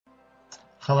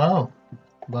Hello,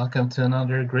 welcome to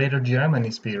another Greater Germany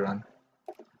speedrun.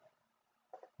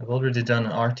 I've already done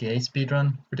an RTA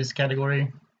speedrun for this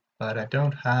category, but I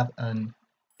don't have a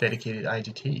dedicated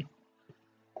IGT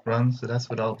run, so that's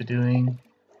what I'll be doing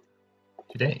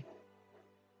today.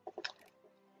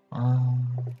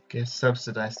 Get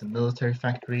subsidize the military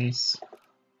factories.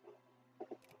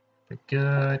 Very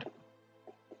good.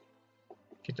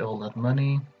 Get all that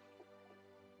money.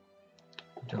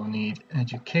 We don't need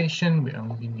education, we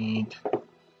only need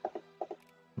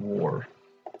war.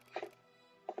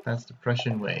 That's the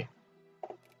Prussian way.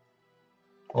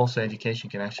 Also,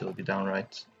 education can actually be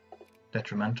downright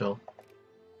detrimental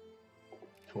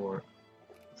for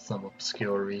some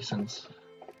obscure reasons.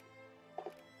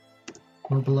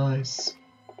 Mobilize.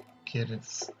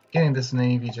 Getting this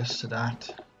navy just so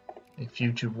that a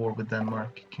future war with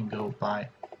Denmark can go by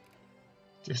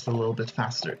just a little bit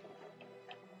faster.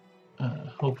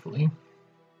 Hopefully.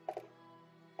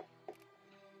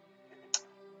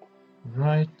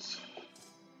 Right.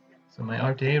 So my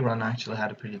RTA run actually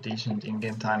had a pretty decent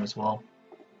in-game time as well.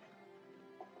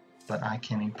 But I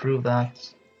can improve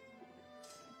that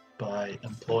by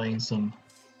employing some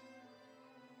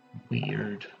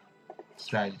weird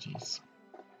strategies.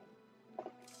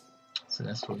 So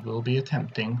that's what we'll be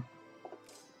attempting.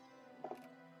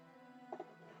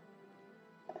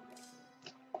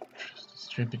 Just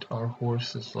distribute our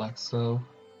horses like so.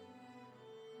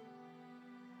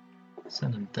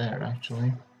 Send them there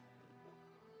actually.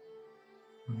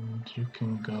 And you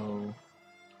can go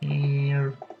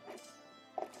here.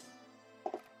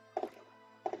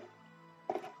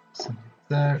 Send it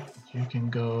there. You can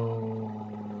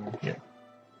go here.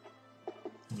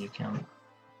 You can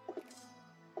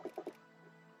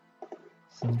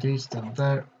send these down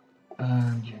there,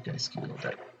 and you guys can go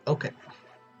there. Okay.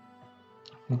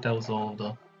 I think that was all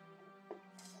the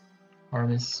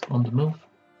armies on the move.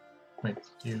 Wait,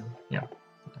 yeah.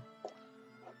 Okay.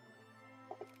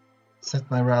 Set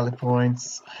my rally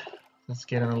points. Let's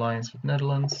get an alliance with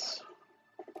Netherlands.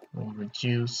 We'll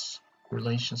reduce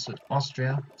relations with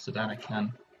Austria so that I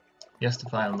can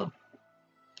justify on them.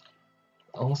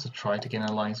 I'll also try to get an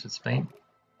alliance with Spain.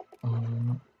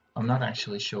 I'm not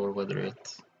actually sure whether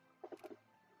it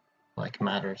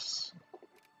matters,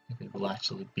 if it will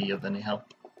actually be of any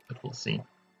help, but we'll see.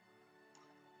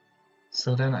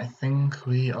 So then I think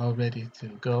we are ready to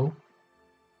go.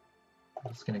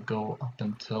 I'm just gonna go up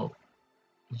until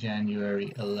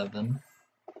January 11.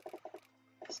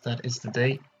 So that is the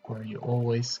date where you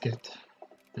always get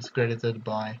discredited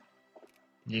by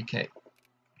the UK.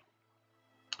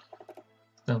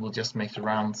 Then we'll just make the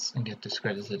rounds and get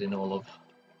discredited in all of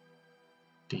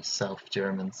the South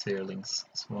German spheerlings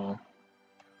as well.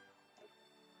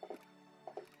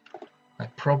 I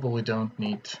probably don't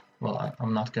need, well,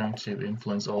 I'm not going to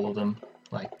influence all of them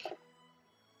like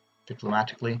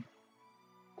diplomatically,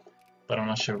 but I'm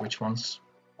not sure which ones.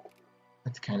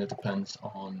 It kind of depends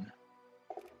on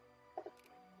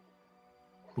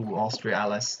who Austria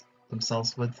allies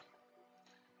themselves with.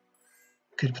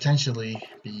 Could potentially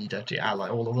be that they ally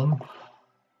all of them,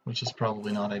 which is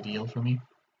probably not ideal for me,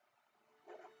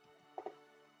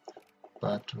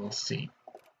 but we'll see.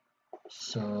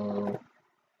 So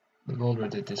we've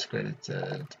already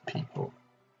discredited people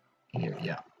here,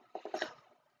 yeah.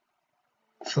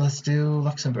 So let's do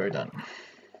Luxembourg then.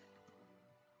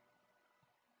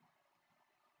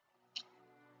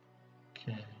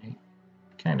 Okay,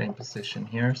 kind of in position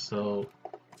here, so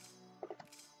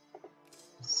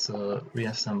let's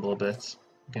reassemble a bit.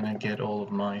 I'm gonna get all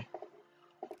of my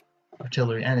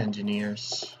artillery and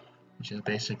engineers, which is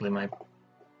basically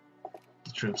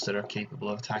the troops that are capable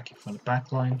of attacking from the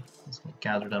back line. Let's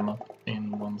gather them up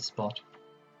in one spot.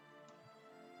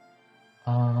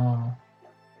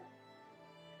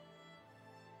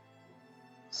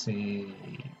 See,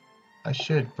 I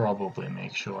should probably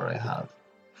make sure I have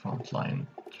frontline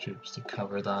troops to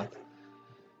cover that.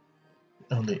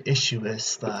 The only issue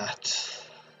is that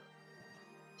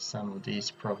some of these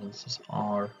provinces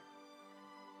are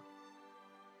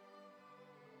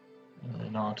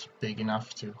not big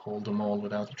enough to hold them all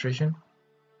without attrition.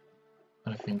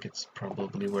 But I think it's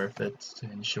probably worth it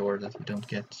to ensure that we don't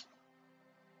get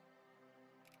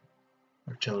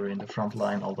artillery in the front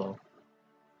line, although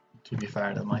to be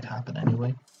fair that might happen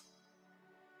anyway.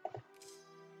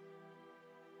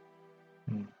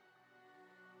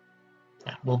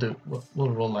 Yeah, we'll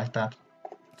roll like that.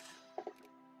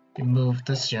 We move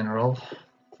this general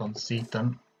von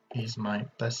Zieten. He's my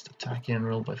best attack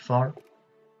general by far.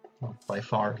 Well, by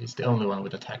far, he's the only one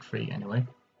with attack free anyway.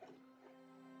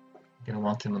 I'm gonna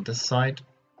want him on this side.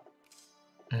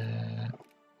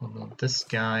 We'll move this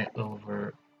guy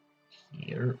over here.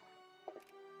 here.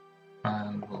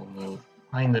 And we'll move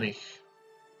Heinrich,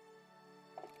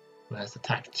 who has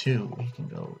attack 2. He can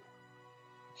go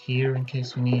here in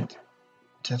case we need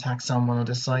to attack someone on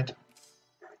this side.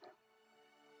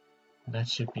 That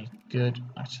should be good.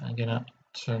 Actually, I'm gonna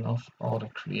turn off auto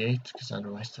create because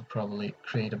otherwise they'll probably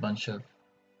create a bunch of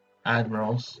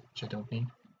admirals, which I don't need.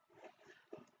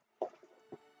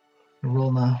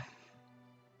 Roll now.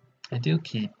 I do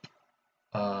keep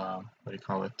what do you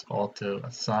call it, auto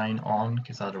assign on,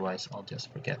 because otherwise I'll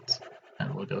just forget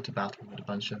and we'll go to battle with a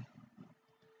bunch of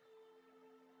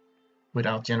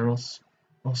without generals.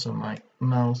 Also my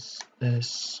mouse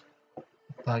is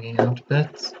bugging out a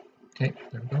bit. Okay,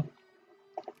 there we go.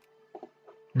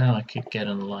 Now I could get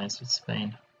an alliance with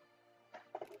Spain.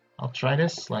 I'll try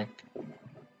this. Like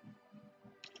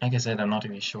I said, I'm not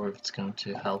even sure if it's going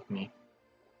to help me.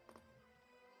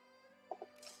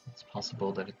 It's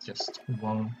possible that it just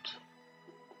won't.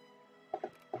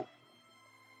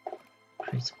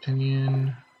 Create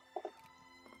opinion.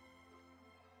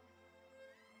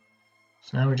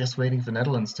 So now we're just waiting for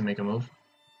Netherlands to make a move.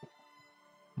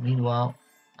 Meanwhile,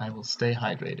 I will stay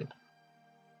hydrated.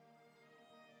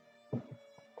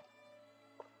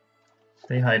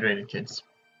 Stay hydrated, kids.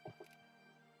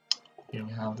 Here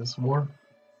we have this war.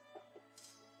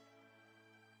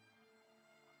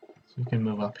 So we can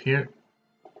move up here.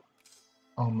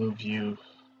 I'll move you.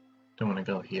 Don't want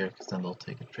to go here because then they'll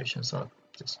take attrition, so I'll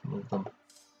just move them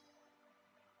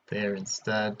there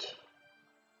instead.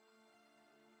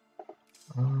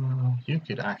 You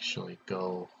could actually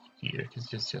go here because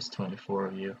it's just 24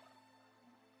 of you.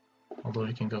 Although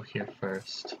you can go here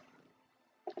first.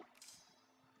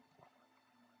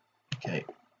 Okay.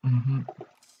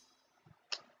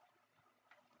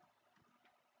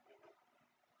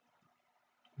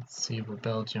 Let's see where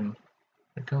Belgium.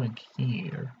 They're going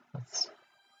here. That's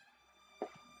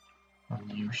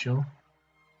unusual.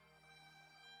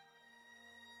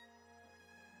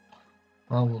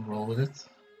 Well, we'll roll with it.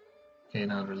 Okay,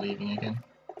 now they're leaving again.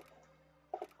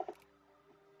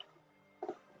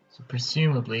 So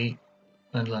presumably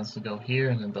Netherlands will go here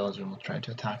and then Belgium will try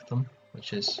to attack them,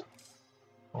 which is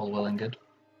all well and good.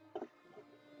 I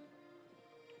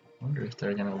wonder if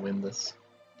they're gonna win this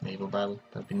naval battle.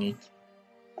 That'd be neat.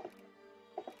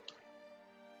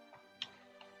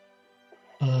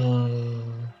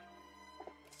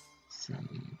 Let's see.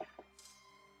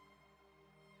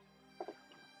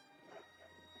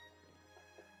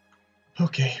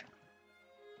 Okay.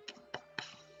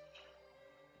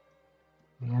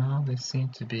 Yeah, they seem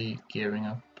to be gearing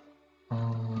up.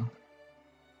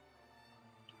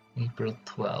 April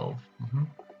 12.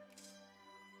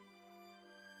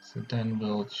 So then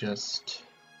we'll just.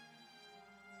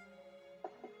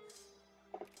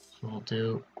 So we'll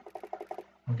do.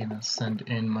 I'm gonna send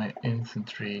in my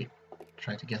infantry,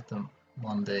 try to get them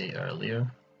one day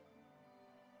earlier.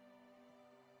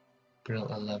 April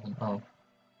 11. Oh.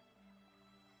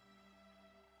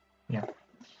 Yeah.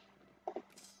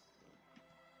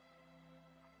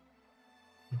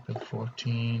 April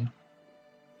 14.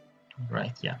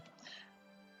 Right, yeah.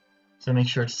 So make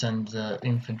sure to send the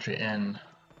infantry in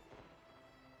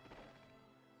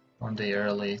one day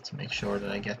early to make sure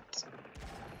that I get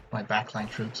my backline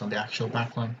troops on the actual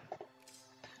backline.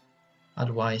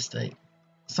 Otherwise,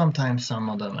 sometimes some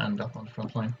of them end up on the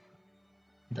front line.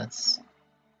 That's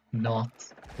not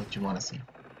what you want to see.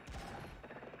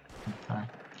 Okay.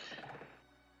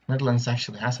 Netherlands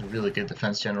actually has a really good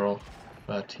defense general,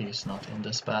 but he's not in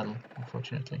this battle,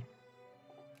 unfortunately.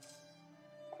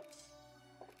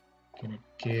 Gonna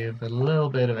give a little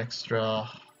bit of extra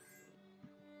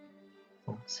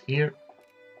folks here.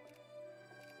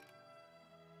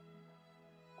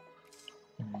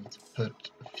 I need to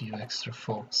put a few extra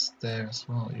folks there as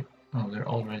well. Oh, they're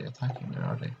already attacking there,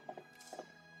 are they?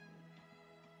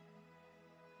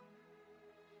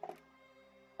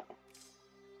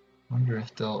 Wonder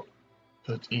if they'll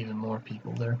put even more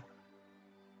people there.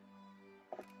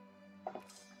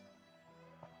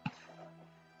 Let's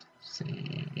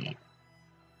see.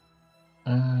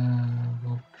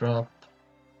 We'll drop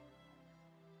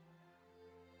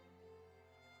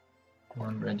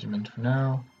one regiment for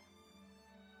now.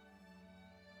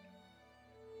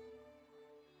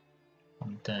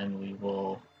 And then we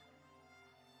will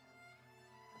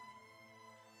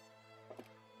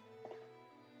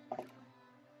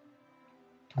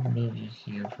move you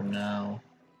here for now.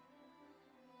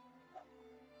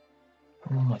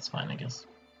 Well, that's fine, I guess.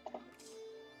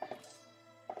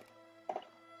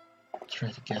 Try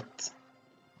to get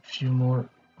a few more.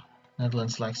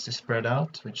 Netherlands likes to spread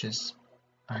out, which is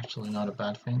actually not a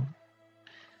bad thing.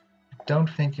 I don't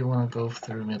think you want to go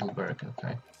through Middelburg,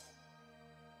 okay?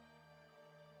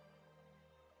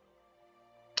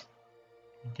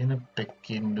 I'm gonna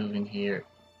begin moving here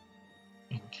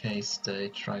in case they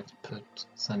try to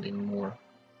send in more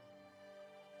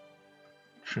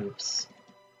troops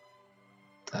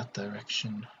that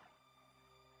direction.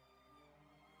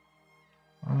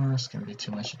 Oh, there's gonna be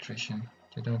too much attrition.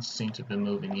 They don't seem to be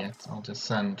moving yet. I'll just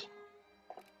send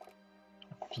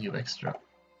a few extra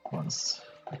ones,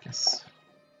 I guess.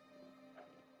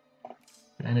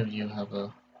 Do any of you have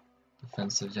a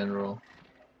defensive general?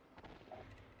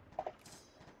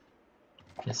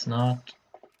 Guess not.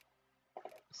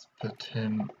 Let's put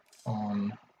him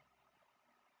on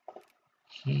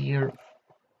here.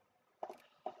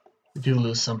 We do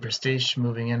lose some prestige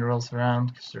moving generals around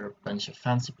because they're a bunch of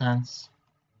fancy pants.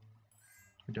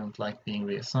 We don't like being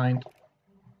reassigned.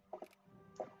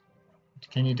 What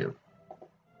can you do?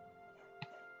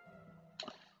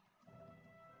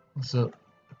 Also,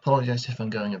 apologize if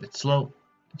I'm going a bit slow.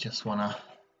 I just wanna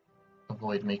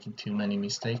avoid making too many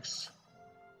mistakes.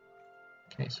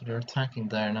 Okay, so they're attacking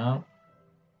there now.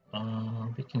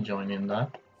 We can join in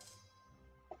that.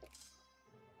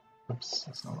 Oops,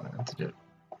 that's not what I meant to do.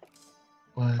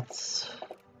 Let's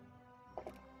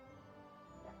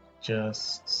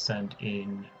just send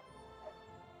in.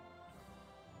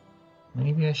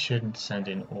 Maybe I shouldn't send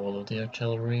in all of the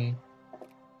artillery,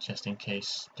 just in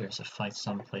case there's a fight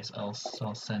someplace else. So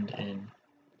I'll send in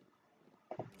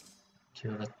two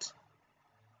of it.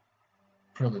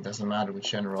 Probably doesn't matter which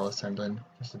general I send in,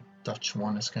 because the Dutch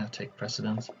one is going to take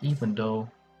precedence, even though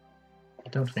I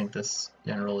don't think this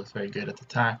general is very good at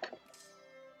attack.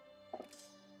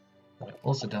 But I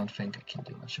also don't think I can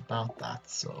do much about that,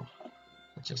 so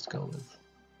I'll just go with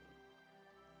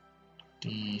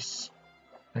these.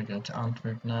 They're going to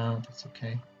Antwerp now, that's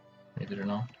okay. Maybe they're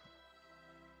not.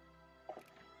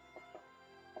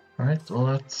 Alright, well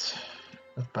that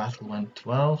battle went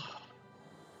well.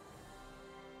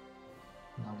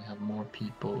 Now we have more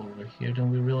people over here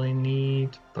than we really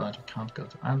need, but I can't go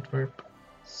to Antwerp,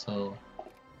 so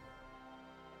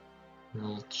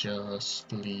we'll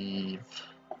just leave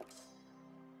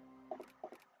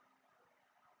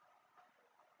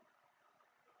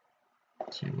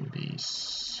two of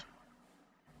these.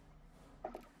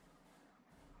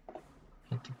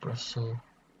 Head to Brussels,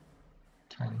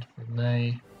 10th for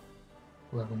May,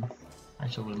 11th.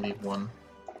 Actually, we'll leave one.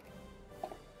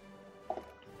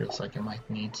 Feels like I might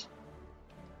need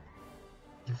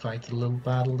to fight a little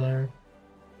battle there.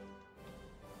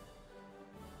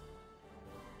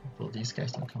 Hopefully these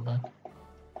guys don't come back.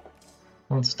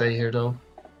 Won't stay here though.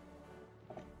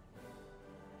 I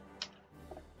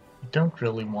don't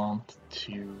really want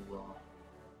to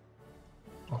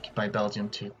occupy Belgium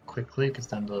too quickly, because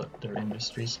then their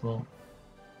industries will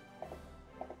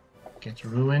get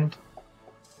ruined,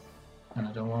 and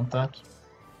I don't want that.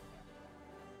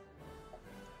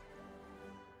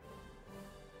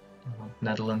 I want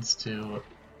Netherlands to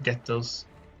get those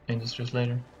industries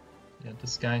later. Yeah,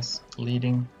 this guy's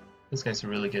leading. This guy's a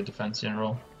really good defense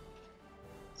general.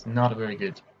 It's not a very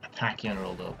good attack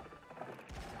general though.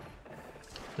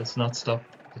 Does not stop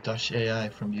the Dutch AI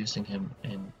from using him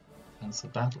in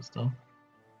defensive battles though.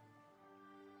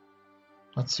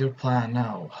 What's your plan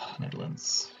now,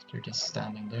 Netherlands? You're just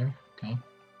standing there, okay.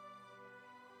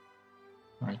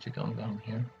 Alright, you're going down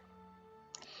here.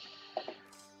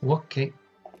 Okay.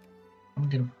 I'm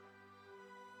gonna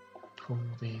pull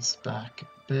these back a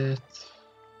bit.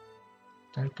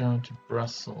 They're going to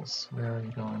Brussels. Where are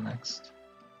you going next?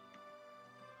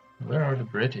 Where are the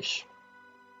British?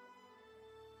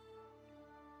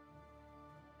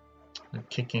 They're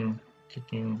kicking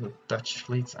the Dutch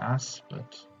fleet's ass,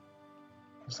 but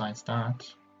besides that,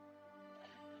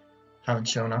 haven't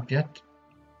shown up yet.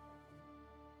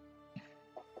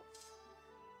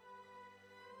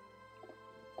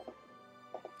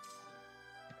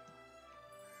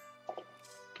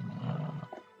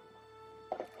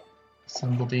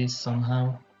 Assemble these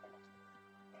somehow.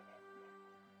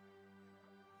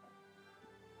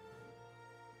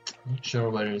 Not sure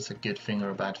whether it's a good thing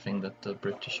or a bad thing that the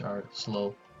British are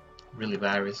slow. It really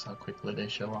varies how quickly they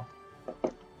show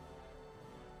up.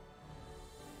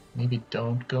 Maybe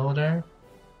don't go there.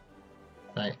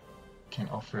 I can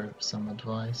offer some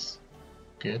advice.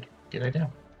 Good idea.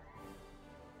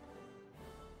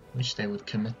 Wish they would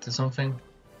commit to something.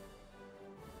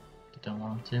 They don't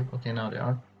want to. Okay, now they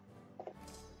are.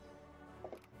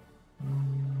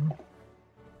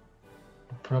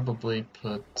 I'll probably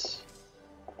put.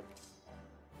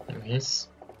 There he is.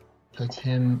 Put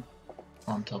him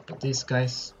on top of these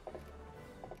guys.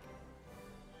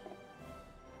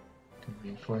 Can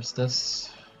reinforce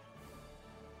this.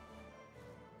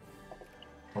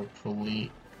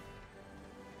 Hopefully.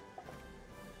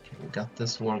 Okay, we got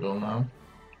this war going on.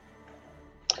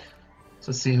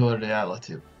 So see who are they allied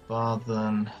to.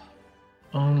 Baden.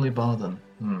 Only Baden.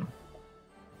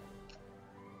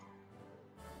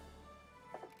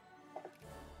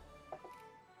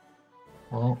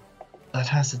 Well, that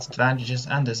has its advantages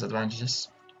and disadvantages.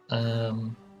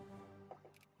 So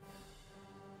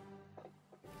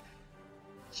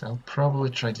I'll probably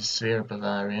try to sphere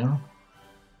Bavaria.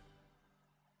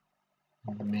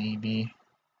 Maybe.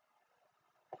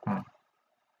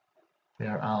 They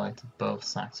are allied to both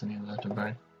Saxony and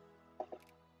Württemberg.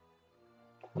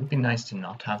 It would be nice to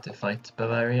not have to fight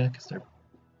Bavaria because they're,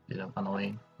 you know,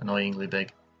 annoyingly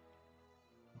big.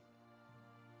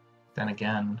 Then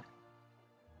again,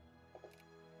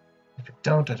 if I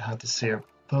don't, I'd have to sphere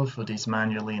both of these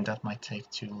manually, and that might take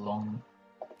too long.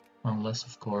 Unless,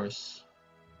 of course.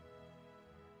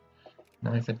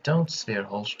 Now, if I don't sphere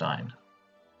Holstein,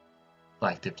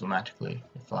 like diplomatically,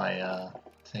 if I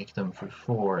take them through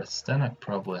forests, then I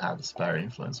probably have the spare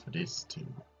influence for these two.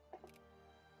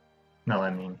 No,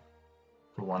 I mean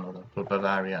for one of them, for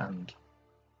Bavaria and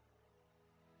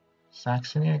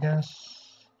Saxony, I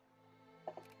guess.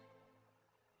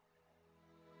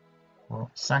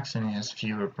 Well, Saxony has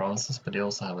fewer provinces, but they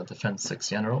also have a defense 6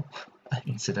 general,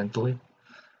 incidentally.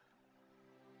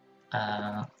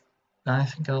 I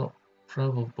think I'll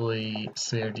probably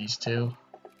sphere these two,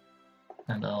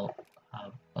 and I'll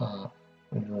have a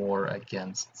war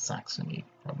against Saxony,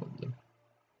 probably.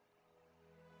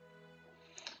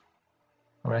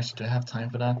 Or actually, do I have time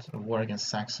for that? A war against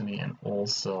Saxony and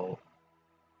also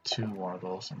 2 war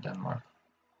goals in Denmark.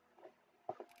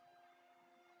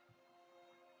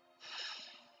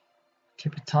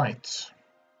 Keep it tight.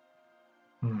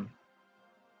 Well,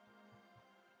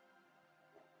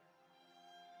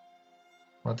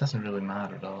 it doesn't really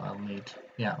matter though. I'll need.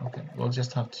 Yeah, okay. We'll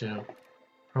just have to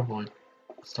probably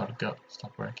stop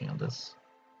working on this.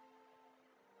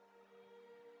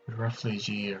 Roughly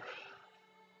a year.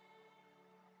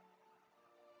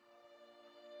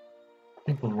 I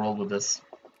think we'll roll with this.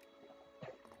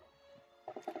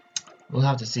 We'll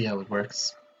have to see how it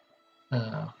works.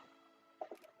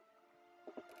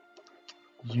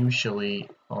 Usually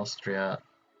Austria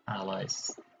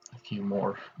allies a few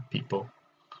more people.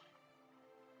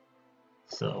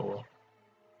 So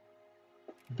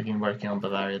begin working on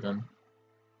Bavaria then.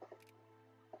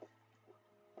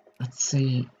 Let's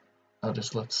see how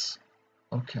this looks.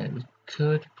 Okay, we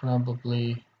could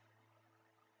probably.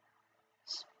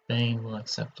 Spain will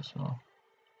accept as well.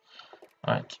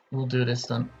 Alright, we'll do this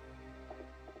then.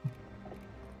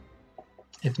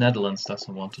 If Netherlands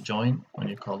doesn't want to join, when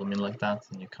you call them in like that,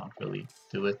 then you can't really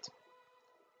do it.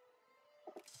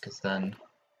 Because then,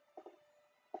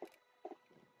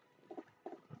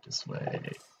 this way.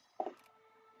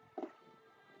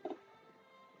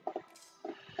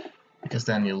 Because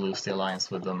then you lose the alliance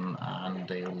with them, and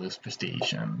they lose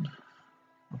prestige and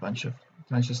a bunch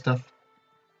of stuff.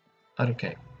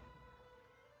 Okay.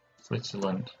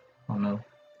 Switzerland. Oh no.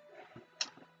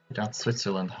 Without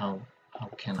Switzerland, how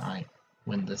can I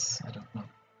win this? I don't know.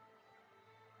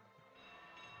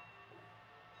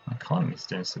 My economy is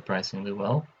doing surprisingly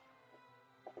well.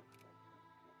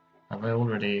 Have I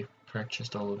already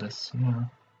purchased all of this? Yeah.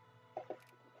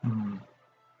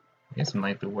 I guess it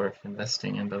might be worth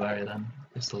investing in Bavaria then,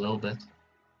 just a little bit.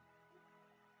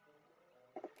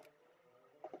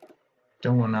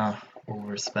 Don't wanna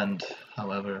overspend,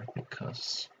 however,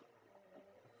 because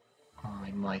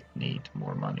I might need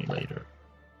more money later.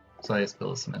 So I just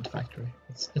build a cement factory.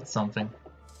 It's something.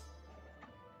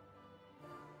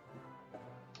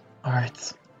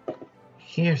 Alright.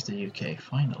 Here's the UK,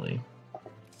 finally.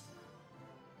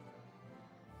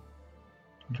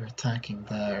 They're attacking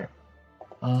there.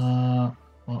 Well,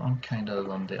 I'm kind of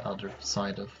on the other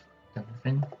side of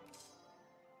everything.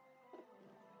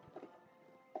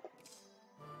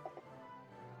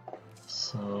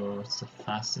 So it's the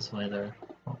fastest way there.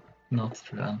 Well, not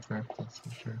through Antwerp, that's for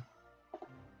sure.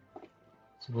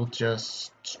 So we'll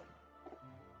just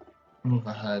move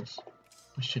ahead.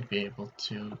 We should be able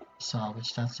to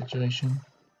salvage that situation.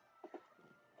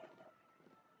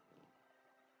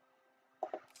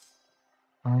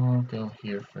 I'll go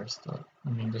here first though. I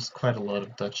mean, there's quite a lot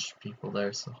of Dutch people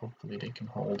there, so hopefully they can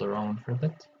hold their own for a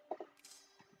bit.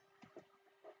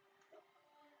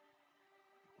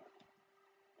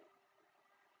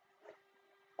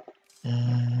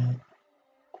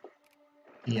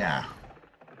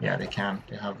 Yeah, they can.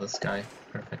 They have this guy.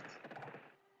 Perfect.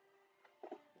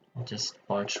 I'll just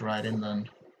march right in then.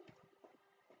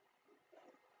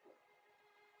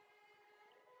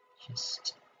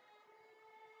 Just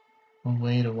we'll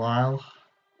wait a while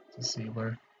to see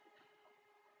where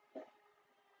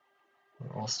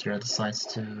Austria decides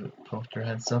to poke their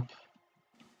heads up.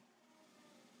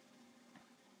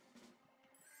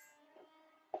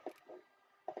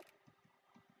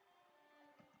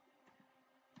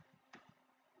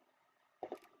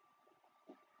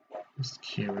 Just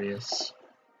curious.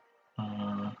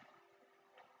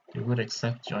 They would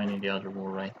accept joining the other war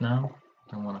right now.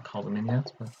 Don't want to call them in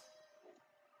yet, but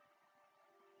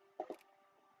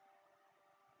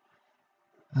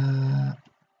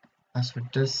as for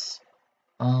this,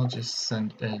 I'll just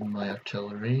send in my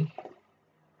artillery.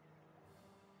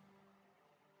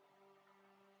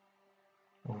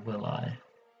 Or will I?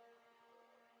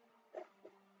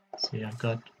 See, I've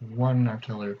got one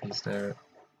artillery piece there.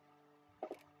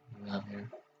 What do we have here?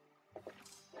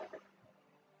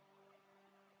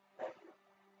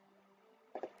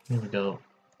 Here we go.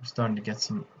 We're starting to get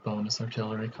some bonus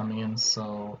artillery coming in,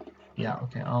 so yeah,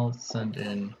 okay, I'll send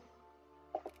in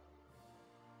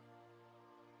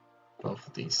both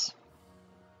of these.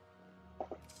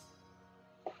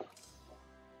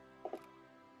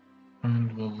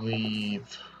 And we'll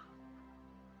leave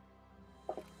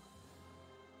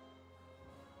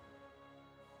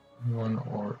one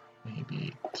or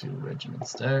maybe two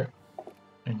regiments there,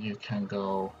 and you can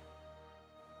go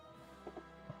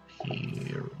up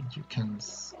here, and you can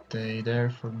stay there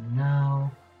for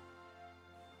now.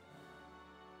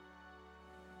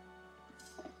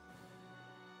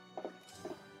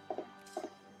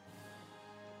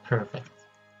 Perfect.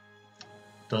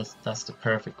 That's the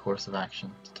perfect course of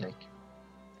action to take.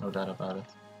 No doubt about it.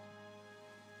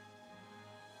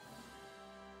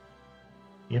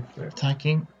 Yep, they're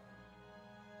attacking.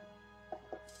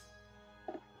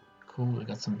 Cool, we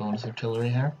got some bonus artillery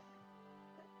here.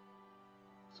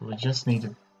 So we just need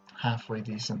a halfway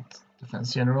decent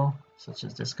defense general, such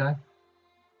as this guy.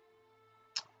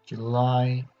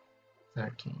 July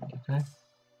 13, okay?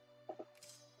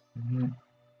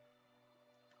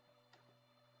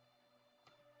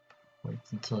 Wait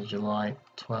until July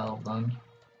 12 then.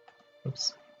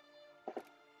 Oops.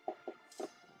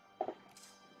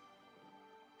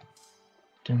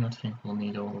 Do not think we'll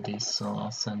need all of these, so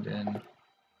I'll send in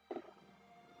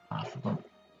half of them.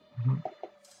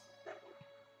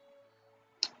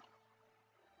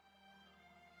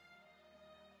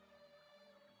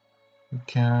 We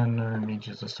can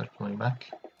immediately start pulling back.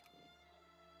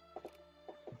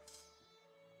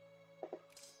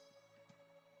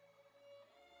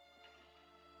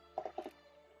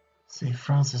 See,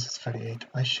 France is 38.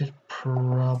 I should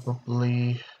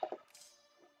probably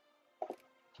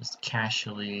just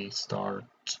casually start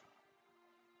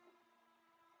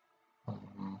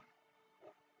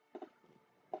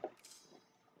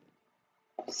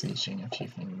sieging a few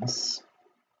things.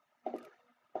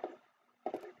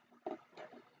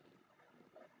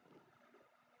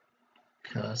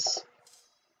 Because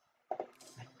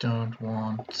I don't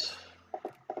want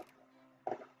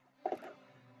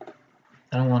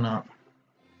to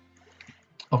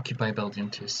occupy Belgium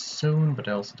too soon, but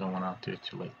I also don't want to do it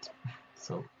too late.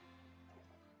 So,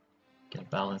 gotta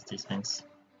balance these things.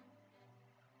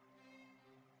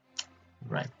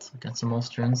 Right, we got some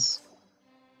Austrians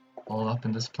all up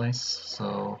in this place,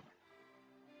 so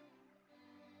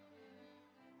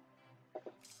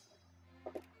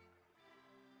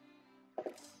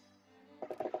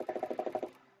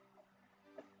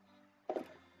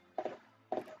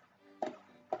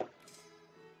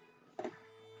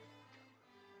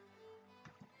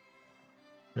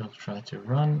they'll try to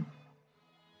run.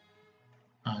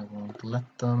 I won't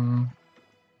let them.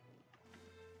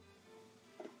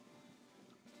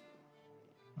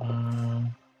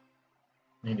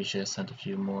 Maybe should have sent a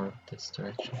few more this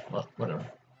direction. Well, whatever.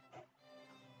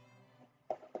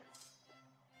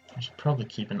 I should probably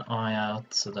keep an eye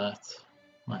out so that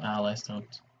my allies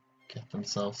don't get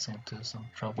themselves into some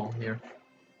trouble here.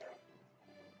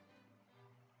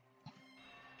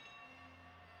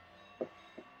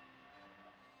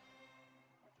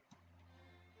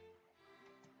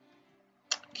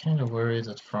 Kinda worried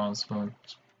that France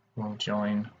won't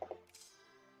join.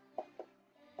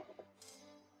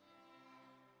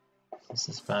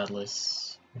 This battle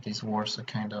is, these wars are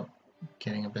kind of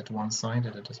getting a bit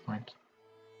one-sided at this point.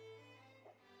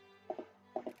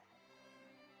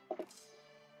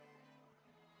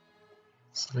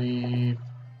 Let's leave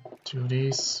two of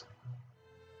these.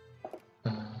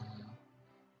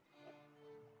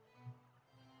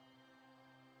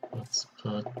 Let's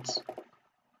put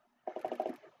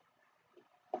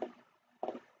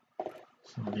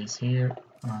some of these here,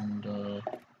 and a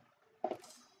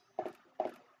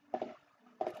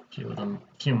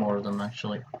few more of them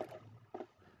actually,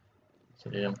 so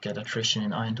they don't get attrition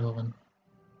in Eindhoven.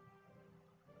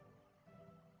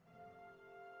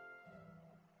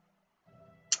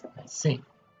 I see.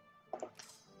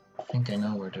 I think I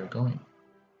know where they're going.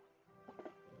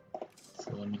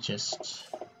 So let me just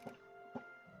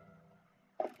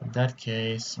In that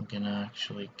case, I'm gonna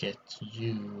actually get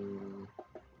you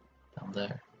down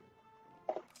there.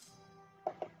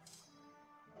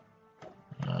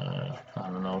 I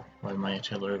don't know where my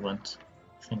artillery went.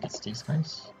 I think it's these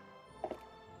guys.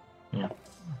 Yeah,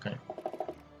 okay.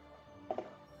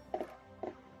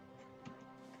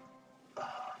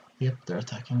 Yep, they're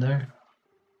attacking there.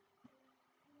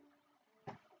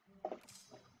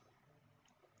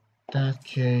 That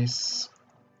case,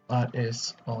 that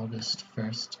is August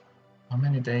 1st. How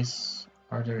many days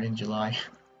are there in July?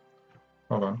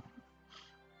 Hold on.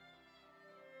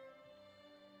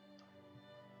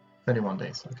 31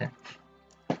 days, okay.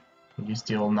 We'll use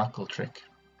the old knuckle trick.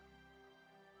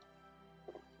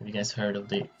 Have you guys heard of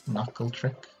the knuckle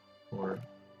trick? Or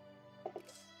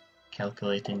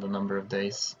calculating the number of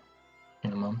days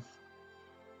in a month?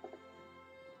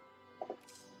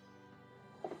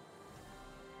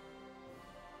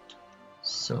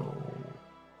 So...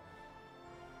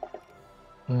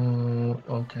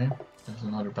 okay. There's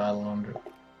another battle under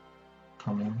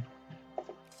coming.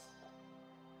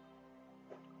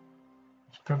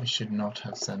 Probably should not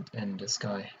have sent in this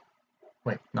guy.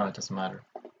 Wait, no, it doesn't matter.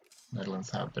 Netherlands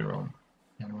have their own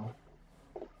general.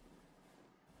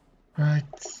 Right.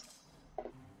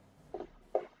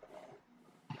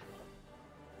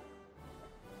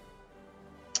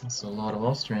 That's a lot of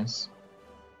Austrians.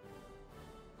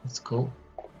 That's cool.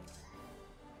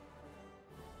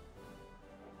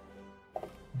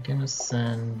 I'm gonna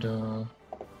send, I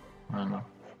don't know,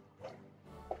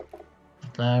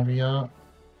 Bavaria.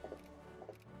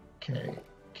 Okay,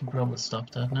 can probably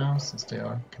stop that now since they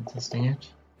are contesting it.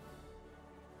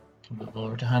 Can move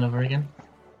over to Hanover again.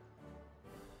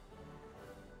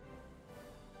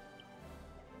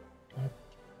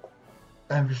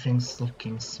 Everything's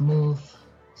looking smooth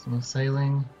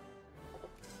sailing.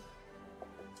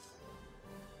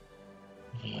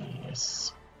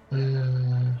 Yes.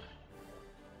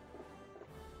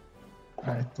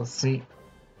 Alright, let's see.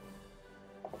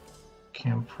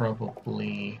 Can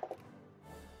probably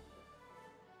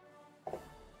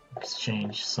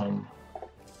exchange some.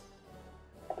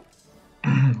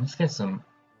 Let's get some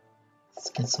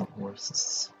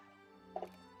horses.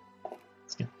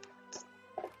 Let's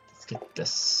get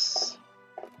this.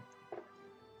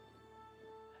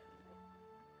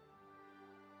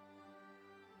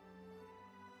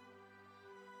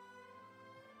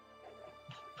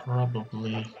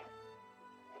 Probably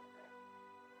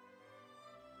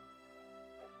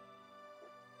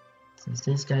since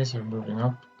these guys are moving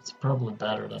up, it's probably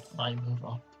better that I move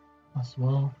up as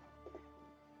well.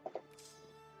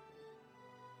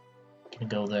 Can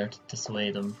go there to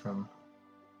dissuade them from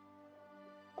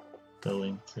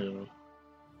going to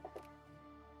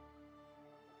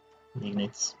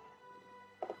Liegnitz.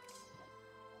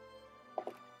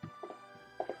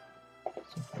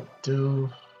 So if I do,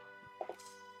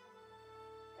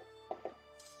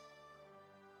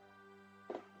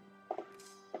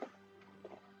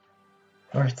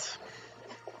 alright.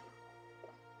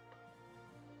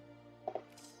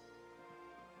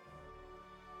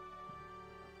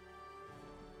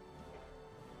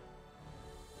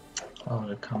 Oh,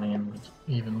 they're coming in with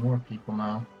even more people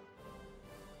now.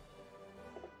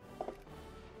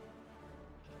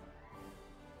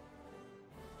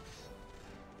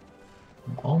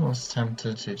 I'm almost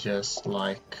tempted to just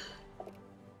like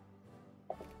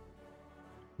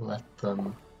let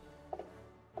them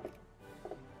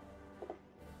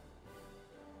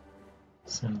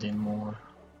send in more.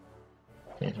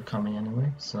 Okay, they're coming anyway,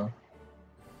 so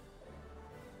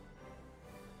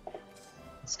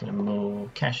it's gonna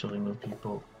casually move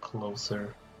people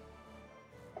closer.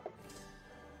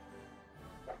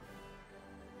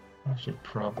 I should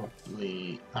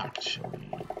probably actually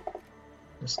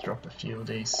just drop a few of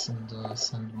these and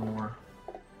send more.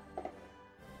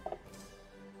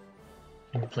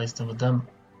 Replace them with them.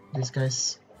 These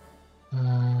guys.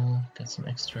 Got some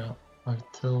extra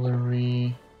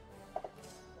artillery.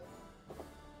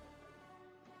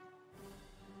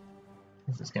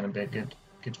 This is gonna be a good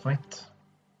fight.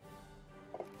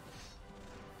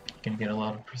 Gonna get a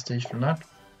lot of prestige from that.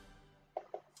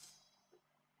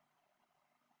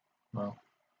 Well,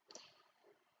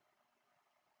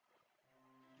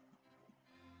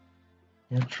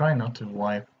 yeah, try not to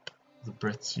wipe the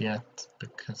Brits yet,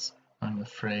 because I'm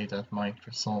afraid that might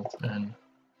result in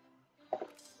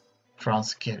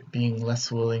France being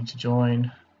less willing to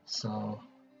join. So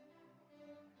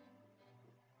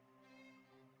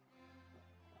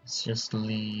let's just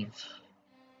leave.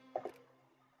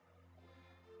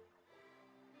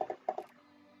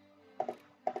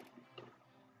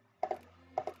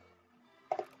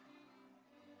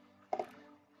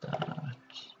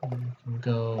 can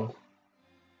go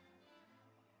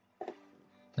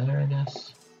there, I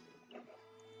guess.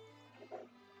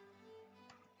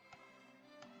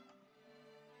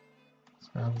 This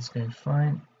battle's going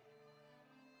fine.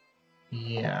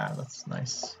 Yeah, that's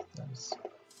nice. That was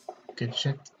good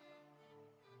shit.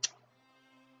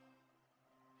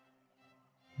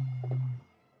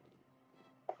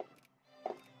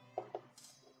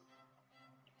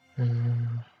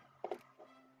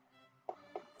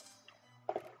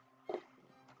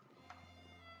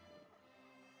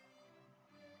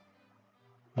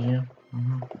 Yeah.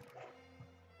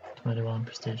 21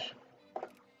 prestige.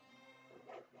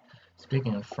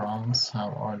 Speaking of France, how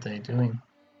are they doing?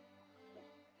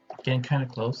 Getting kind of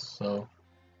close, so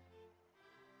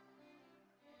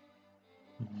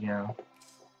yeah.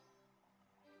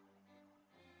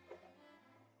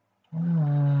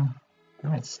 I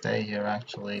might stay here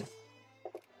actually,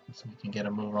 so we can get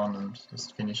a move on and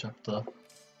just finish up the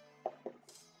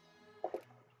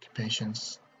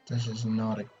occupations. This is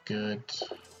not a good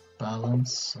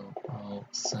balance, so I'll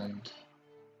send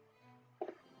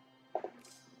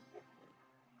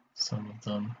some of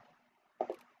them.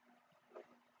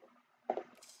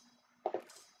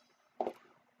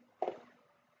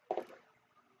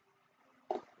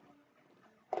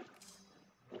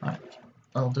 Alright,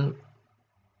 I'll do.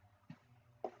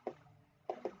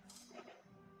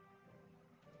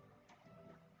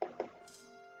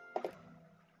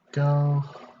 Go.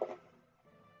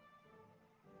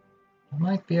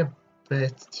 Might be a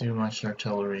bit too much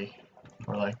artillery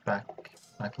for like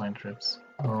backline troops.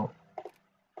 Oh,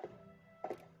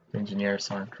 the engineers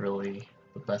aren't really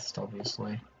the best,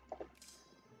 obviously.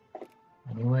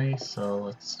 Anyway, so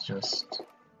let's just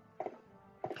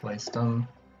place them.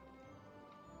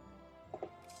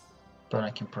 But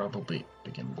I can probably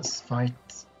begin this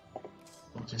fight.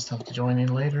 We'll just have to join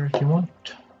in later if you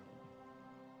want.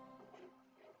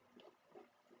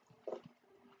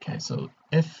 Okay, so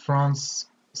if France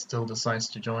still decides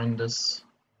to join this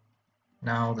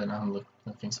now, then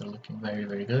things are looking very,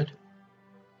 very good.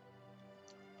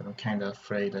 But I'm kind of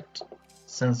afraid that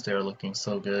since they're looking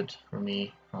so good for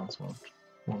me, France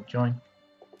won't join.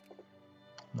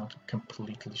 Not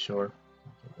completely sure.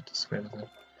 I'll discredit it.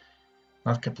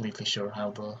 Not completely sure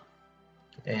how the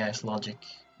AI's logic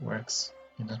works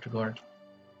in that regard.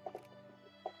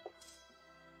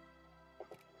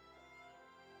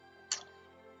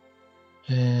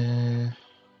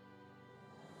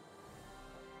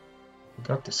 We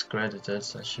got discredited,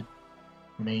 so I should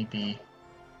maybe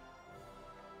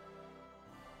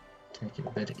take it a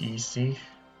bit easy.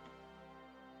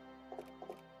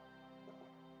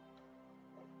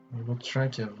 We will try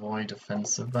to avoid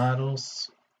offensive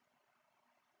battles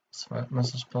as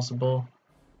much as possible,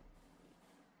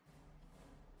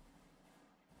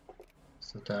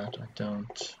 so that I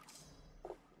don't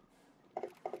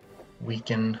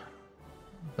weaken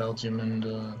Belgium and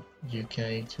the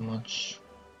UK too much.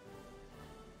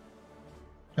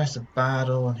 There's a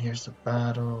battle, and here's a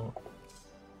battle.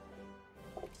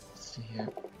 Let's see here.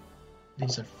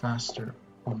 These are faster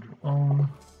on their own.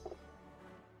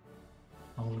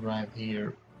 I'll arrive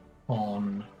here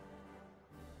on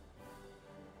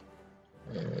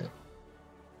 4th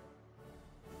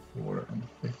and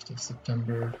 5th of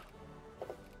September.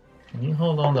 Can you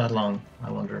hold on that long, I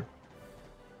wonder?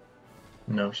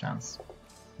 No chance.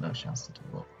 No chance to do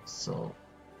well. So,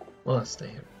 well, let's stay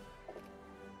here.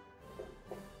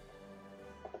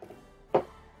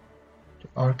 They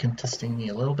are contesting me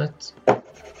a little bit. My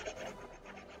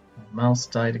mouse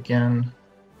died again.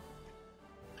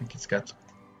 I think it's got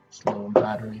slow on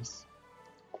batteries.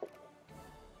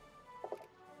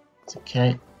 It's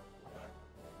okay.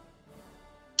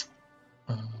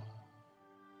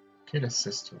 Could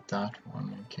assist with that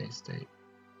one in case they...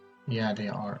 Yeah, they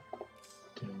are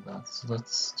doing that. So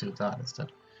let's do that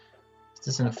instead. Is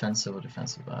this an offensive or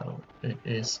defensive battle? It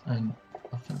is an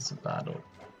offensive battle.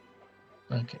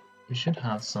 Okay, we should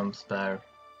have some spare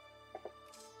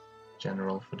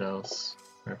general for those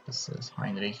purposes.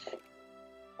 Heinrich.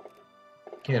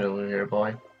 Get over here,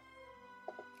 boy.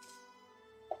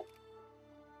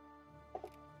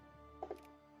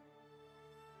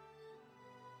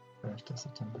 First of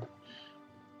September.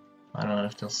 I don't know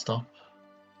if they'll stop.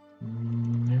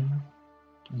 No.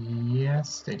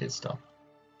 Yes, they did stop.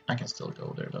 I can still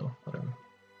go there though, whatever.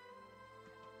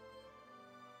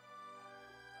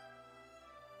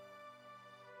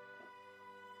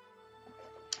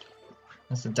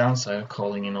 That's the downside of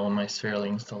calling in all my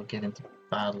Spherlings. They'll get into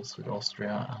battles with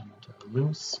Austria and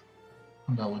lose.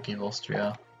 And that will give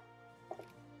Austria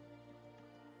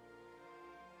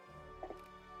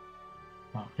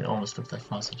Oh, it almost looked like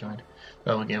France had joined.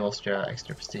 That will give Austria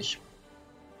extra prestige.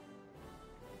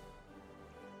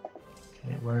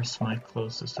 Okay, where's my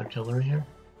closest artillery here?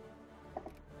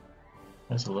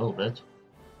 There's a little bit.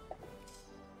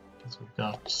 Because we've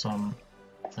got some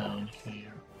down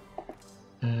here.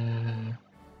 Yeah,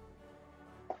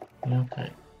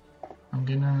 okay. I'm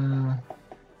gonna...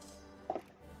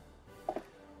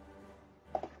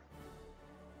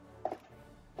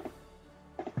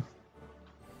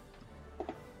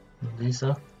 move these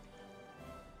up.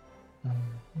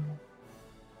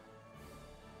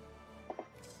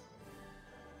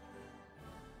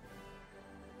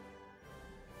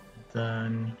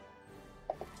 Then...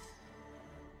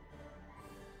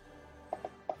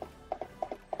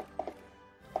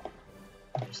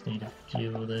 I just need a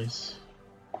few of these.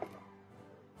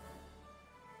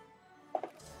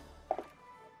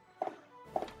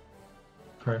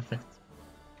 Perfect.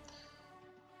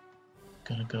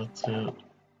 Gonna go to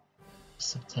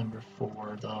September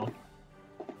 4 though.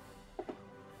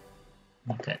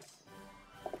 Okay.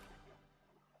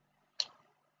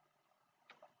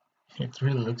 It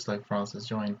really looks like France has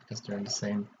joined because they're in the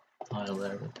same tile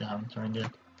there, but they haven't joined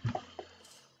yet.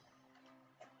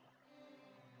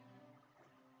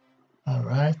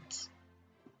 Alright.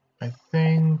 I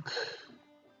think...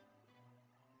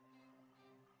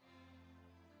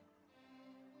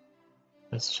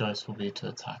 best choice will be to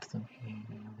attack them here.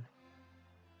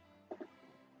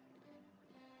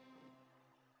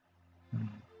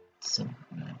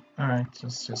 Alright,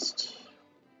 let's just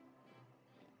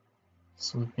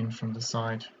swoop in from the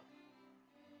side.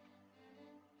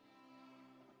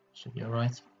 Should be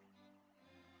alright.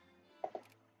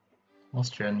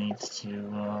 Austria needs to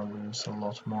lose a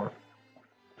lot more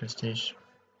prestige.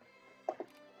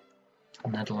 The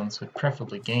Netherlands would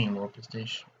preferably gain more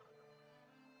prestige.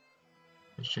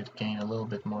 They should gain a little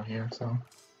bit more here, so.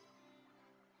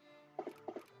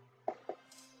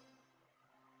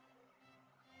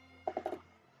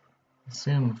 I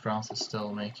assume France is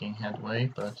still making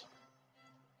headway, but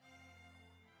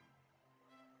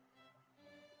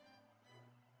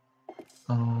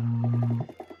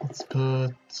let's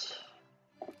put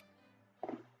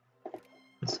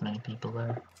this many people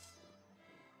there.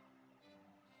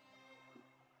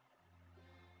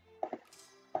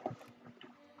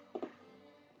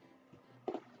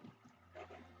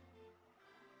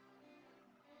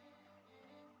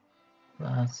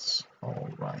 That's all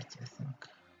right, I think.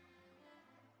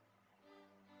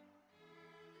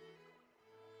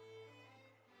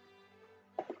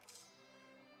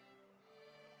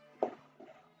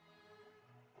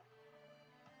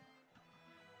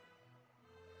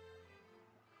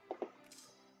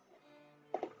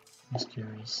 Just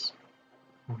curious.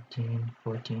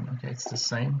 14, okay, it's the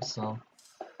same, so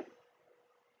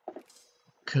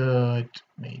could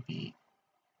maybe,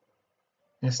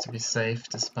 just to be safe,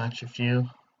 dispatch a few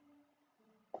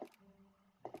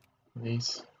of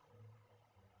these.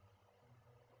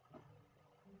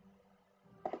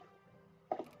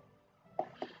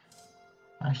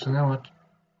 Actually, you know what?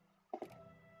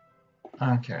 I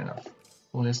don't care enough.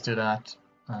 We'll just do that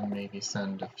and maybe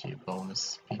send a few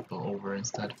bonus people over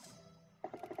instead.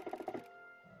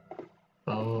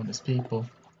 Bonus people.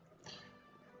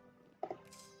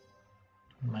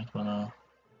 You might wanna...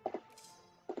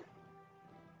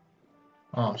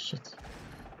 oh shit.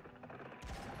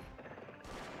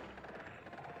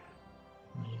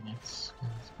 Units,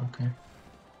 okay.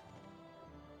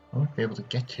 I won't be able to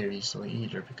get here easily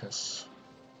either because...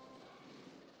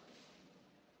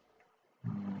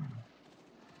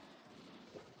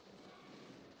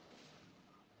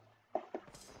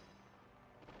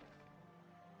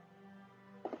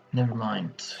 never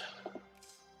mind.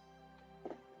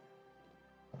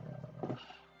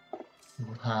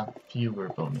 We'll have fewer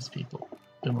bonus people.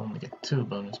 We'll only get 2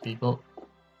 bonus people.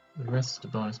 The rest of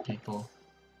the bonus people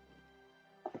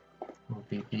will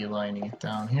be beelining it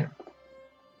down here.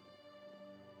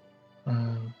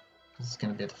 This is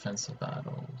going to be a defensive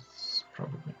battle,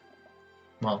 probably.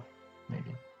 Well,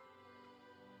 maybe.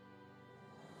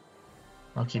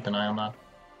 I'll keep an eye on that.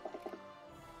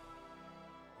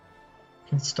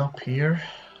 Can stop here,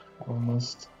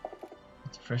 almost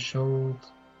at the threshold.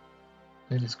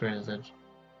 They discredited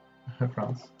it.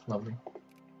 France, lovely.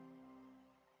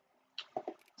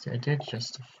 See, I did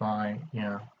justify,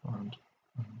 yeah, on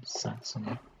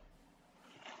Saxony.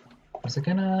 Was I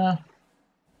gonna...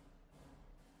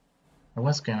 I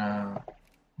was gonna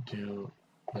do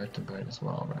Württemberg as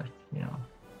well, right? Yeah.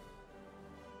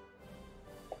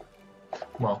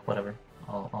 Well, whatever.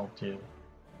 I'll do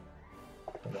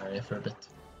Bavaria for a bit.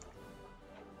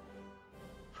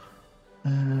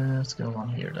 Let's go on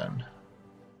here then.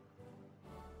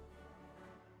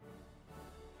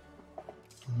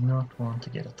 not want to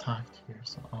get attacked here,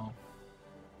 so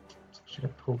should I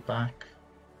pull back?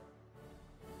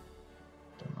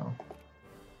 Don't know.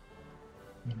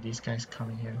 I mean, these guys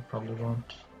coming here probably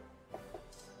won't.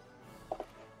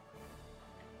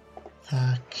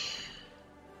 Attack.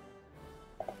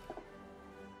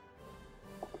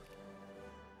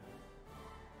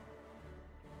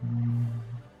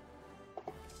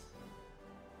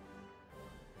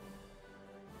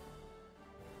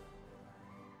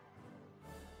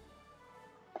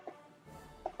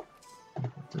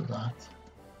 Do that.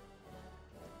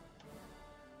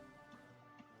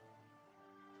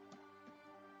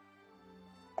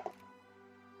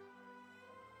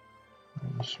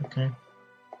 Okay.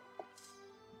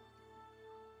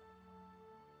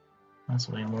 That's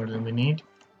way more than we need.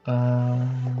 There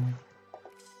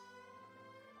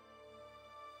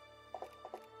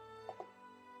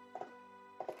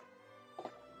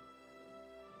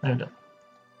we go.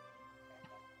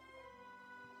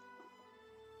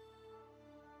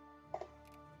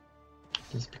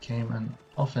 This became an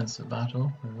offensive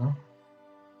battle. There we go.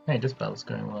 Hey, this battle's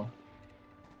going well.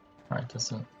 Alright,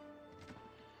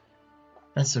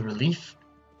 that's a relief.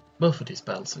 Both of these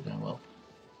battles are going well.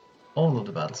 All of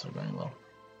the battles are going well.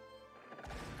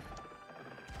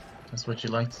 That's what you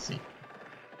like to see.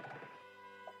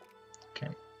 Okay.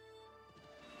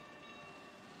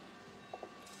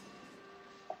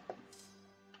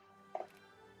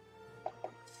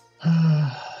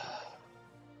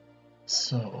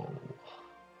 So...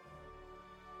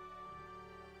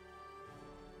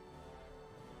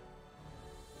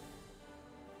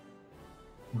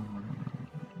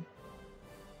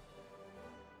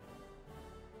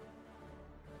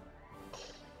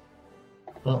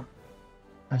 Well,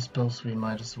 I suppose we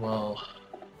might as well...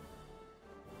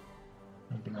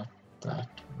 Maybe not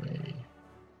that way.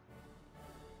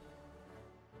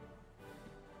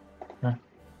 Huh,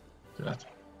 do that.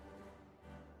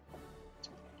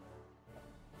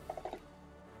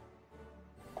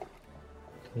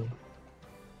 Okay.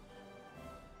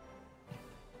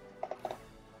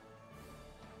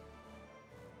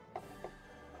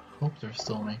 Hope they're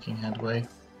still making headway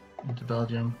into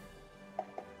Belgium.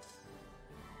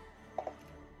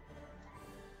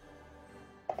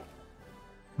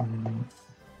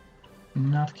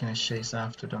 Not gonna chase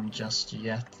after them just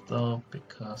yet though,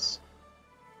 because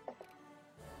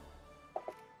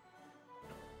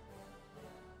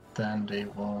then they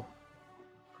will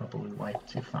probably wipe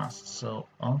too fast. So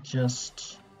I'll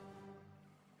just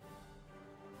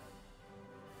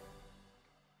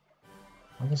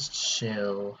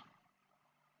chill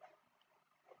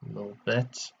a little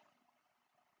bit.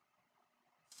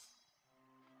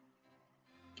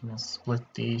 Gonna split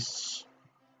these.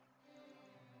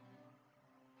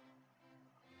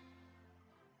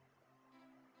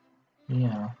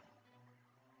 Yeah,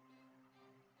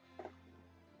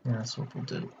 that's what we'll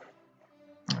do.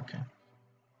 Okay.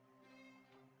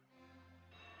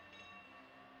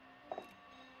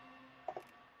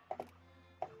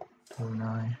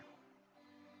 Brunei.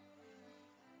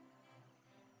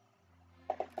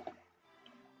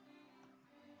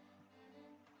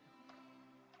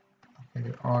 Okay,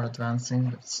 they are advancing,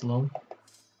 but slow.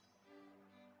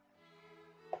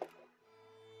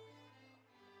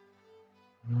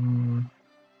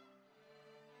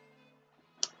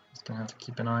 Just gonna have to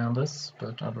keep an eye on this,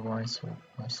 but otherwise we'll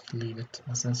just leave it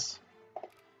as is.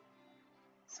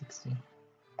 60.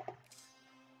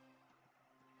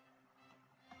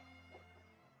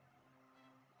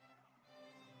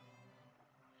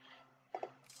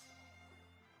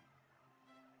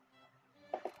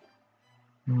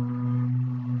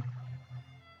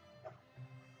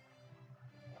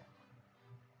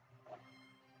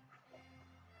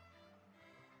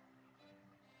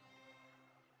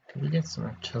 Can we get some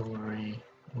artillery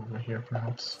over here,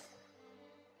 perhaps?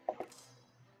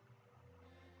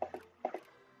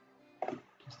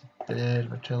 Just a bit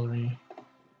of artillery.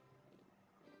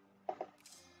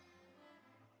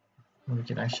 We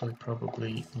could actually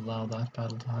probably allow that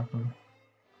battle to happen.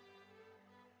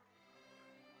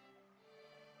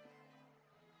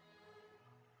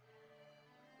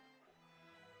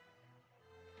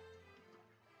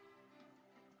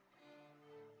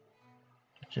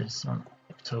 Which is on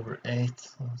October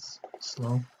 8th, that's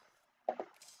slow.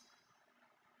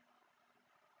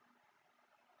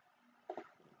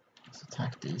 Let's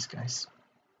attack these guys.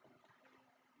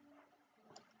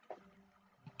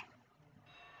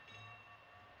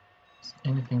 Is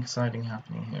anything exciting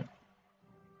happening here?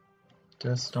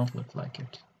 Does not look like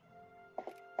it.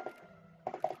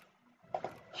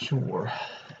 Sure.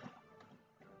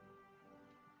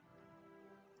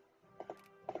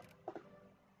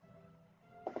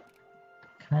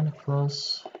 kind of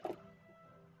close.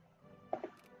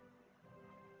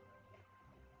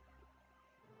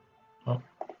 Oh,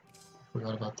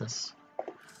 forgot about this.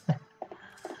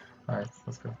 Alright,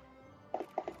 let's go.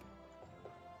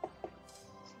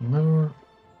 More.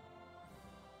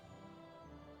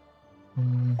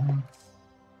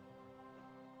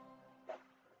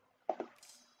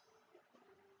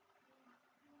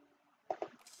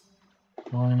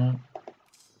 Why not?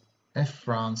 If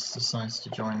France decides to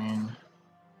join in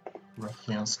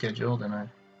roughly on schedule, then I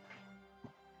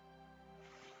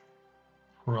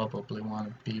probably want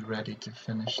to be ready to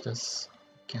finish this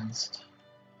against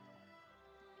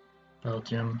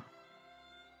Belgium.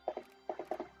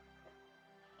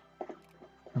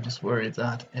 I'm just worried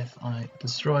that if I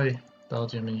destroy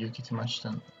Belgium in Yuki too much,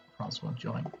 then France won't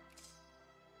join.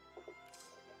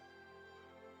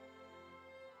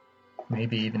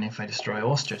 Maybe even if I destroy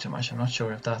Austria too much, I'm not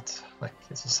sure if that, like,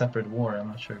 it's a separate war, I'm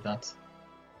not sure if that's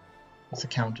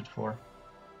accounted for.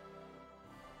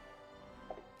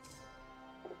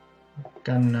 I'm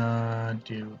gonna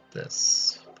do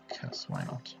this, because why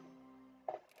not?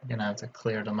 I'm gonna have to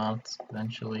clear them out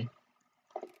eventually.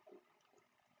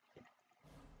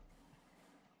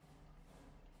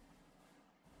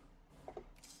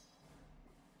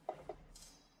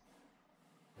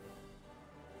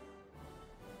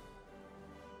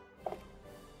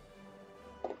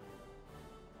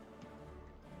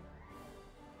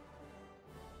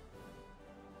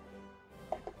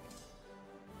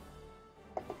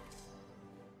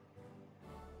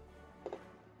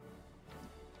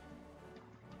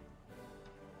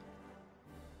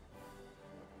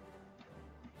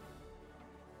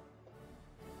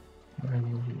 Where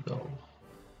will you go?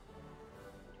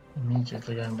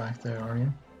 Immediately going back there, are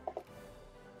you?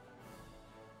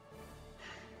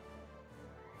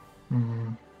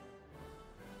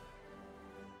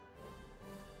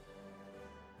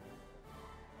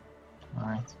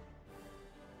 Alright.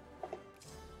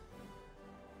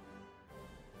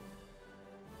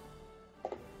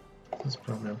 This is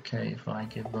probably okay if I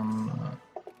give them a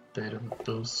bit of a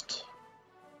boost.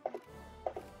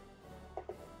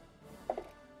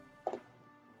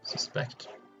 Suspect.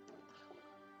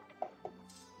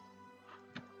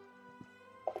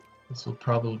 This will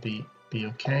probably be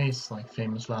okay, it's like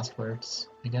famous last words,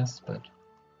 I guess, but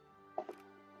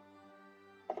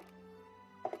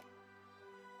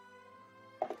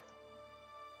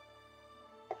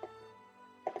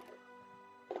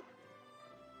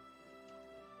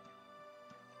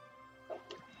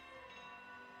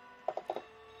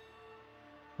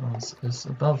it's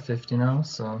above 50 now,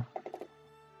 so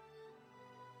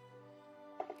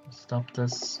stop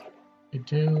this. We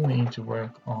do need to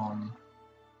work on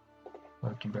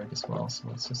Württemberg as well, so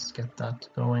let's just get that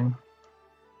going.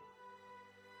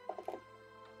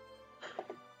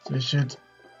 So it should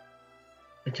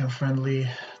become friendly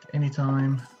at any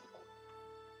time.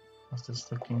 How's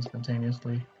this looking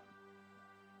spontaneously?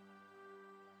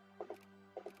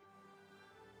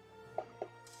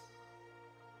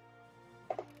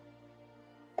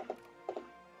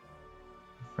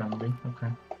 Friendly,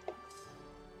 okay.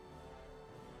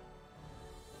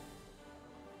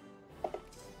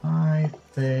 I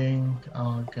think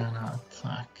I'm gonna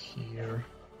attack here.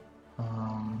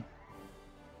 I'm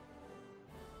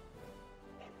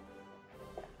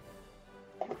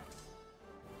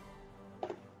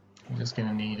just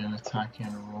gonna need an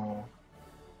attacking roll.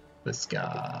 This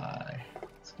guy.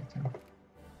 Let's get him.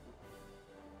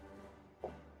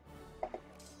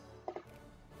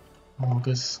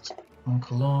 August on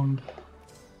Colombes.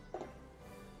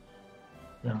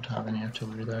 We don't have any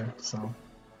artillery there, so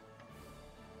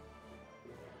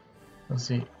let's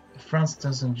see. If France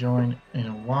doesn't join in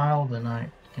a while, then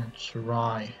I can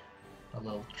try a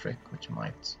little trick which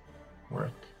might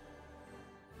work.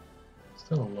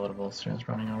 Still a lot of Austrians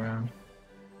running around.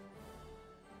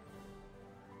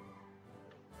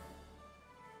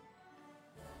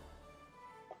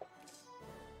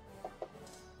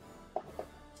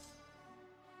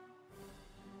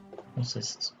 What's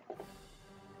this?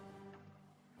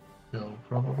 Go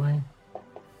probably.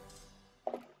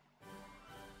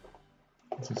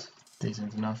 This is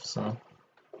decent enough, so.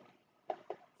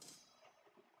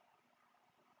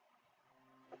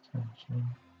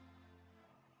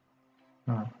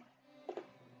 Oh.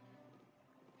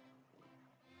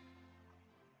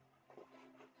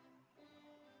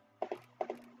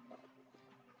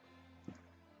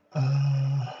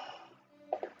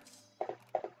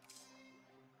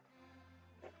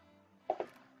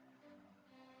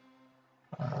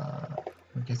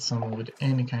 Get someone with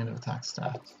any kind of attack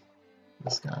stat.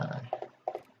 This guy.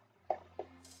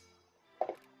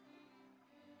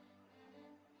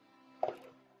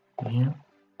 Yeah.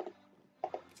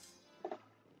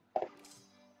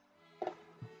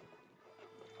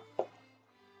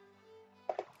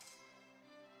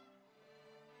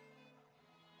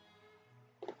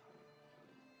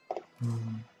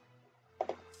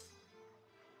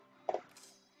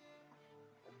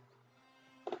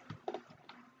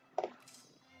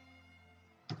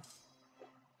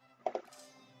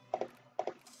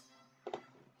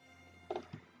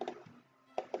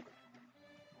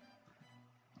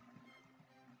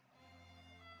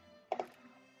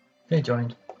 They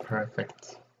joined.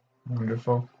 Perfect.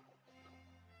 Wonderful.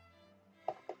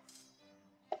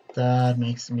 That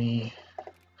makes me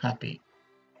happy.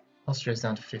 Austria is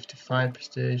down to 55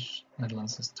 prestige,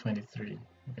 Netherlands is 23.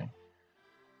 Okay.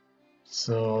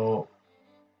 So,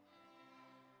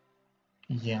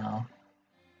 yeah.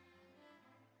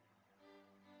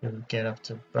 We'll get up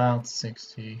to about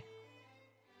 60.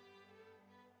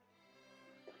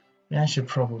 Yeah, I should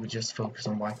probably just focus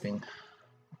on wiping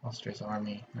Austria's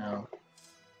army now.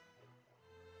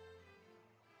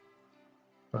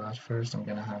 But first I'm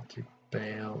gonna have to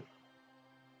bail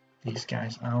these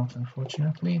guys out,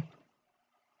 unfortunately.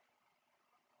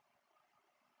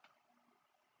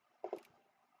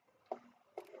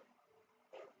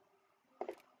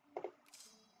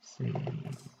 Let's see.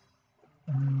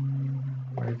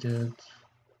 Where did...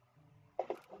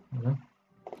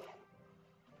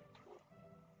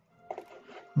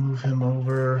 Move him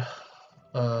over.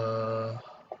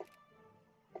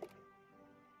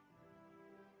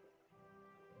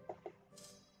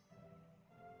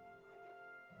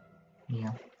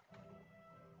 Yeah.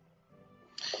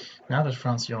 Now that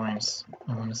France joins,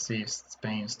 I want to see if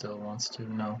Spain still wants to.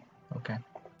 No. Okay.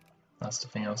 That's the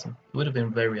thing also. It would have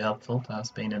been very helpful to have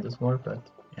Spain in this war, but,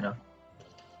 you know.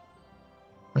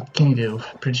 What can you do?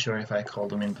 Pretty sure if I called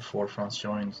them in before France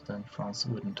joined, then France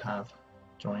wouldn't have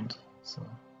joined, so...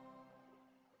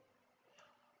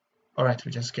 Alright,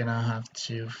 we're just gonna have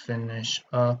to finish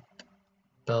up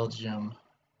Belgium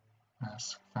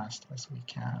as fast as we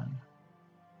can.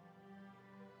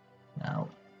 Now,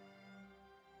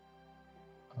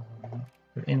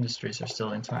 their industries are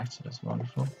still intact, so that's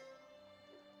wonderful.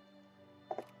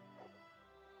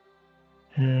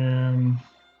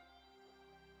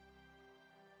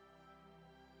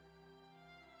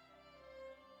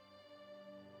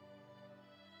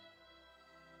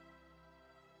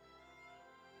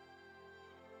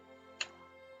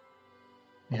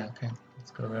 Yeah, okay,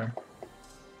 let's go there.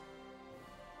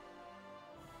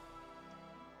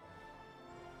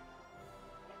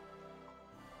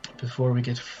 Before we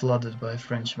get flooded by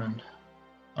Frenchmen.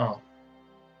 Oh,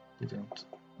 they didn't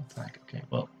attack. Okay,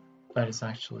 well, that is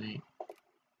actually,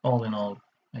 all in all,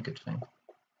 a good thing.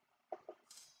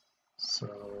 So,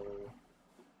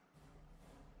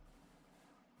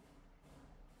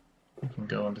 we can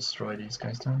go and destroy these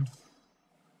guys then.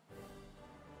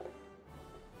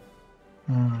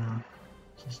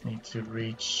 Just need to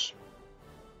reach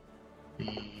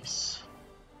these.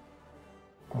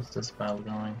 How's this battle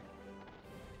going?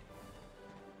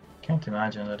 Can't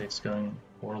imagine that it's going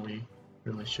poorly.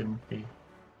 Really shouldn't be.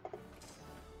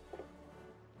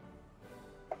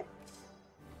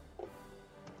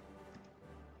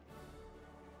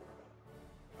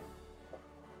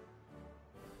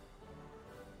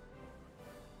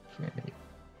 Okay.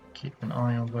 Keep an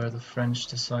eye on where the French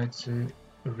decide to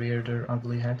rear their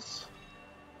ugly heads.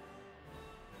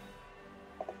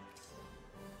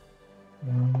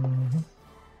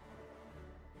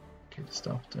 Okay,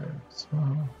 stop there as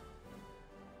well.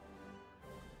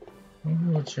 Maybe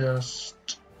we'll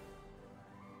just...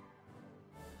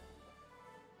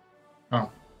 Oh,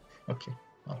 okay.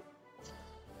 Well,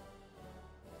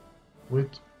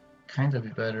 would kind of be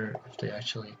better if they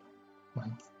actually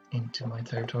went into my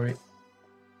territory.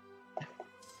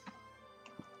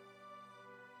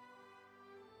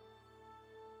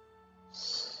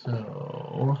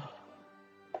 So,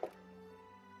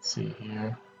 let's see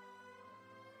here.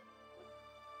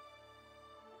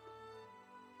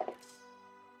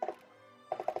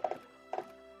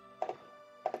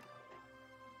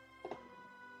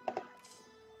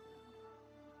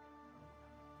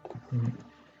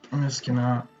 I'm just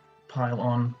gonna pile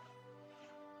on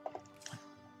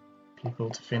people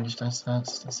to finish that as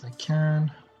fast as I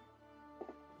can.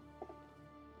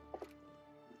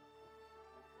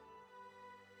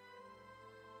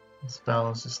 This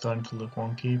balance is starting to look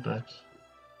wonky, but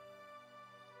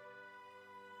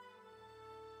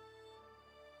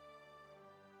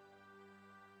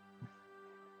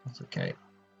that's okay.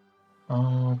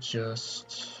 I'll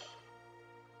just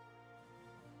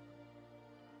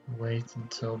wait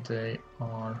until they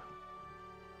are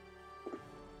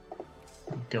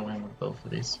go in with both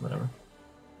of these, whatever.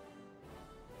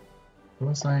 Who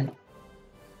was I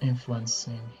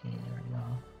influencing here?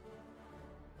 Yeah.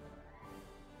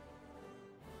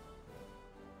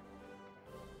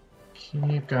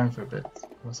 Keep going for a bit.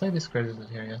 Was I discredited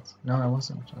here yet? No, I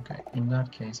wasn't. Okay, in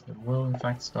that case, I will in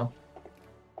fact stop.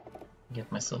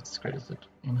 Get myself discredited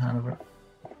in Hanover.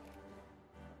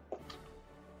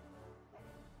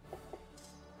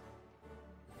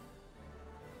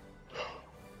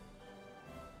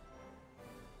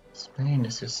 Spain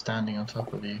is just standing on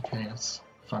top of the UK. It's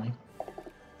funny.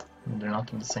 I mean, they're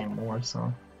not in the same war,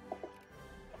 so.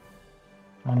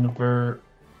 Hanover.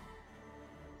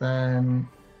 Then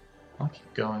I'll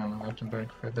keep going on Württemberg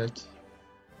for a bit.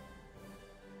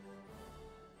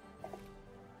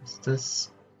 Is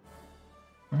this?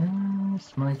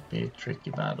 This might be a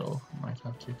tricky battle. Might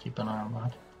have to keep an eye on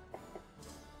that.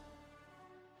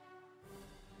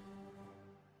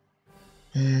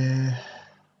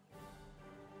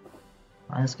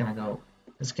 I'm just gonna go.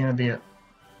 It's gonna be a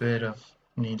bit of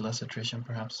needless attrition,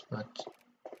 perhaps, but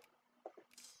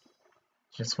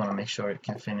just want to make sure it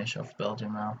can finish off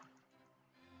Belgium now.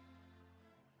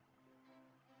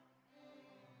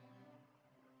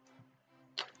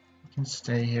 I can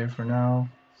stay here for now.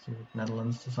 See what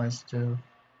Netherlands decides to do.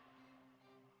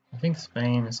 I think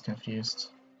Spain is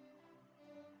confused.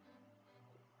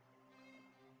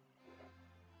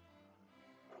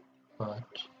 But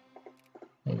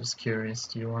I'm just curious,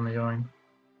 do you want to join?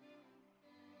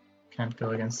 Can't go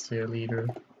against their leader.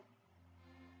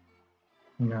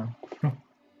 No.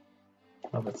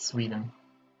 How about Sweden?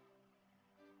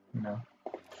 No.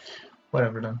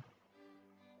 Whatever then.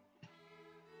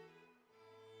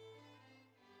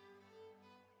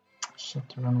 Shit,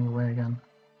 they're running away again.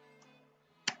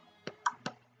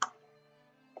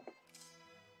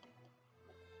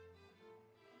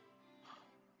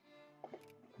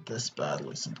 This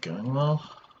battle isn't going well.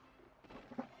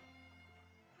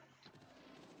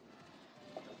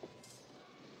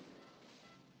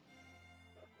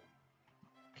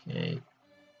 Okay.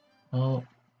 Well.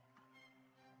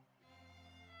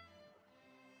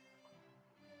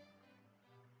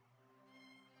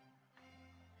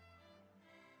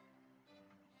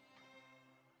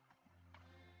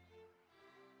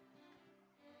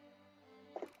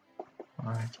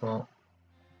 Alright, well,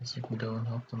 I guess you can go and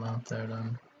help them out there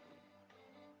then.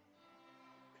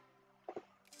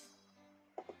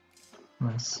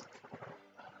 Nice.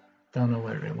 Don't know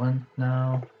where they went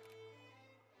now.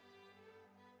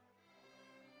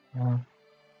 Yeah.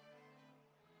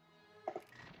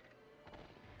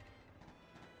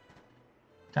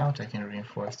 Doubt I can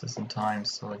reinforce this in time,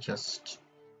 so I just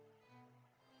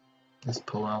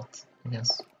pull out, I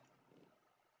guess.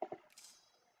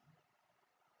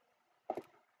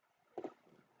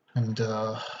 And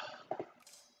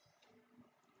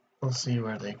we'll see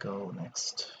where they go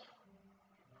next.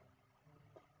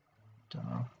 Don't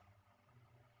know.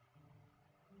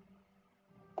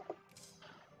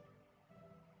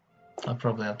 I'll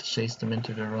probably have to chase them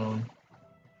into their own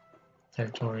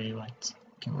territory. Right,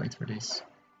 can't wait for this.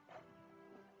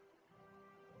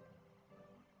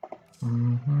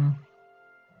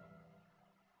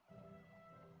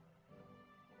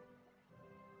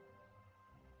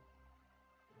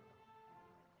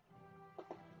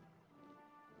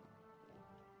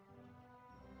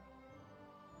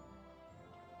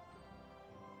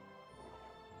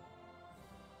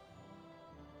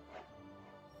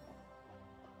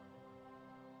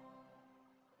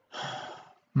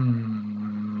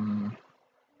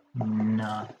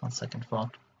 Nah, on second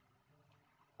thought.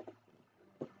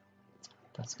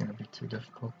 That's gonna be too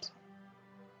difficult.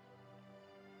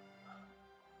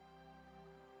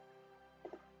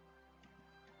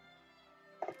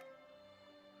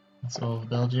 That's all of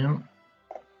Belgium.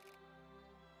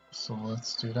 So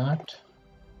let's do that.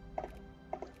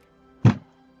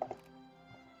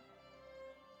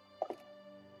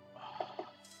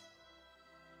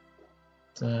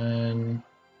 Then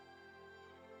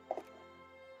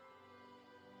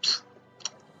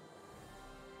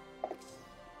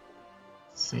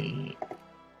see,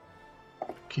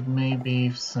 could maybe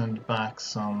send back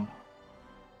some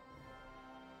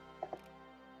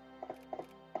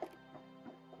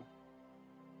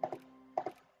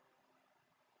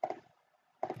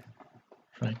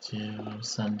try to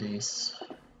send these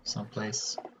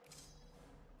someplace.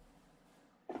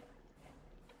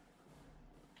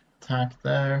 Attack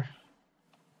there.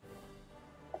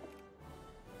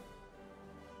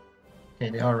 Okay,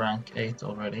 they are rank 8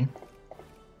 already.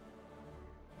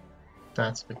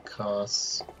 That's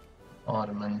because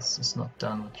Ottomans is not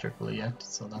done with Tripoli yet,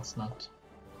 so that's not,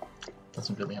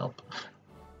 doesn't really help.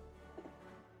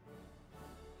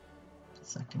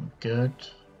 Second, good.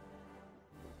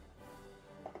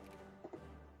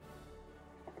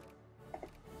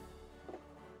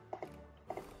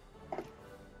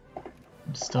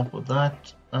 Stop with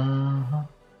that. Can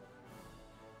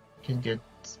get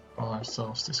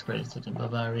ourselves discredited in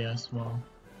Bavaria as well.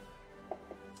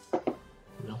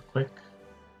 Real quick.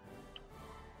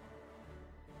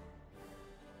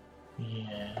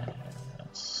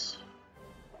 Yes.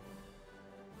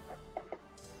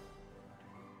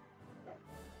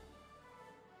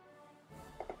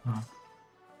 Huh.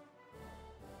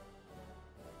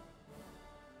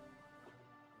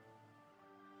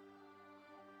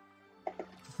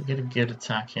 If we get a good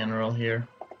attack general here,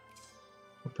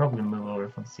 we'll probably move over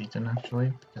from Thetan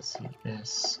actually, because he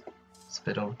is a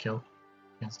bit overkill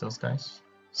against those guys.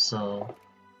 So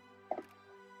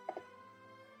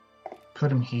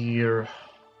put him here,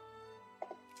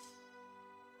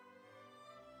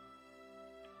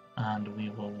 and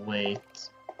we will wait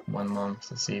 1 month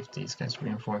to see if these guys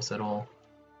reinforce at all.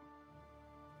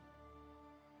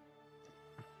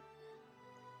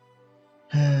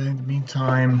 In the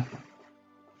meantime,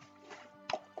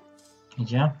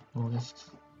 yeah, we'll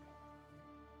just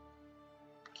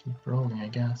keep rolling, I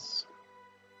guess.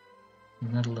 The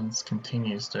Netherlands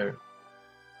continues their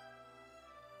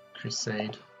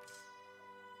crusade.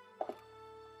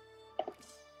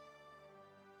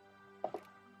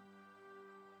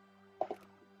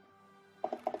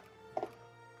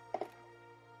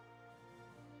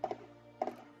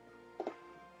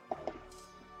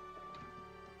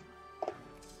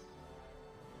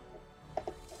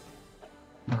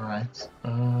 Alright,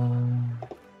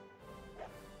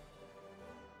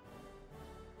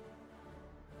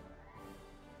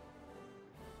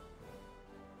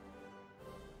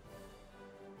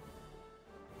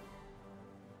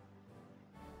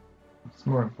 it's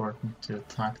more important to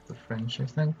attack the French, I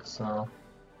think, so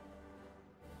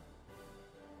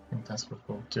I think that's what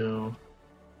we'll do.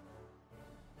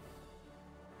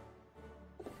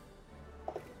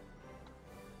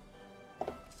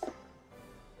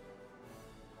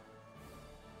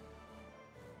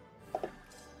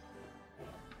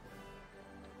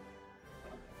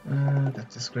 Got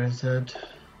discredited.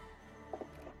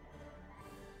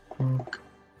 I think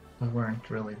we weren't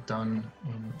really done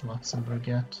in Luxembourg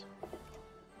yet.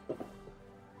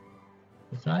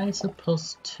 Was I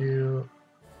supposed to...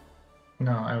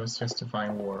 No, I was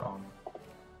justifying war on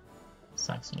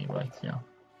Saxony, right? Yeah.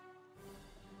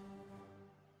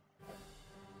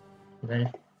 Do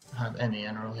they have any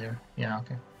general here? Yeah,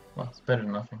 okay. Well, it's better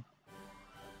than nothing.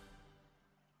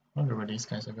 Wonder where these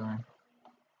guys are going.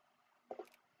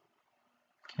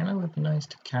 Kinda would be nice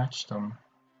to catch them.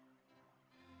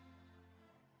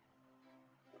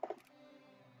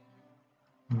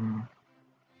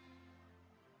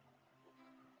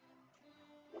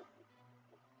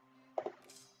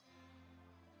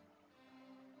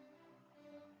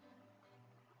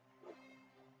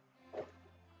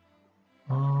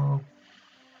 Oh.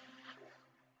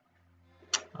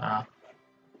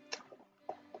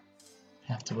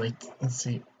 Have to wait and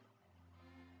see.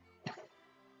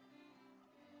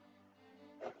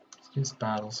 These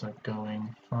battles are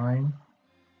going fine.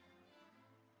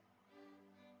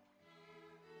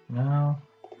 Now.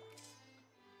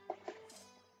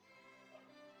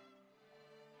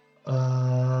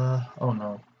 Oh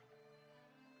no.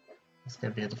 It's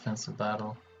gonna be a defensive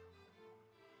battle.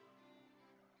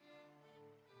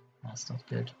 That's not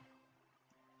good.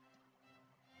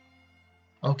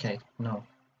 Okay, no.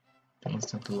 They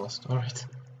instantly lost. Alright.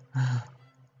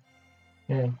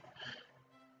 Yay.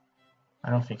 I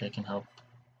don't think I can help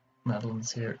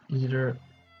Netherlands here either.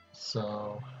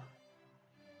 So...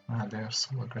 they're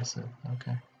so aggressive.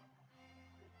 Okay.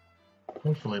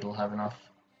 Hopefully it'll have enough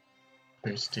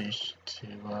prestige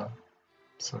to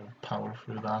sort of power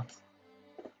through that.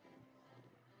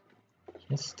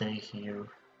 Just stay here.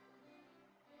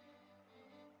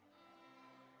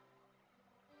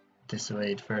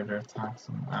 Dissuade further attacks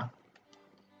and I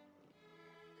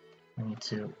need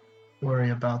to worry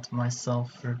about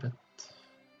myself for a bit.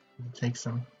 Take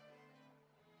some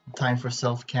time for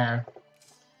self-care.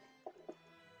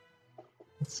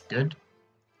 It's good.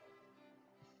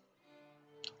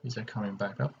 These are coming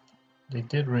back up. They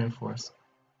did reinforce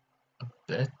a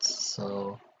bit,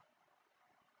 so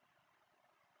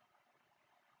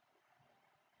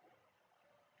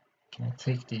can I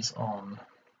take these on?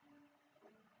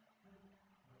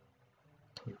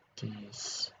 With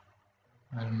these,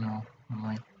 I don't know, I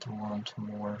might want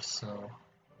more, so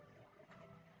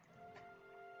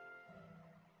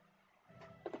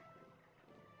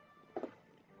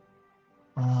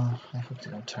I hope they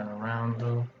don't turn around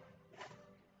though.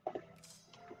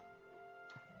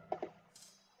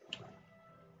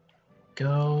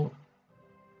 go.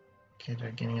 Okay,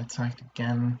 they're getting attacked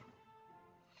again.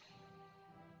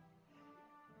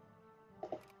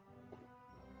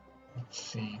 Let's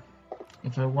see.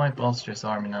 If I wipe Austria's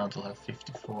army now, they'll have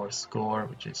 54 score,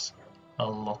 which is a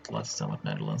lot less than what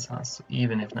Netherlands has. So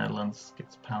even if Netherlands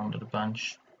gets pounded a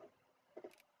bunch,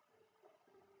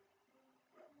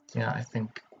 yeah, I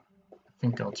think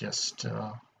I'll just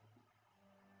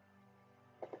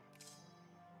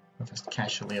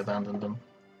casually abandon them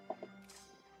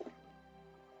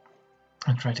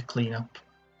and try to clean up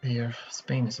here.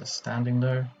 Spain is just standing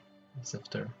there as if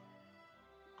they're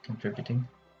contributing.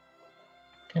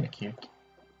 Kinda cute.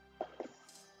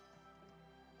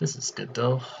 This is good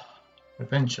though.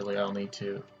 Eventually I'll need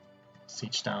to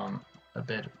siege down a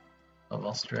bit of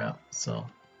Austria, so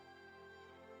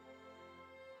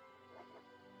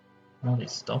now they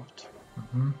stopped.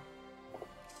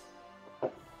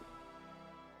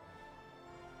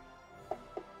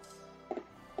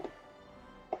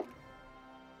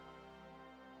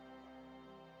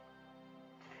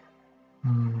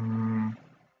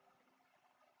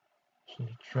 Should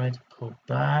I try to pull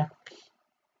back?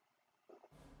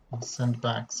 I'll send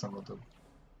back some of the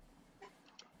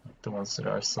ones that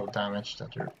are so damaged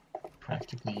that they're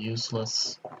practically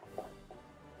useless.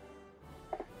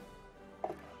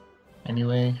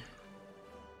 Anyway,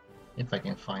 if I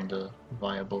can find a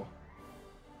viable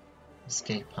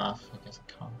escape path, I guess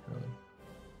I can't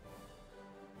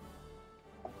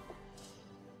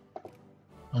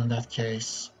really. In that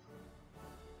case,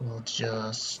 we'll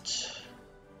just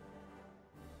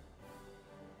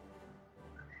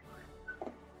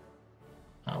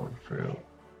power through.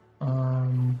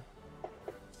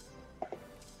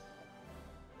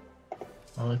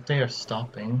 Well, if they are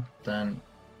stopping, then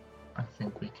I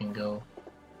think we can go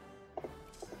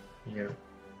here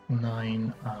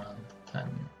 9 and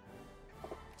 10.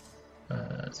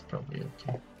 It's probably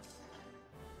okay.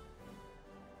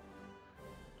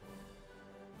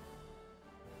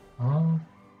 I'll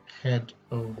head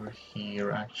over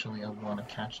here. Actually, I want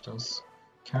to catch those.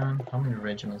 How many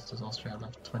regiments does Austria have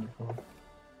left? 24.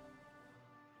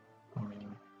 I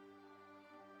mean,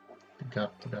 they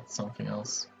got something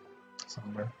else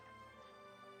somewhere.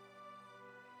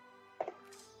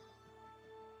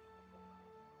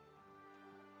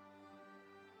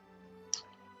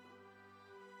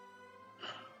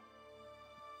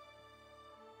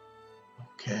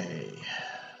 Okay.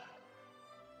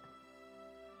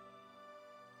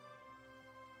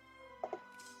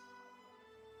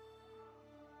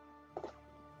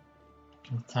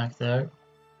 Can attack there,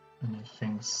 and if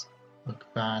things look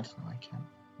bad, I can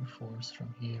reinforce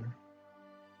from here.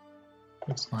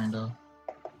 Let's find out.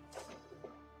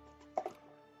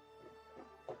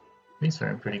 These are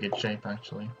in pretty good shape,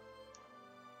 actually.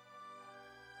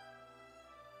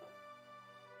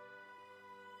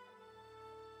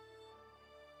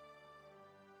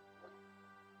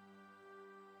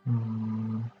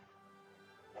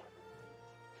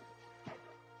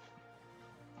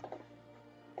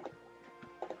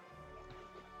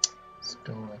 Let's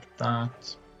go like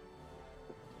that.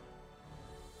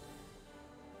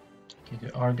 Okay,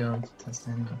 they are going to test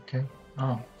in. Okay.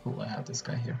 Oh, cool! I have this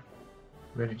guy here,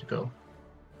 ready to go.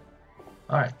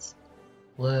 All right,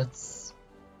 let's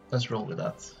roll with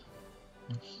that.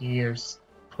 And here's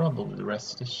probably the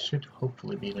rest. This should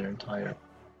hopefully be their entire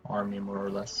army, more or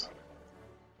less.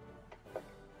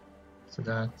 So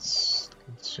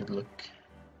it should look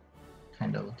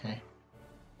kind of okay.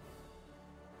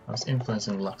 I was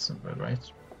influencing Luxembourg,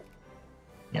 right?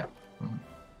 Yeah.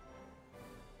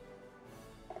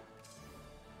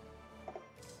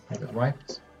 I got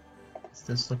wiped. Is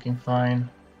this looking fine?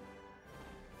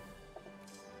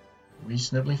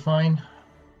 Reasonably fine.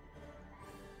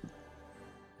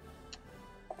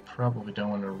 Probably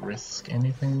don't want to risk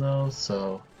anything though,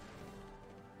 so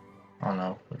oh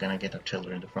no, we're gonna get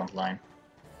artillery in the front line.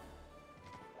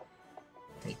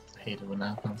 Hate it when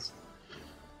that happens.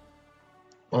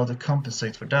 Well, to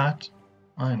compensate for that,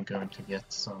 I'm going to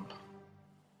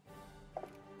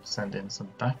send in some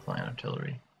backline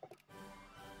artillery.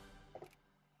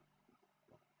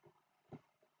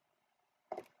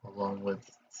 Along with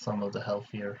some of the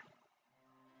healthier.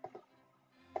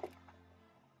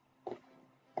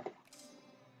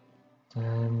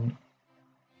 Then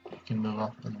you can move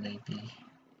up and maybe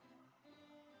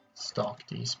stalk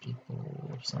these people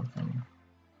or something.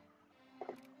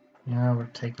 Yeah, we're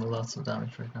taking lots of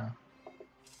damage right now.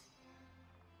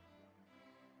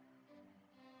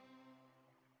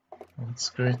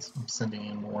 That's great. I'm sending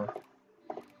in more.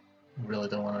 I really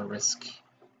don't want to risk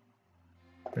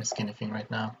anything right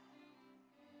now.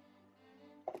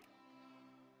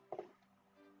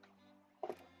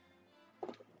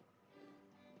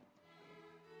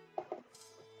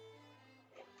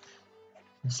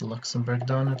 Is Luxembourg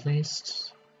done at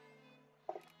least?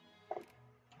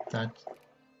 That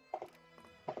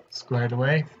squared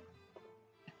away.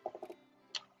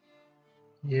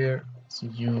 Here it's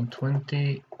June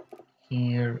 20.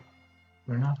 Here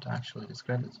we're not actually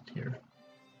discredited here.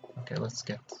 Okay, let's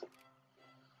do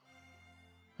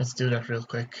that real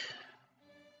quick.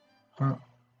 Huh.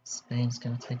 Spain's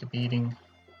gonna take a beating.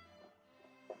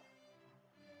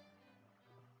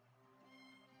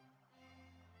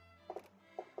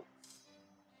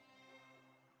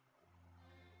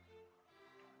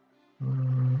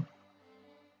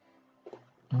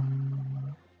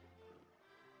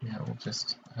 Yeah, we'll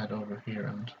just head over here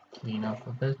and clean up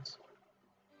a bit.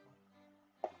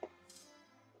 I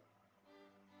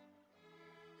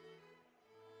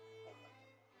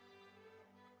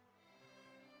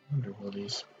wonder where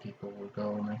these people will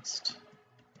go next.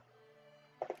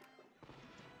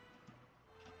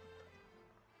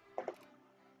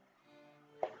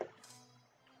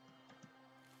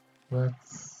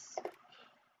 Let's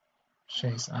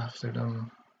chase after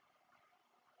them.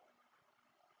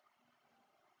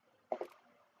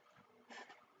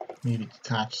 Maybe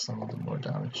detach some of the more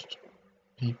damaged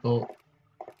people.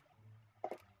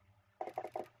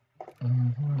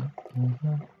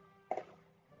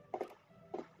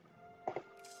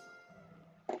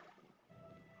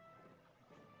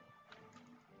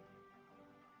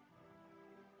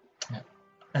 Yeah,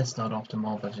 it's not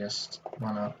optimal, but just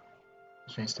wanna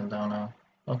chase them down now.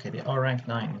 Okay, they are rank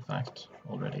 9 in fact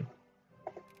already.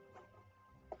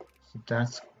 So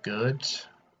that's good.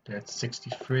 They're at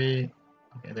 63.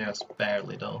 Okay, they're just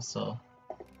barely though, so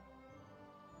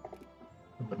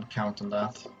I wouldn't count on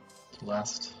that to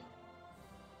last.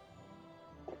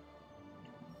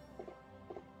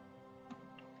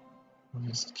 We'll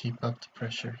just keep up the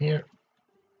pressure here.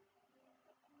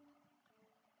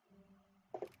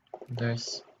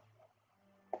 There's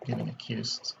getting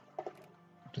accused,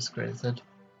 discredited.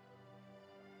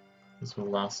 This will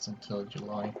last until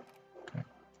July. Okay.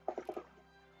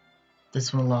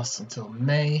 This one lasts until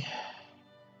May.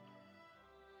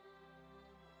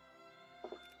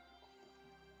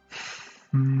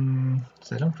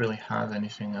 So I don't really have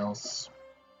anything else.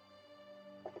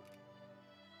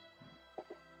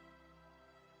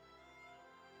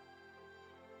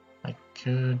 I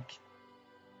could.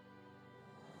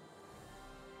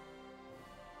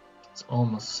 It's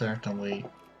almost certainly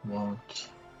won't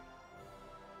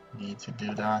need to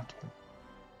do that.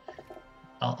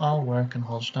 I'll work on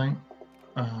Holstein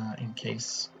in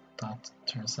case that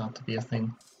turns out to be a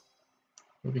thing.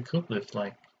 It would be cool if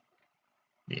like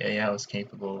the AI was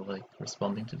capable of like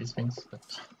responding to these things, but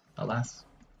alas.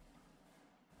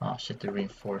 Oh shit, they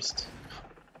reinforced.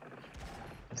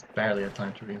 There's barely a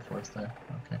time to reinforce there.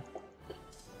 Okay.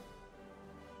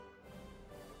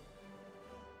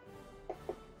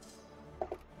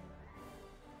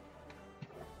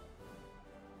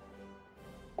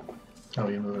 Oh,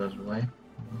 you move it out of the way.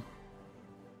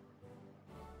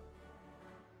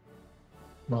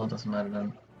 Well, it doesn't matter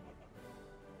then.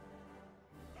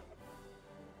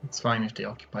 It's fine if they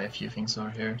occupy a few things over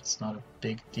here, it's not a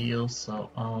big deal, so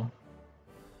I'll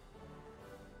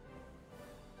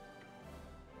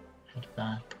head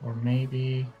back, or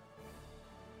maybe...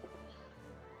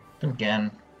 Then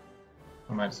again,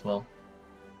 I might as well.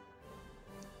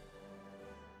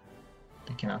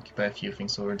 They can occupy a few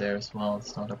things over there as well,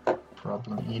 it's not a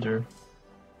problem either.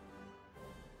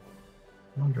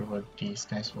 I wonder where these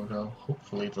guys will go.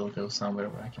 Hopefully they'll go somewhere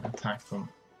where I can attack them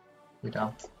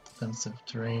without defensive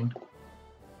terrain.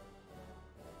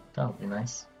 That would be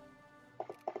nice.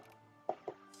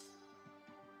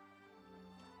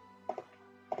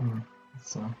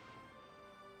 So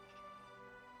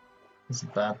it's a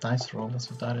bad dice roll,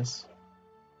 that's what that is.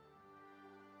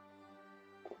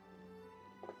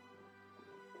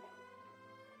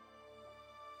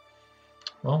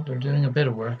 Well, they're doing a bit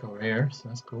of work over here, so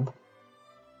that's cool.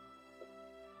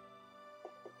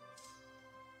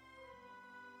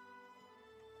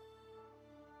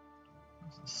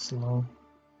 Slow.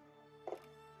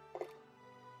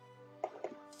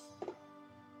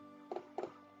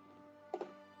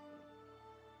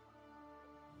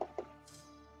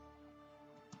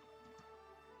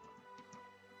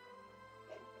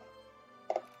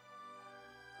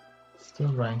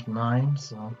 Still rank 9,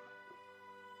 so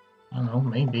I don't know,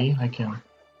 maybe I can.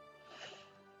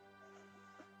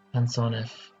 Depends on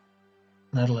if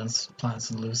Netherlands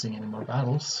plans on losing any more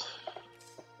battles.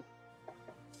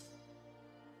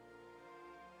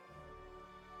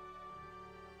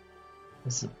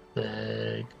 It's a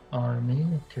big army,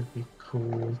 it could be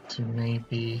cool to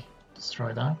maybe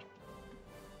destroy that.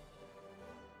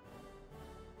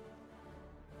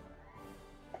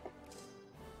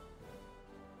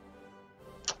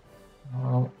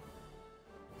 I'll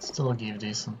still give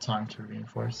these some time to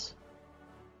reinforce.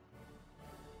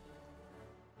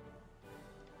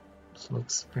 This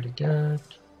looks pretty good.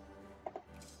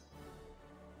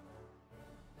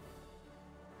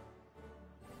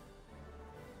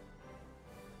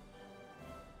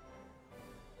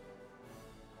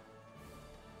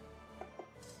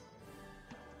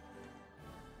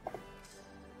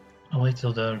 I'll wait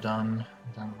till they're done,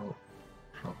 then we'll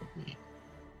probably...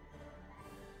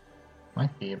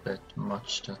 Might be a bit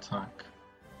much to attack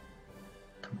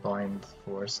combined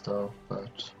force though,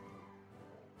 but...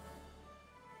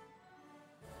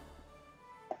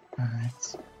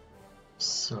 Alright,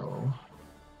 so...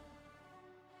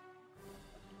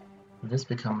 Did this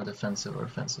become a defensive or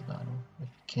offensive battle? It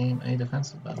became a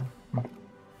defensive battle.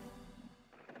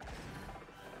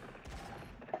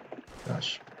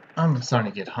 Gosh, I'm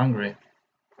starting to get hungry.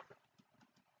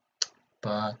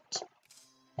 But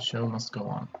the show must go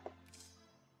on.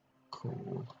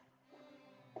 Cool.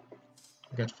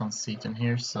 I got fun seat in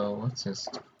here, so let's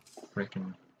just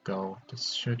freaking go.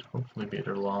 This should hopefully be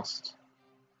their last.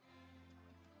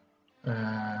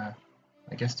 I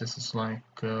guess this is like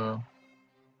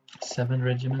 7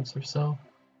 regiments or so.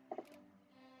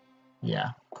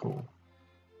 Yeah, cool.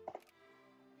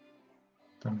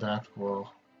 Then that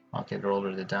will... Okay, they're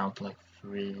already down to like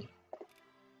 3.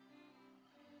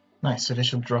 Nice, so they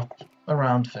should drop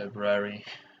around February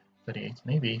 38th,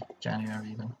 maybe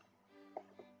January even.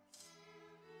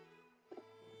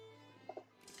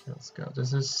 Okay, let's go.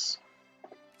 This is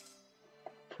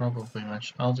probably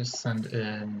much. I'll just send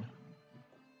in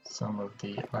some of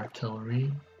the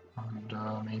artillery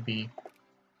and maybe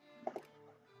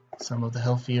some of the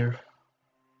healthier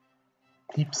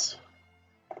peeps.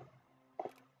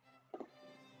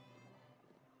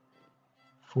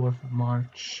 4th of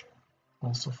March,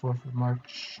 also 4th of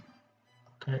March.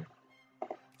 Okay.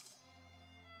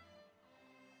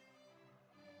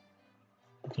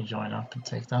 We can join up and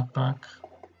take that back.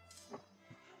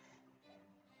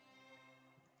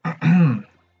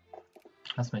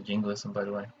 That's my jingoism, by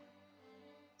the way.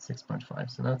 6.5,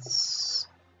 so that's...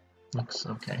 looks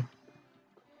okay.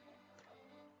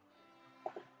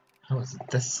 How is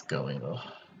this going though?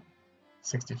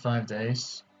 65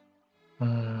 days.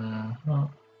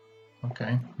 Well,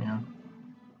 okay, yeah.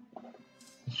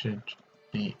 It should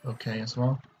be okay as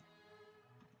well.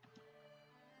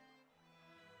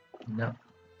 No.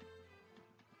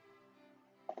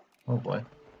 Oh boy.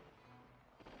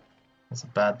 That's a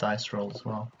bad dice roll as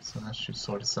well, so that should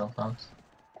sort itself out.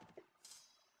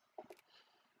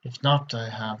 If not, I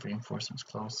have reinforcements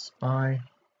close by.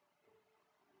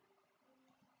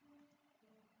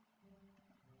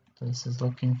 This is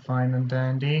looking fine and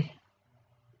dandy.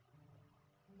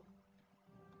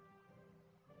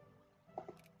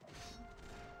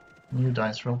 New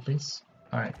dice roll, please.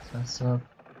 Alright, that's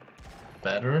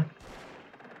better.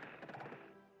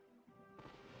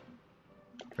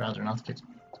 Rather not get...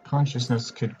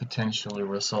 Consciousness could potentially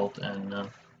result in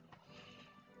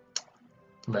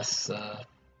less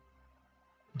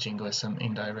jingoism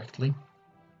indirectly.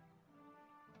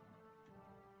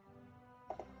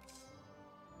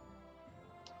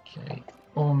 Okay,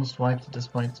 almost wiped at this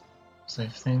point. So I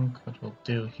think what we'll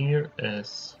do here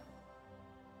is...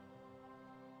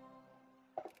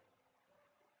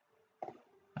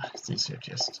 it's easier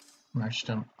to just merge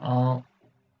them. I'll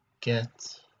get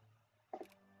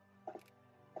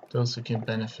those who can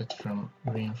benefit from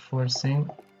reinforcing.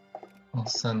 I'll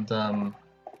send them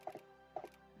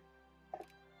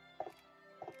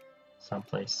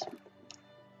someplace.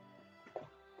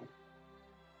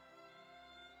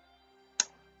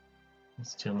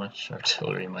 It's too much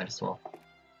artillery, might as well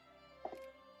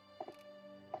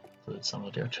include some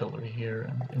of the artillery here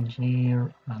and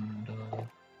engineer and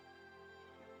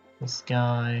this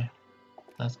guy,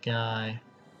 that guy.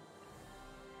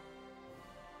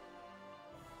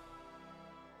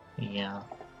 Yeah.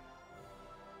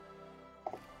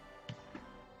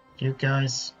 You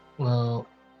guys will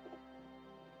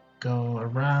go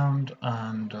around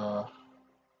and I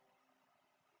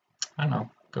don't know,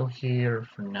 go here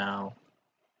for now.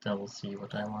 Then we'll see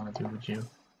what I want to do with you.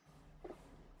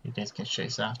 You guys can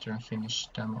chase after and finish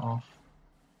them off.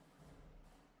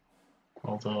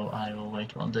 Although I will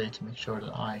wait one day to make sure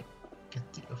that I get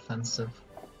the offensive.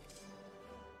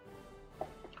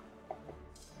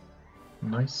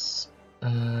 Nice.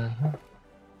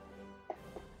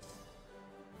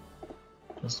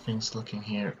 Just things looking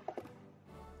here.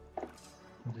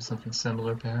 Maybe something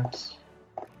similar, perhaps.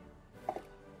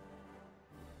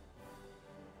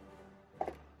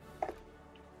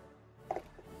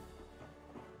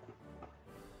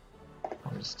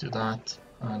 I'll just do that,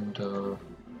 and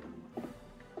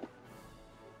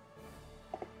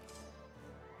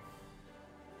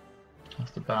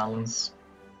Have the balance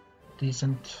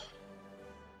decent.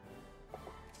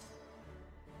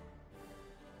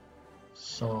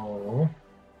 So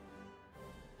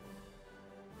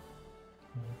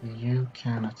maybe you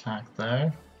can attack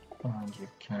there, and you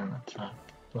can attack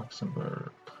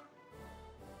Luxembourg.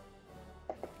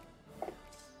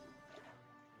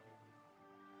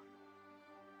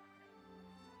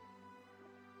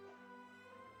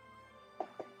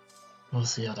 We'll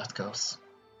see how that goes.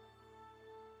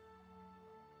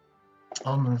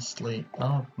 Honestly,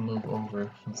 I'll move over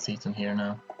from Seaton here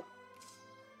now.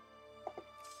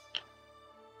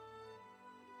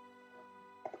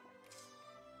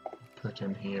 Put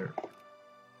him here.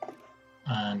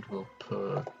 And we'll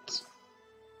put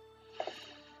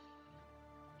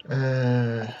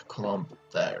Colomb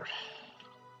there.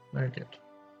 Very good.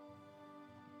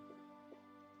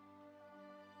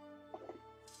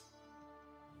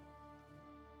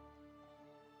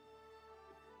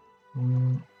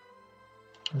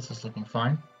 This is looking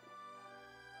fine.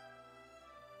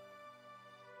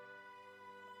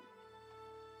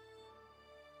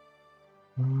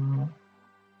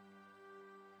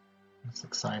 That's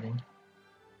exciting.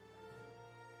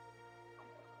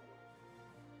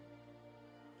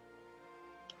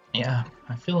 Yeah,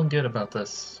 I'm feeling good about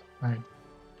this.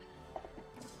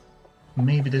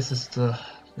 Maybe this is the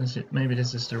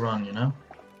run, you know.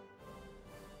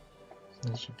 So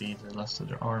this should be the last of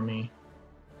their army.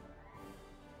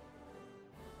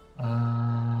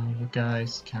 You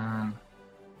guys can.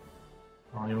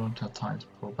 Oh, you won't have time to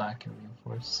pull back and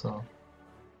reinforce, so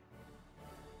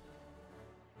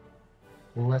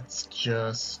let's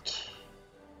just.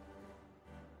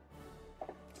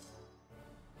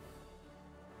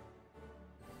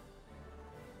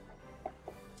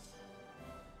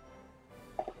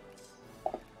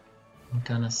 I'm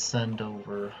gonna send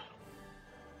over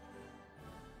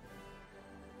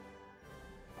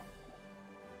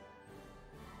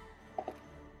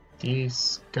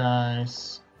these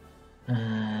guys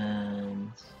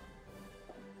and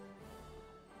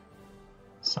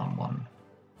someone.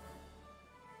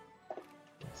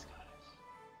 These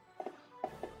guys.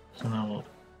 So now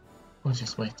we'll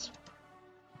just wait.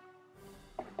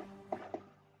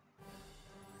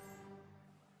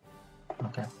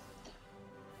 Okay.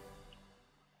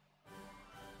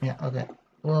 Yeah, okay.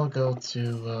 We'll go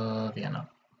to Vienna.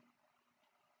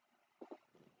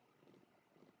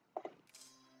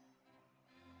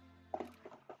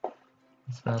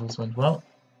 These battles went well.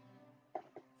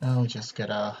 Now we just get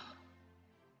a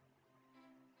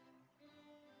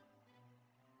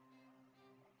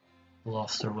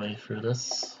lost our way through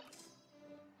this.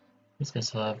 These guys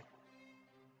have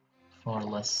far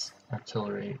less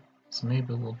artillery, so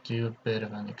maybe we'll do a bit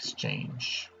of an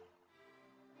exchange.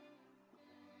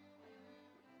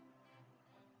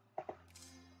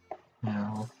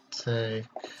 Yeah, we'll take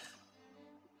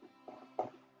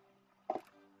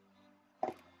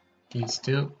these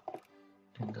two.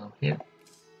 Can go here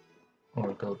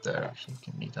or go there. Actually, we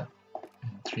can meet up in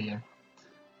 3 here.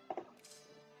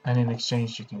 And in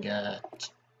exchange, you can get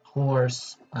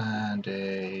horse and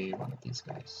one of these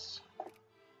guys.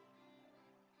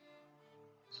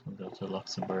 So we'll go to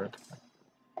Luxembourg.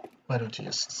 Why don't you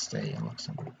just stay in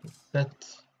Luxembourg for a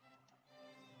bit?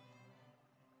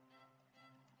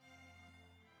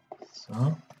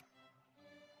 So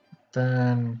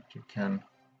then you can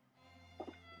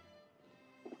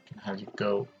have you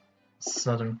go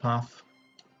southern path.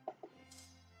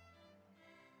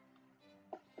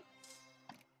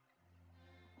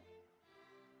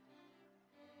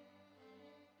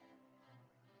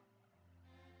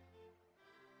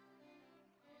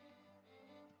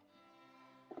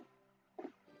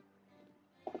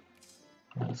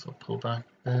 Also pull back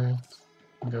a bit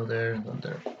and go there and then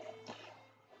there.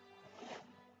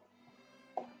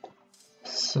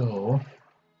 So,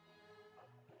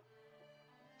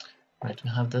 right, we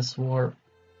have this war,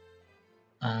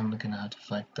 and we're gonna have to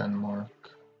fight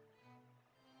Denmark.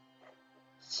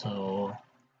 So,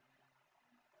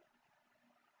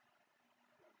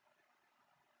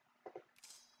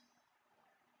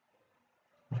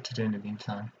 what to do in the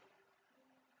meantime?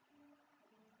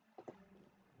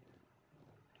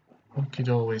 We could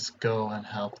always go and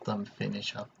help them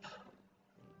finish up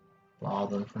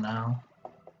Baden for now.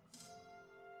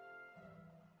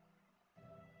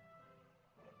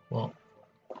 Well,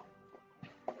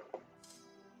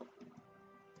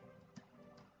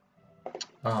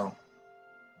 oh,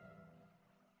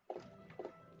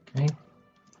 okay,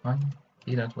 fine,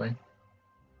 be that way.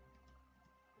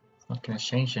 It's not gonna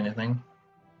change anything.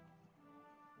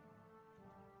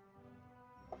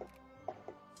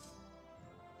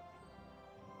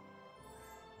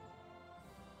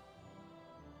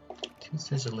 Two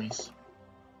Sicilies.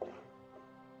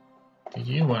 Did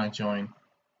you want to join?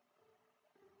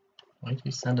 Why do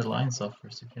you send alliance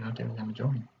offers if you're not even going to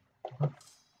join?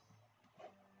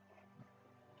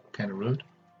 Kind of rude.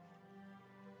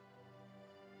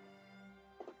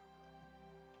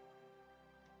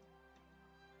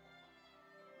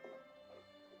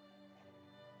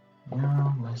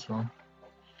 No, might as well.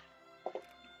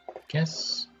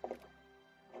 Guess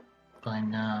by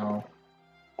now,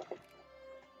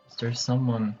 is there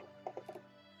someone?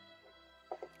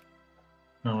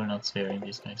 No, we're not sparing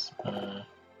these guys.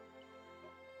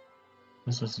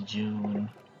 This was June.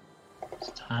 Was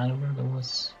it Hanover? That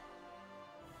was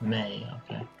May.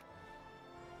 Okay.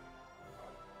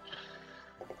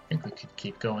 I think we could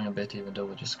keep going a bit, even though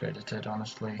we're discredited,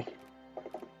 honestly.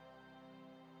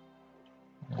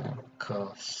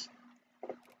 Because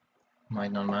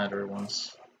might not matter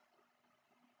once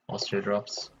Austria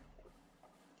drops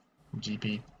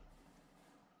GP.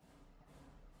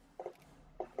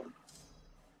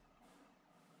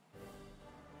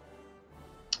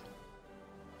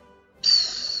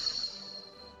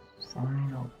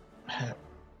 Fine,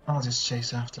 I'll just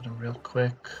chase after them real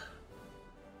quick.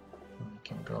 We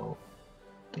can go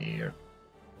there.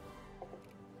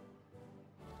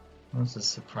 This is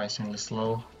surprisingly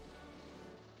slow.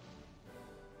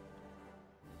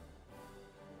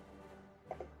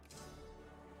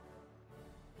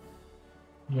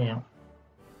 Yeah.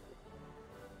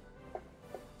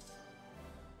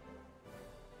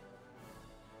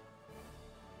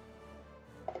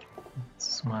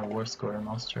 It's my worst score in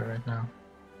Austria right now.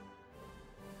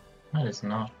 That is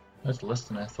not. That's less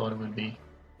than I thought it would be.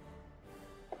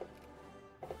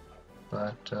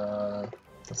 But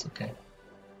that's okay.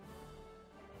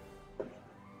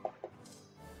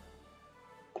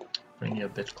 Bring you a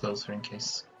bit closer in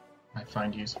case I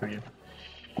find use for you.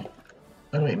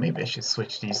 By the way, maybe I should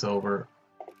switch these over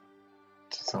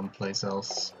to someplace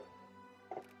else.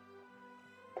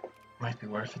 Might be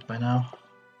worth it by now.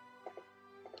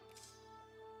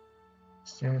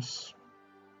 Stairs.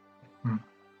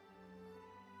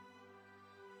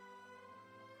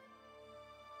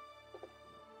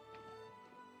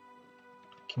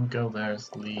 Can go there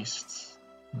at least.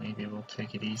 Maybe we'll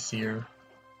take it easier.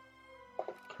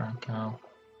 Krakow.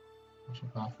 We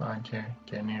should all find here.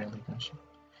 They're nearly finished.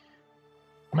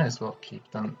 Might as well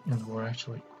keep them in the war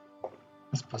actually.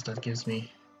 I suppose that gives me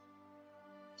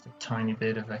just a tiny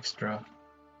bit of extra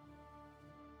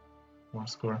war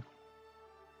score.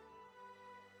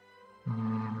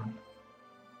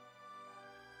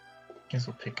 Guess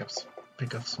we'll pick up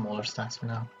smaller stacks for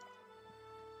now.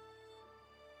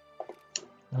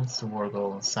 That's the war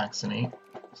goal in Saxony.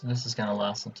 So this is gonna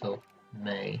last until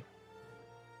May.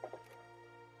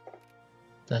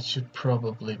 That should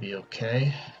probably be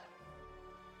okay.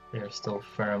 We are still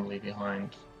firmly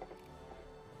behind.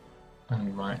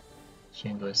 And my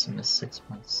jingoism is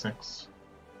 6.6.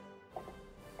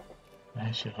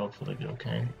 I should hopefully be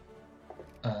okay.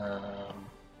 Well,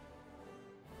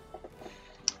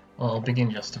 I'll begin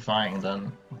justifying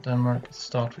then. Denmark,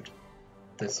 start with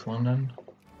this one then.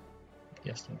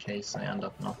 Just in case I end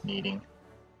up not needing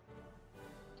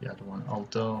the other one.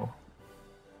 Although,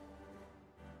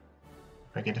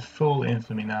 if I get a full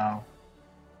infamy now,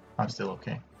 I'm still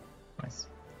okay. Nice.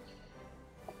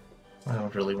 I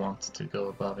don't really want to go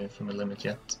above infamy limit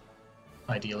yet,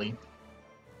 ideally.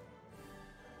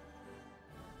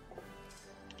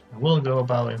 I will go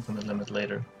above infamy limit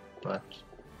later, but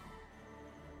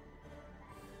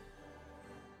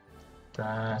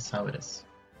that's how it is.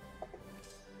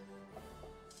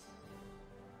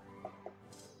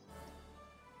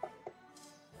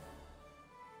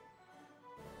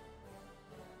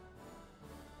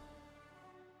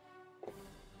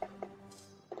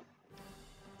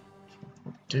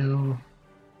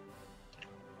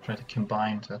 Try to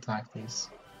combine to attack these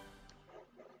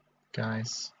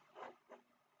guys.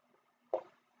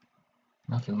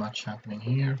 Nothing much happening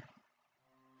here.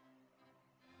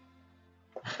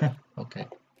 Okay.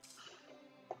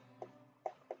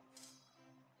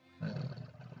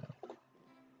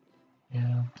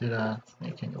 Yeah, do that.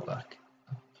 You can go back.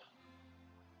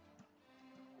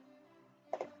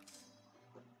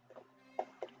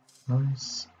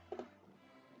 Nice.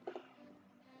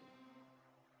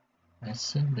 I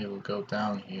assume they will go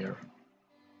down here.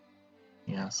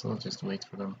 Yeah, so I'll just wait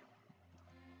for them.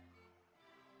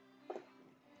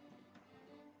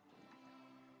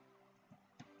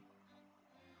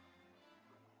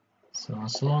 So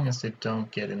as long as they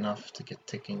don't get enough to get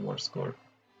ticking war score,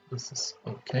 this is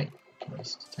okay. Can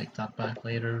just take that back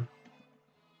later.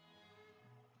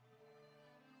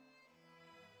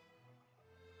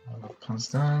 I love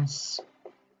Constance.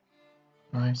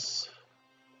 Nice.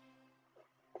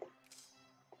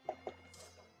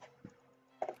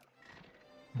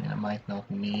 I mean, I might not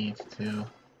need to.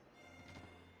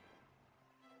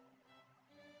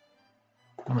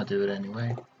 I'm gonna do it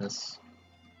anyway, because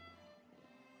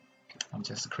I'm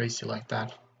just crazy like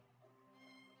that.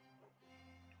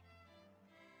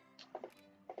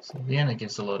 So Vienna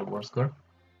gives a lot of war score.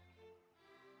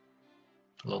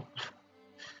 Well,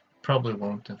 probably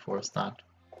won't enforce that.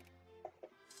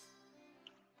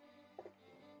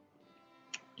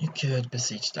 You could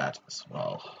besiege that as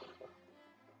well.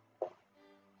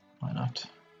 Why not?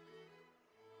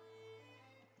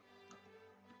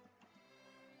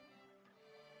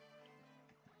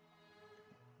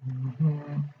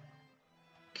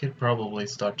 Could probably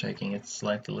start taking it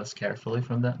slightly less carefully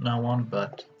from that now on,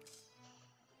 but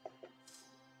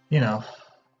you know,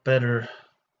 better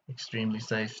extremely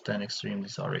safe than extremely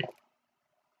sorry.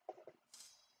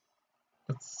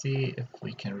 Let's see if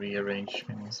we can rearrange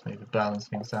things, maybe balance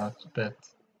things out a bit.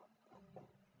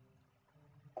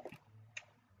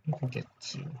 You can get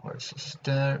 2 horses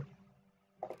there,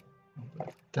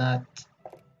 like that.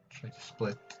 Try to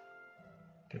split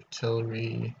the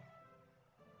artillery.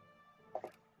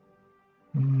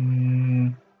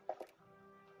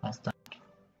 How's that?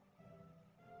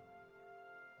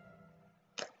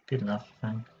 Good enough, I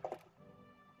think.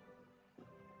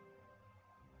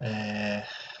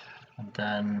 And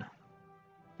then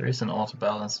there is an auto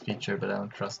balance feature, but I don't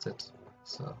trust it,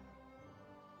 so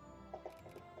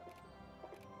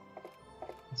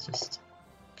let's just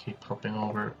keep hopping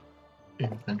over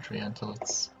infantry until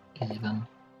it's even.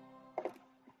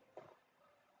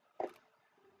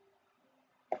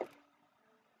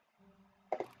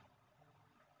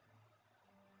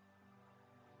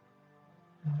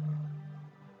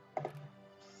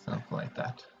 Something like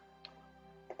that.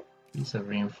 These are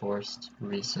reinforced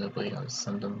reasonably. I'll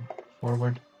send them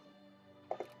forward.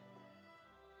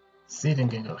 Seating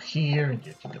can go here and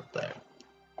you can go there.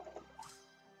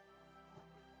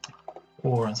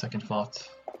 Or on second thought,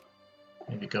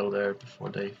 maybe go there before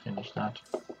they finish that,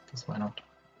 because why not?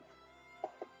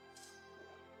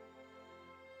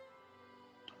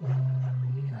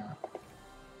 Yeah.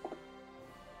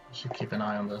 I should keep an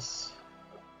eye on this.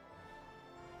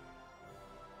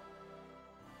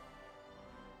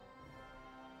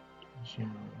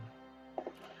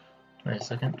 Wait a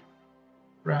second.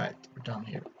 Right, we're done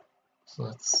here. So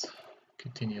let's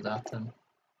continue that then.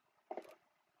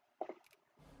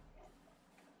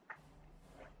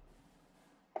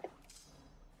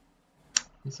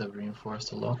 These have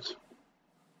reinforced a lot.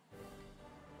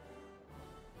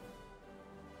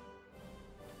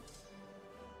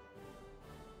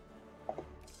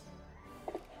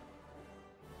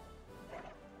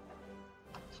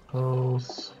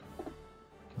 Suppose I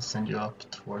can send you up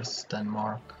towards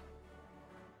Denmark.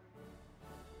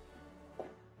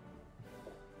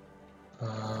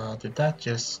 Did that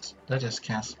just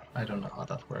cancel? I don't know how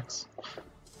that works.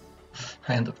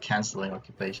 I end up canceling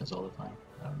occupations all the time.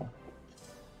 I don't know.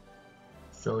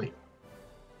 Silly.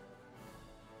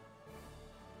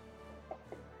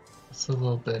 It's a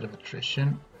little bit of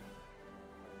attrition.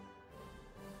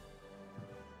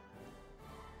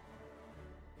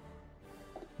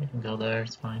 You can go there,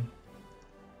 it's fine.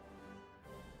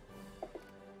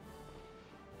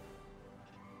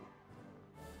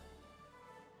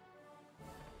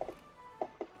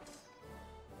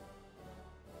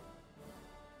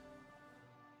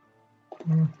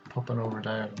 Popping over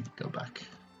there and go back.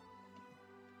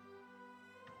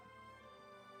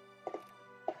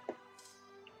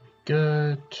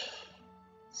 Good. Let's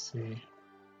see.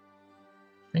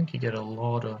 I think you get a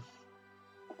lot of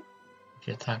if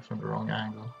you attack from the wrong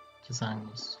angle. This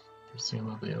angle's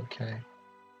presumably okay.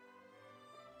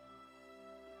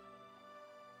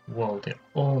 Whoa, they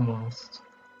almost.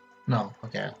 No,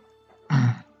 okay.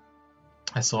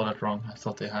 I saw that wrong. I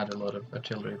thought they had a lot of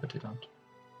artillery, but they don't.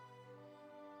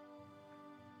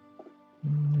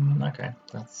 Okay,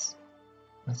 that's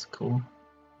cool.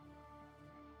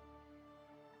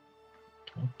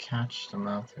 Can I catch them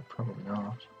out there? Probably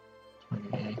not.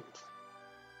 28.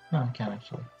 No, I can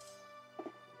actually.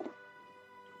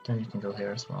 Then you can go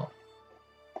here as well.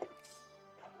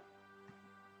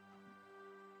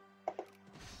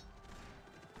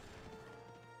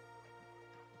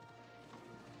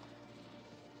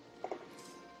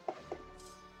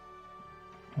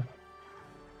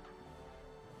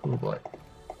 Oh boy.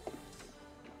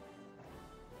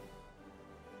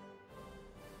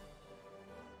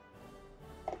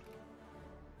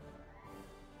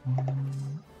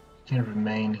 You can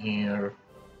remain here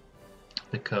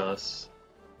because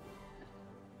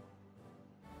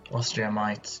Austria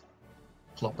might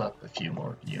plop up a few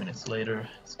more units later.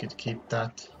 It's good to keep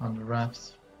that under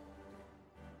wraps.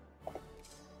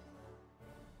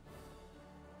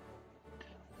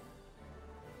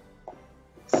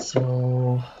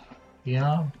 So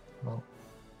yeah, we'll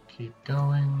keep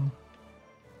going.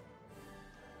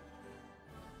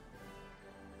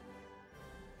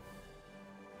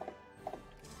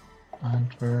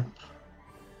 Antwerp.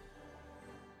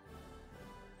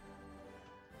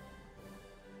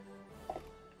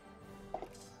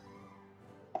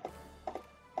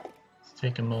 Let's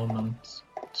take a moment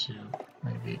to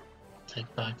maybe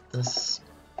take back this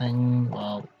thing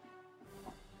while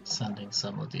sending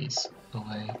some of these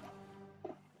away.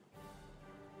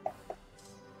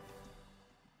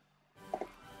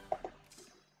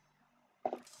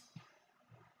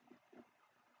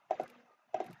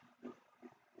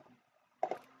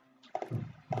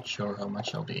 Not sure how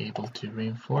much I'll be able to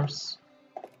reinforce.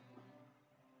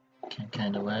 Can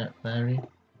kind of vary.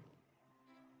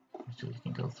 Usually you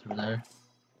can go through there.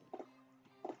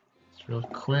 Just real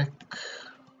quick,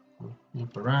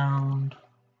 loop around,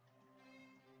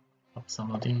 up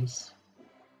some of these.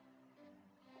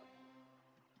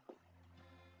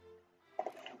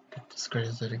 Get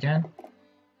discredited again.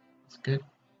 That's good.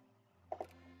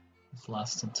 This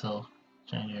lasts until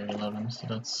January 11th, so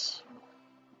that's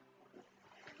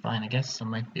fine, I guess. I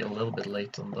might be a little bit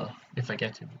late on the, if I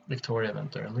get to Victoria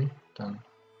event early, then.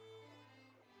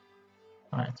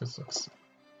 Alright, this looks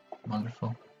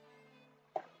wonderful.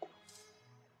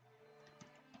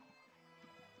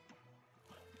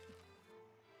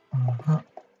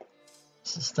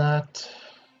 This is that.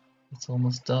 It's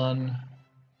almost done.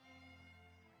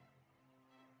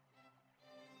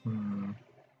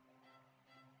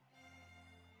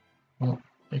 Well,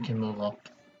 we can move up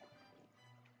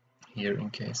here in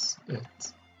case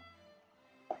it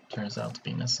turns out to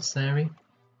be necessary.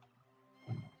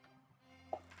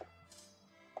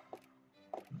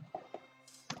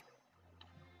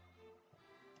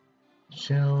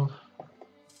 Chill.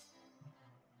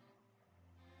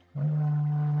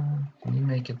 Can you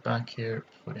make it back here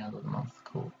before the end of the month?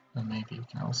 Cool. And maybe you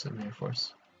can also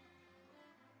reinforce.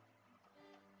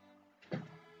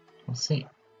 We'll see.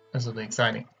 This will be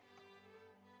exciting.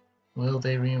 Will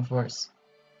they reinforce?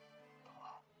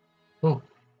 Oh.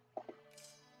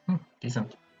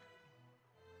 Decent.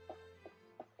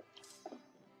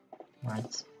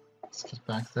 Right. Let's get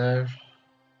back there.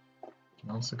 Can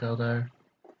also go there.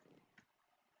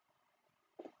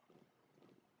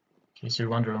 In case you're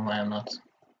wondering why I'm not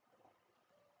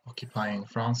occupying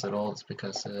France at all, it's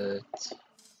because it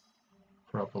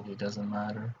probably doesn't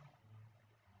matter.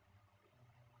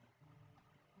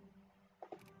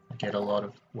 I get a lot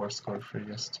of war score for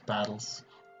just battles.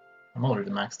 I'm already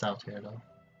maxed out here though,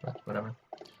 but whatever.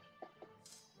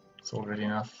 It's already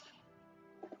enough.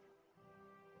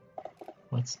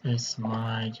 What is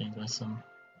my jingoism?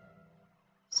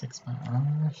 6 man.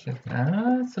 Ah, shit.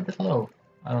 It's a bit low.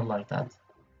 I don't like that.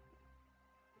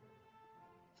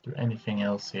 Is there anything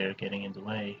else here getting in the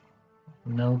way?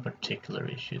 No particular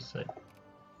issues.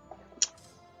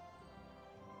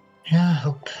 Yeah,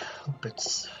 hope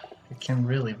it can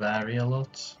really vary a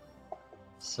lot.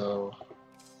 So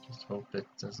just hope it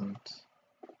doesn't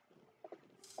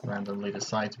randomly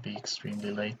decide to be extremely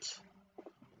late.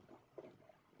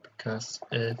 Because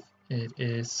if it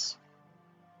is,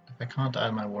 if I can't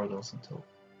add my war goals until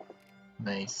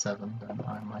May 7, then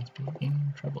I might be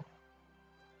in trouble.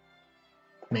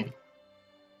 Maybe.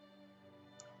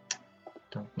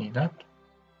 Don't need that.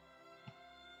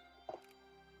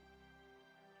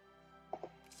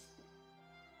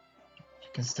 You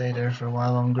can stay there for a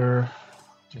while longer.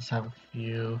 Just have a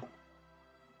few.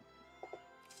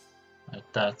 Right,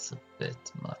 that's a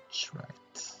bit much,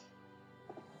 right?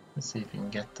 Let's see if you can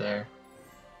get there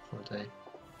before they.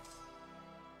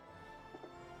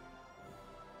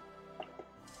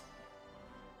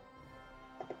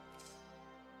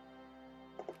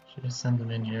 Should I send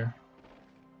them in here?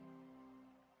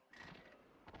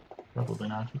 Probably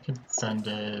not. We could send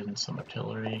in some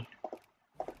artillery.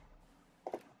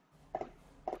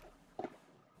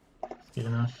 That's good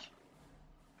enough.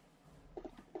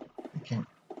 We can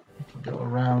go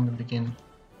around and begin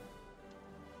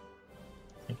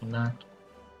taking that.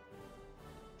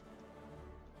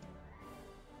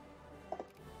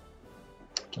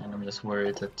 Again, I'm just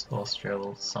worried that Austria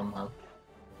will somehow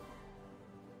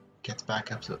get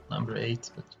back up to number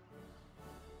 8, but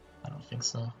I don't think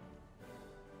so.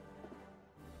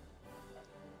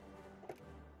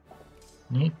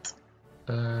 Neat.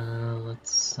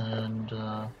 Let's send.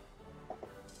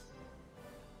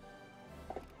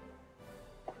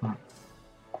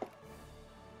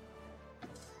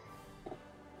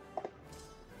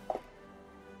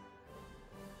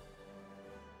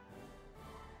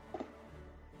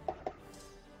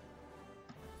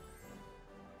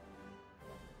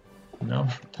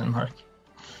 over Denmark.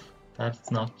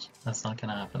 That's not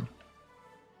gonna happen.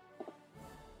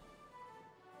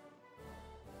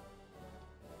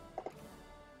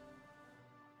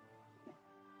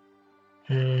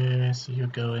 So you're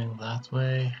going that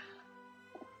way.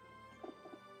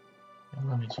 And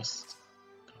let me just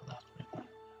go that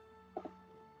way.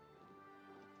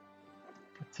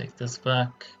 Take this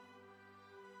back.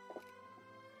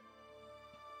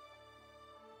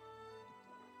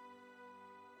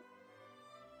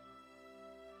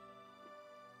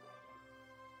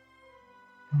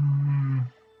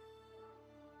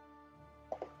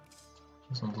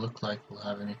 Doesn't look like we'll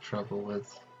have any trouble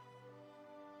with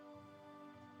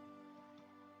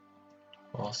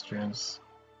Austrians.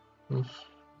 Oof.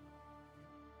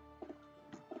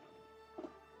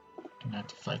 Gonna have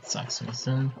to fight Saxony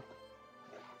soon.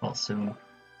 Well, soon.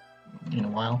 In a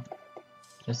while.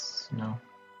 Just, no.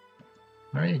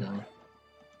 Where are you going?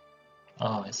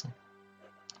 Oh, I see.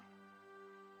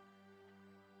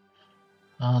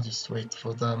 I'll just wait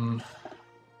for them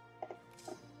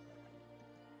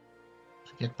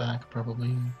to get back,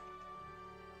 probably.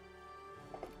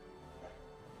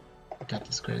 Got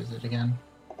discredited again.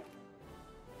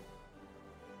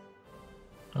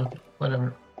 Okay,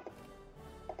 whatever.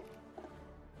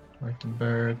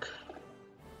 Wurttemberg.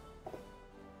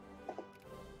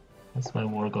 That's my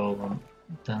war goal on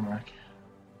Denmark.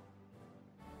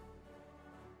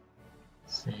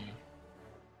 Let's see.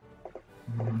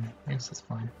 I guess that's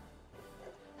fine.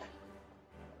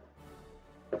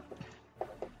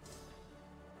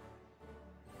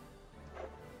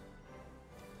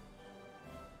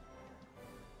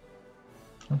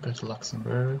 I'll go to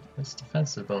Luxembourg. There's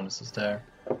defensive bonuses there.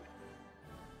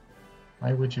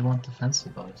 Why would you want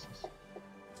defensive bonuses?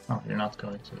 Oh, you're not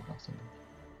going to Luxembourg.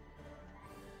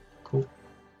 Cool.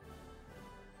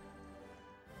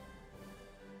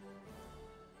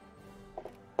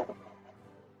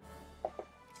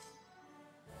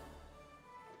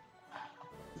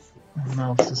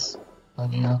 Now this is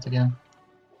bugging out again.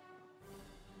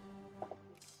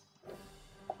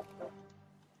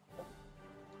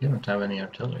 You don't have any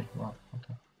artillery. Wow,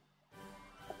 okay.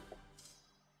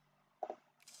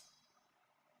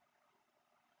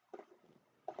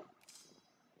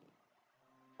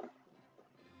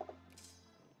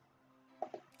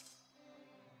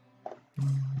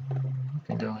 You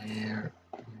can go here,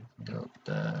 you can go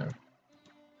there.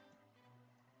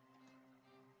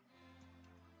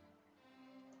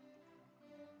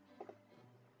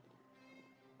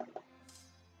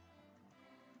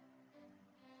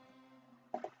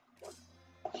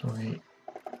 Shall we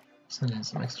send in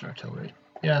some extra artillery?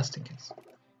 Just in case.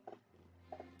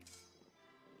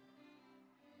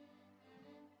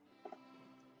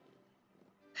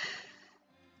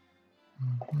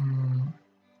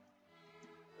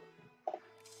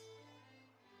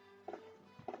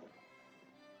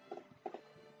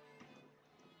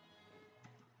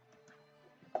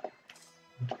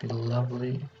 It would be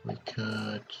lovely if we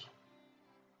could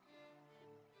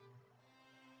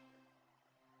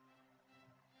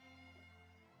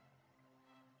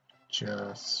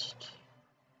just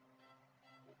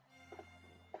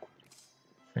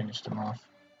finish them off.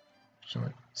 So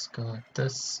let's go like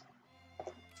this.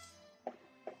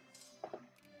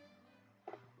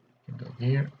 You can go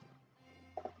here.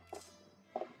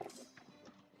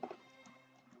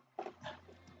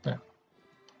 There.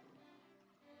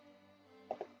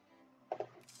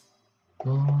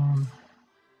 Boom.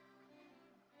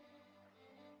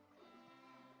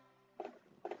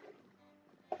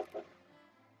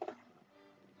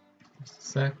 Just a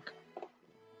sec.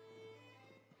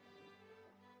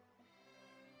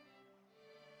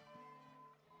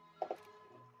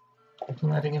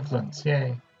 Diplomatic influence,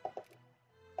 yay.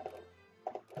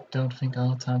 Don't think I'll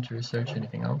have time to research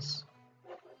anything else.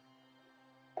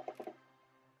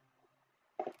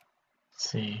 Let's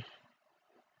see.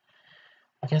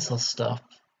 I guess I'll stop.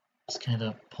 It's kind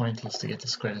of pointless to get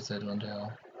discredited when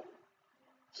they're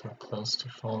so close to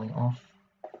falling off.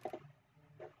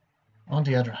 On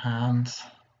the other hand,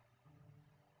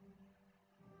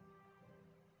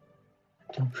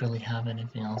 I don't really have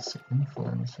anything else to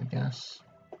influence, I guess.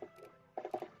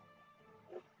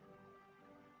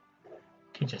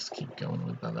 Can just keep going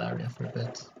with Bavaria for a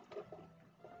bit.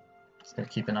 Just gotta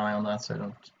keep an eye on that so I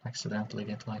don't accidentally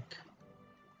get like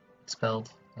expelled.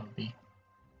 That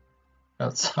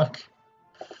would suck.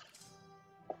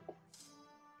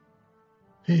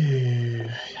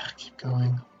 Yeah, keep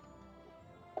going.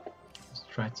 Let's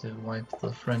try to wipe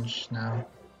the French now.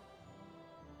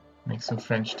 Make some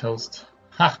French toast.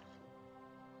 Ha!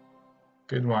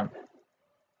 Good one.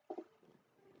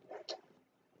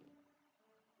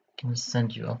 Gonna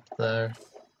send you up there.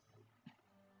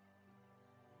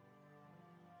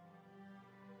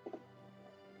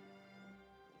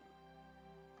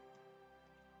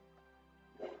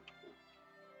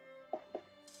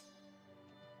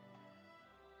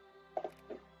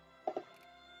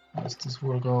 How's this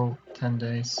war go? 10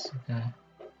 days. Okay.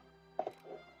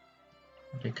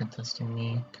 Are they contesting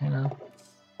me? Kinda.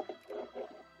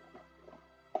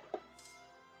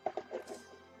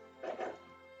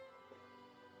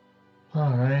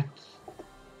 Alright.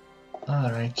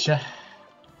 Alright, yeah.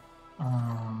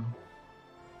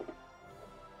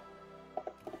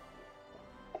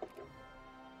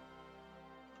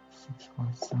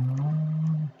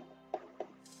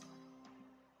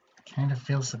 Kind of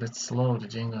feels a bit slow, the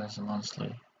jingoism,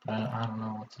 honestly. But I don't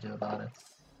know what to do about it.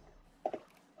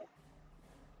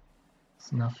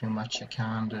 There's nothing much I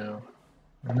can do.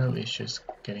 There are no issues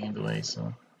getting in the way,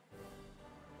 so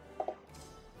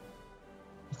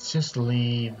let's just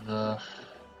leave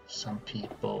some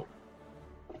people.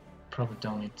 Probably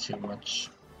don't need too much,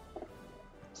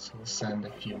 so we'll send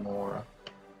a few more up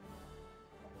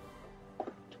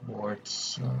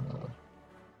towards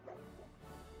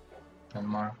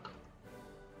Denmark.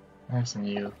 There's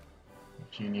a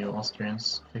few new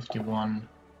Austrians. 51.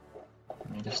 I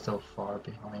mean, they're still far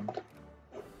behind.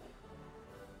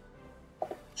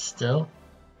 Still,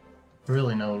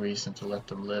 really no reason to let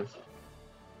them live.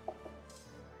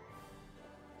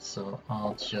 So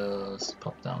I'll just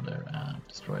pop down there and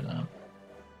destroy them.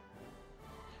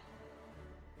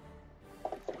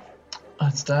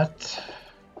 That's that.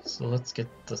 So let's get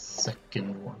the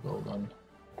second war goal done.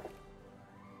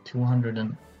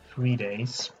 203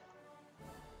 days.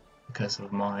 Because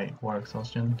of my war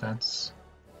exhaustion, that's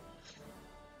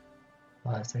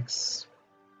 5, 6.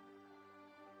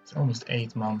 It's almost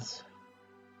 8 months.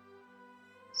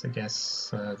 So I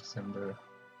guess December,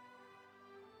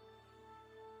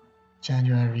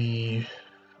 January,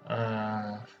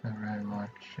 February, March,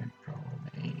 April,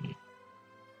 May,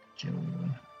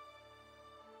 June,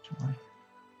 July.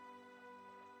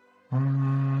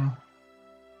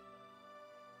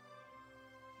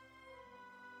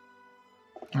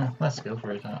 Let's go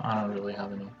for it. I don't really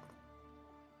have any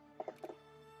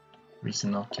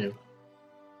reason not to.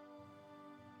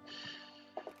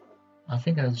 I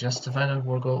think I'll justify that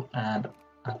war goal and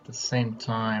at the same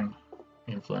time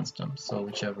influence them. So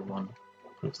whichever one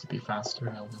proves to be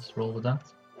faster, I'll just roll with that.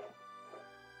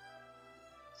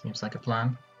 Seems like a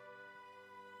plan.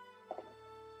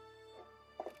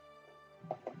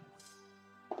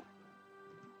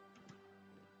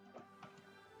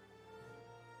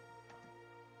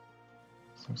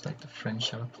 Seems like the French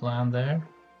have a plan there.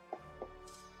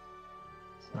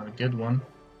 It's not a good one,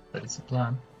 but it's a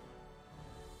plan.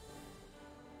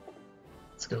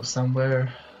 Let's go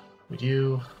somewhere with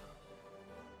you.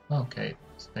 Okay,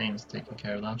 Spain's taking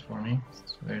care of that for me.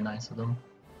 It's very nice of them.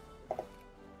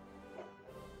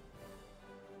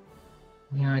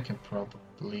 Yeah, I can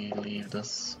probably leave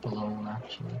this alone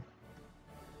actually.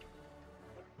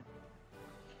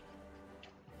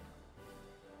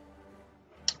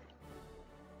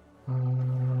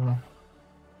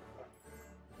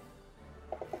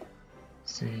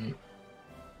 See,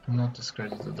 I'm not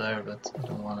discredited there, but I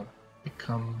don't want to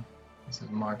become. This is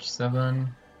March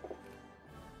 7.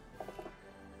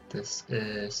 This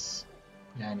is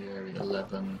January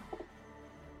 11.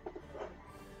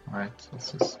 Alright,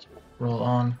 let's just roll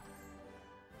on.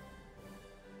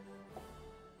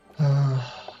 I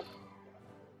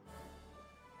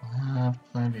have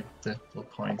plenty of diplo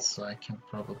points, so I can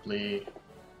probably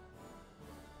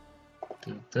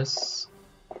do this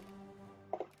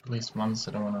at least once.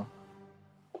 I don't want to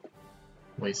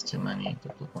waste too many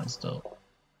diplo points though,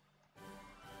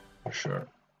 for sure.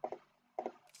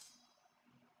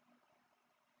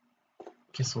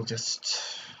 Guess we'll just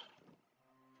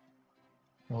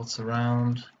waltz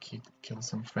around, kill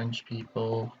some French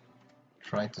people,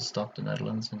 try to stop the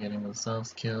Netherlands from getting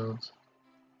themselves killed.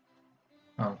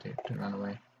 Oh, they ran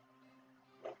away.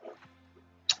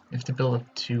 If they build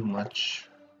up too much,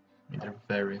 I mean, they're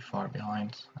very far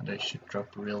behind, and they should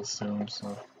drop real soon,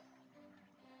 so...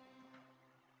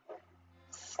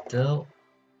 Still,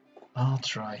 I'll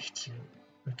try to...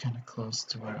 We're kind of close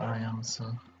to where I am, so...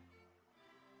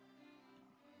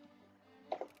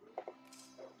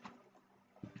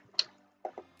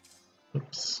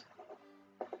 Oops.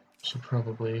 Should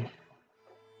probably...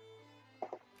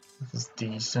 This is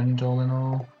decent all in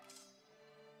all.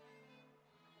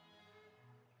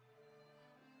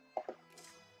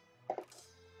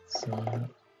 So...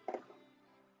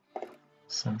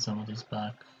 Send some of these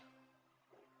back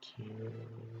to...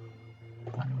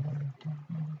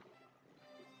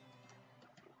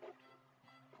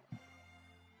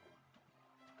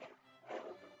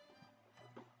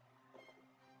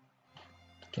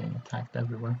 getting attacked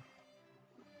everywhere.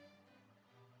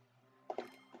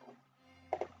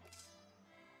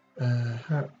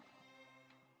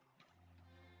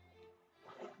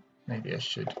 Maybe I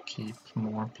should keep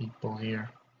more people here.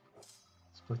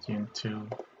 Let's put you in 2.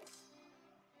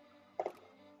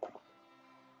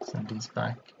 Send these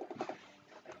back.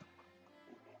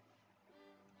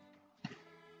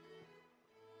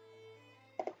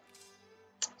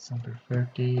 Number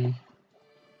 30.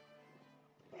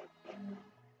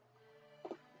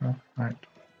 Oh, alright.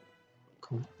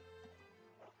 Cool.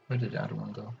 Where did the other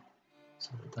one go? It's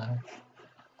over there.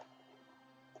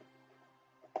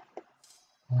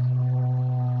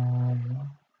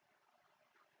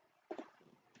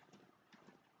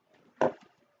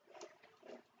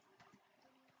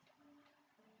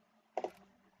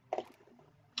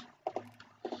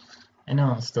 I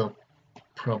know I'm still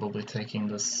probably taking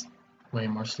this way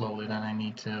more slowly than I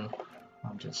need to.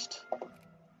 I'm just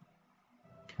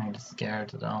kind of scared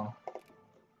that I'll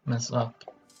mess up.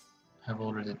 I've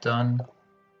already done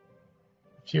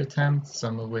a few attempts,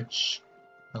 some of which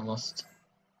I lost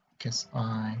because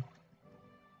I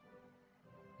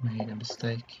made a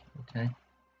mistake. Okay.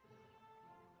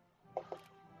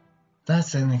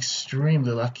 That's an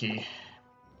extremely lucky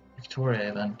Victoria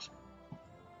event.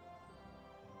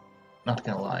 Not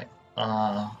gonna lie.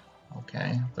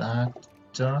 Okay, that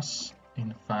does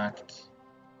in fact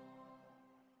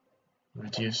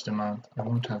reduce the amount. I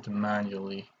won't have to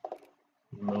manually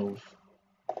remove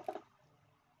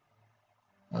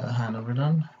Hanover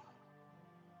done.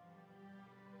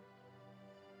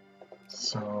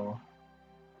 So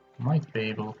might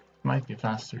be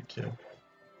faster to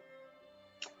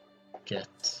get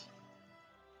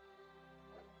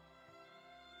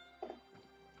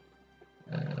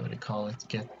what do you call it?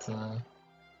 Get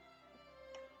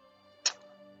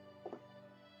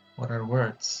what are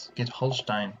words? Get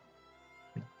Holstein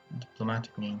for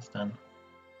diplomatic means then.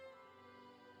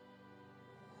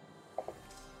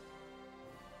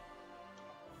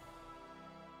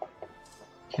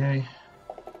 Okay.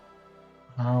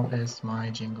 How is my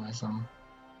jingoism?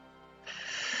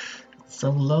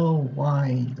 So low,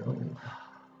 why though?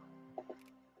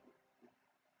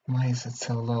 Why is it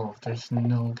so low? There's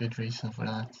no good reason for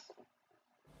that.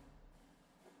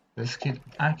 This could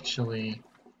actually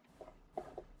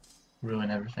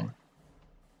ruin everything.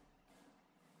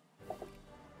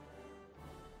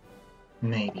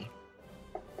 Maybe.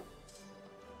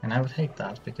 And I would hate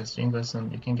that because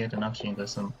jingoism, you can get enough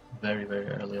jingoism very, very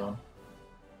early on.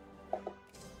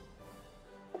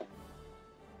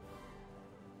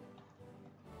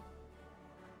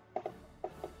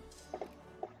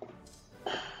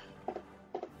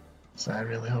 So I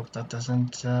really hope that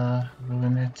doesn't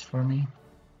ruin it for me.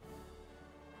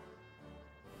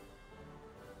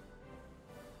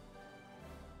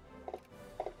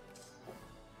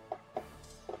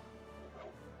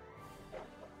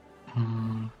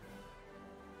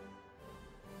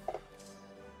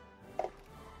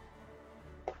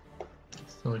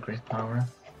 Still a great power.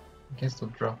 I guess they'll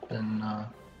drop in. I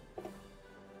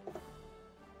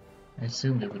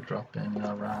assume they would drop in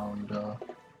around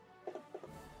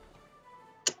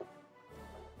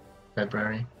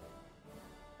February.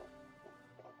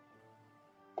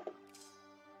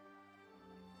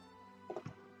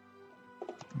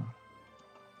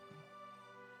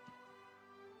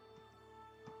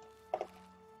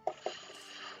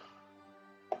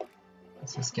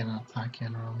 Let's just get an attack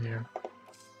general here.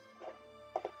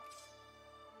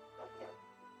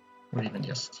 Or even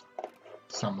just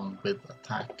someone with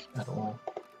attack at all.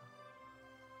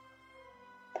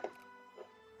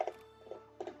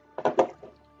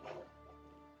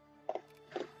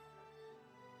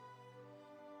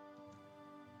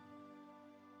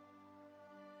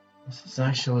 This is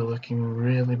actually looking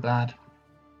really bad.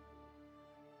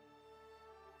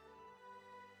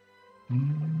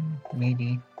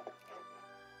 Maybe.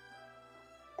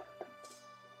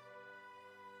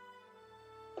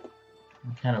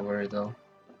 I'm kind of worried though.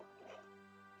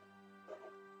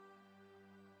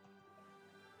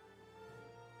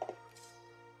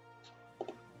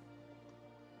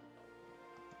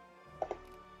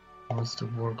 What's the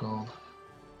war goal?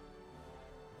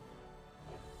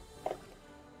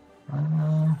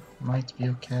 Might be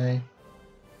okay.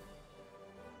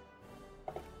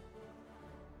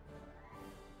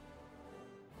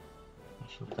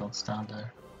 Actually, don't stand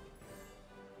there.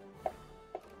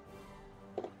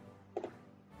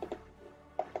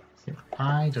 See,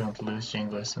 I don't lose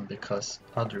jingoism because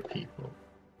other people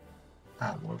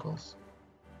have war goals.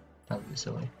 That would be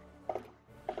silly.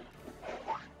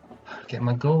 Okay,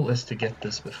 my goal is to get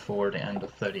this before the end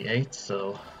of 38,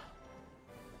 so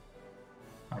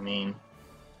I mean,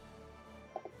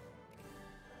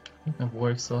 think war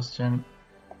exhaustion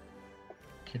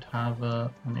could have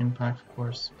an impact, of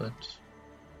course, but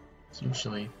it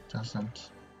usually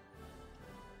doesn't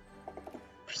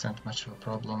present much of a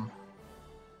problem.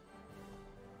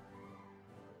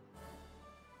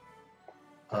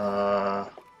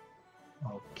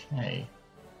 Okay.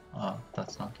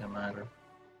 That's not gonna matter.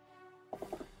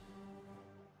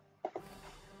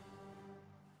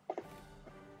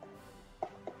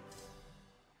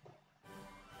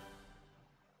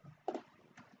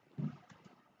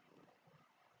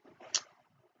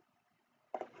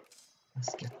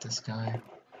 Let's get this guy.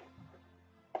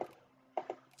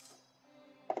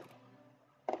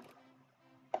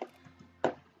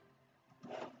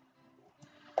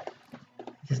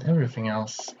 Because everything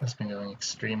else has been going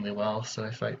extremely well, so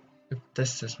if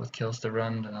this is what kills the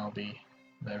run, then I'll be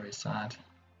very sad.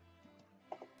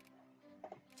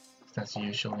 That's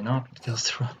usually not what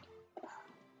kills the run.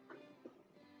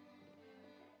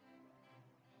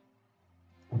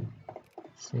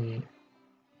 See,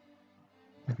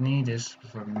 I'd need this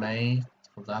for May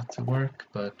for that to work,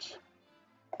 but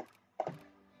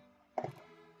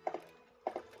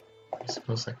I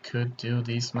suppose I could do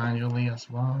these manually as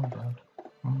well, but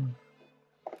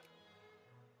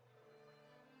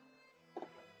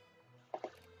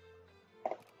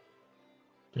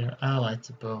they're allied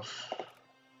to both.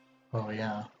 Oh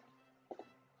yeah.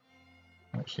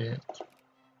 Oh shit.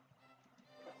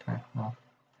 Okay, well.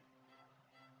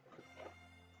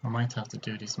 I might have to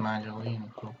do this manually and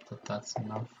hope that that's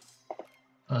enough.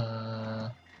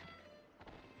 Oh.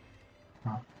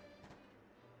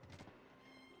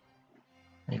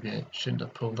 Maybe I shouldn't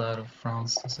have pulled out of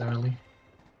France this early.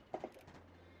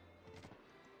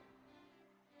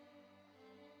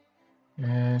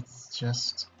 It's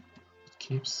just, it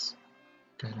keeps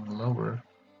getting lower.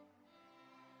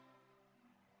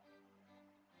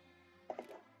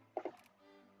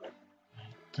 I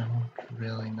don't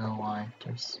really know why.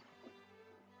 There's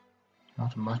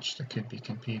not much that could be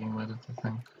competing with it, I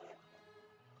think.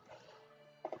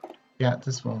 Yeah,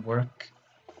 this won't work,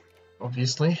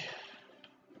 obviously,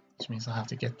 which means I have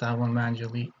to get that one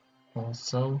manually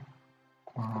also.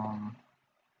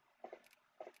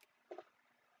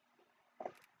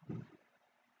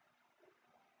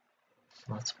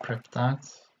 So let's prep that.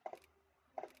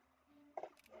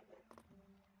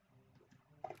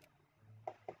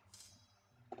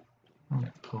 I'm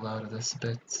gonna pull out of this a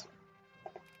bit.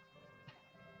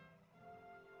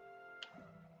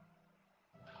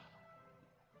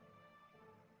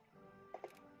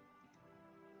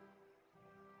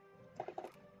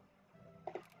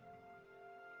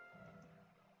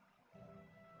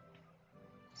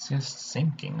 It's just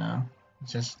sinking now.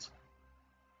 It's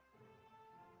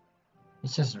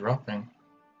just dropping.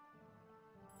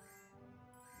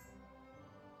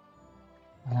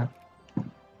 I have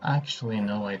actually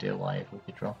no idea why it would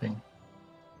be dropping.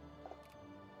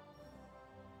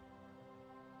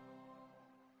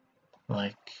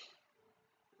 Like,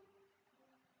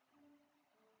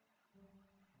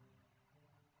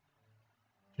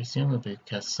 presumably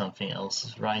because something else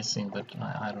is rising, but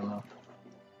I don't know.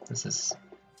 This is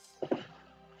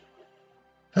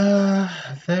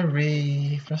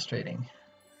very frustrating.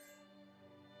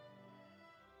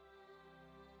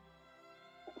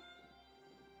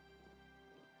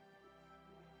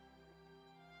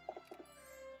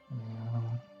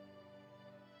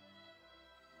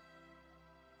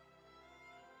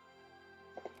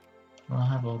 Well, I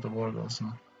have all the war goals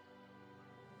in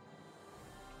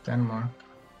Denmark.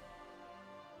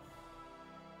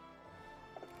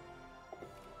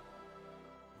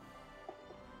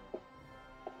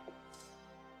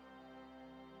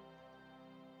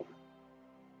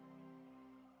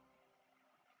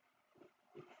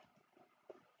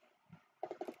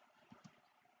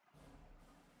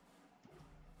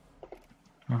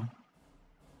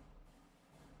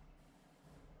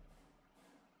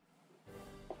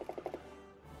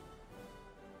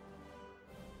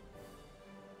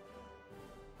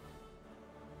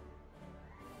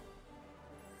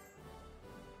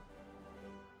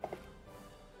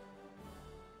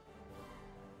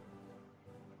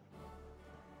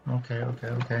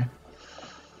 Okay.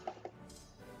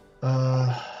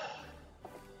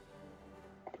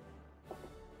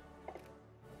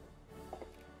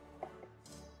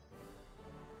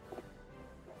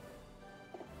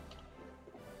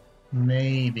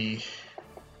 Maybe.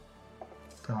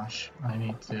 Gosh, I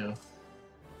need to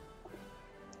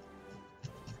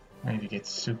get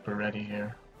super ready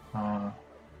here.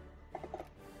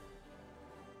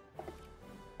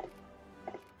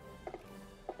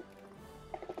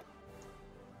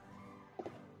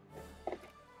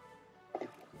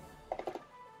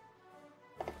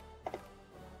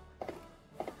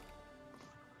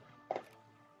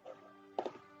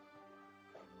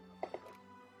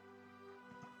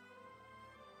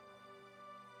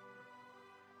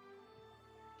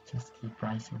 Just keep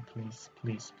rising, please,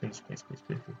 please, please, please, please,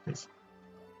 please, please, please.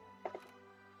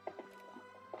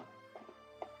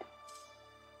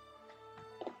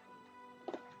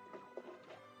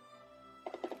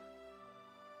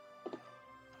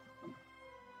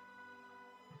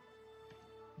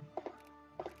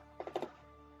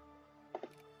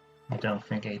 I don't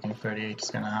think 1838 is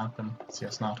gonna happen. It's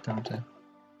just not going to.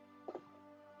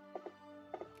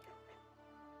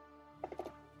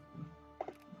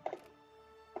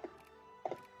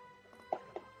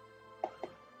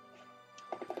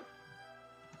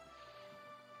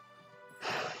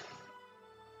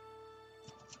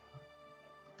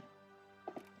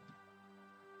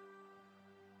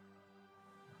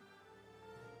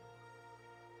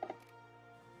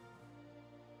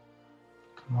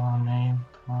 Come on, name,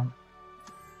 come on.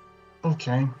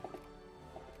 Okay.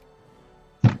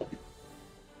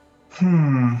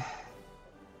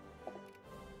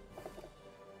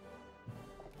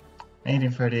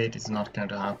 1838 is not going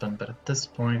to happen, but at this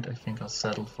point I think I'll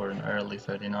settle for an early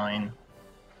 39.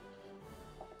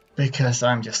 Because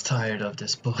I'm just tired of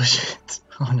this bullshit,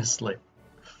 honestly.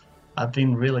 I've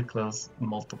been really close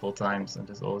multiple times and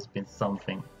there's always been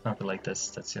something like this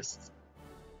that's just...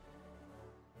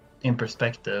 In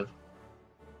perspective,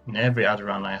 in every other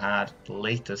run I had, the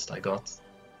latest I got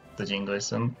the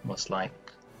jingoism was like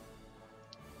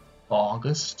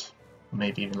August,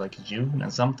 maybe even like June,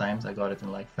 and sometimes I got it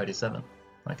in like 37,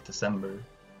 like December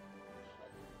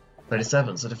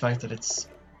 37. So the fact that it's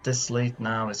this late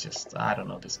now is just, I don't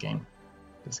know, this game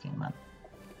man.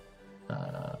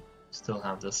 Still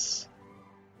have this,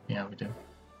 yeah we do.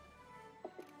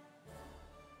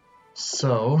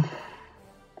 So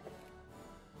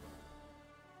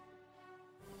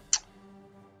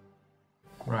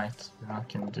right, I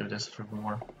can do this for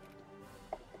more.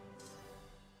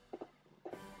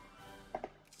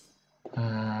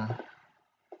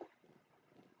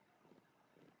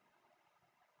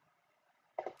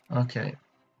 Okay,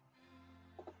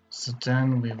 so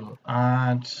then we will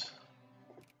add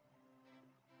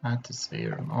the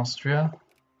sphere in Austria.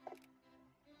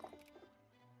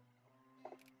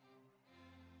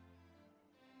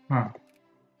 No,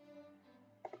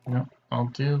 I'll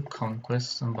do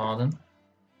conquest in Baden.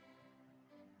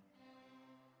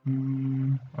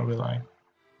 Or will I?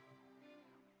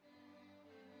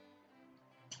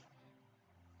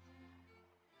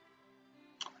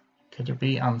 Could there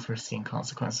be unforeseen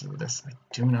consequences of this? I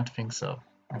do not think so.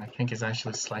 And I think it's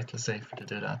actually slightly safer to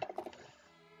do that.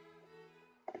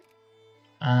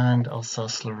 And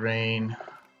Alsace-Lorraine.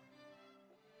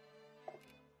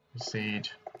 Proceed.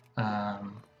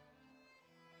 And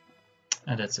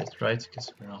that's it, right?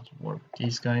 Because we're not at war with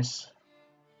these guys.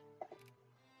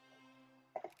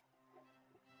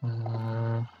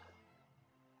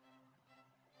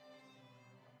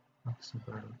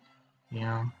 Luxembourg.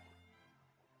 Yeah.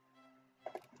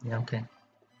 Yeah, okay.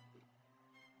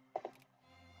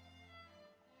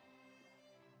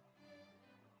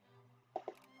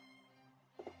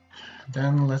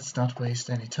 Then let's not waste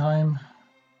any time.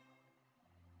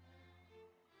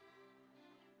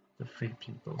 The free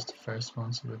people is the first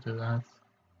one, so we'll do that.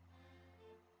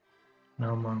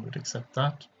 No one would accept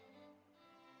that.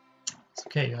 It's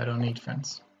okay, I don't need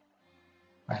friends.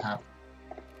 I have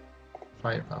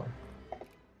firepower.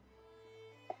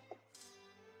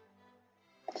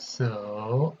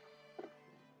 So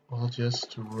we'll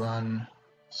just run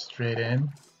straight in.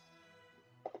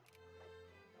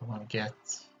 I want to get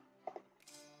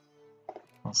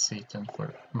Seaton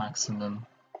for maximum.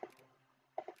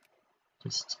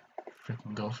 Just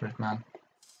freaking go for it, man.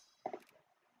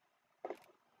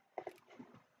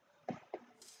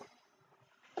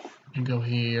 You go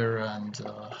here and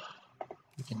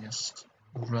you can just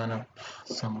run up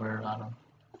somewhere, I don't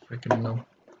freaking know.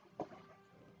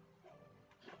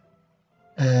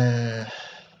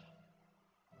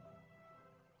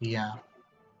 Yeah.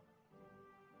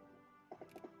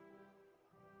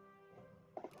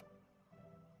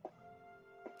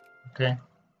 Okay.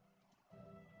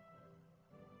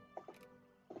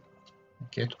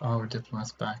 Get our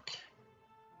diplomats back.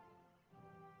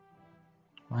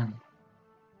 When?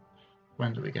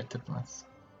 When do we get diplomats?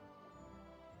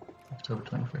 October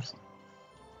 21st.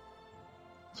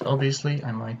 So obviously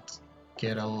I might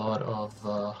get a lot of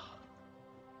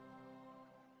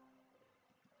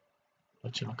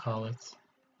whatchamacallit,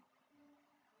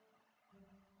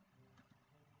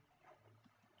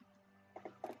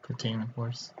 containment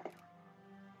wars.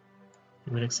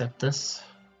 You would accept this.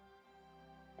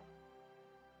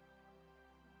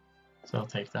 So I'll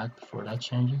take that before that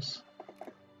changes.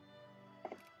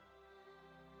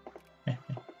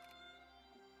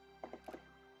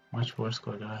 much worse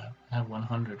score do I have? I have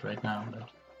 100 right now, but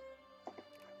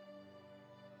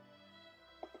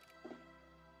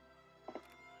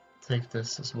take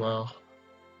this as well.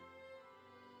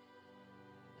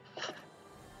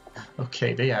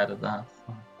 Okay, they added that.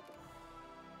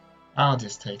 I'll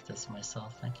just take this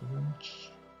myself, thank you very much.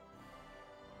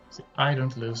 See, I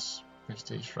don't lose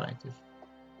prestige, right? If...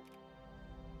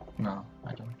 No,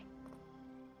 I don't.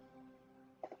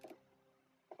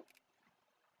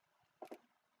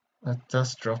 That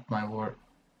does drop my war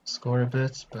score a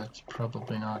bit, but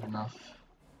probably not enough.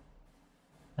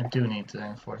 I do need to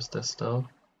enforce this though.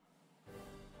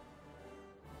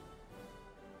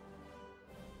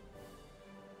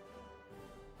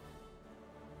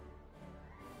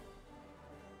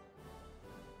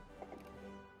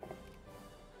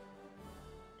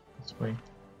 Let's wait.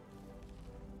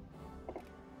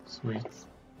 Sweet.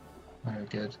 Very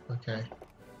good, okay.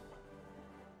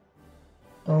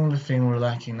 Only thing we're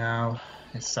lacking now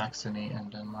is Saxony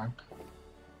and Denmark.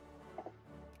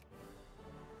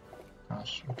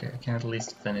 Gosh, okay, I can at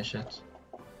least finish it.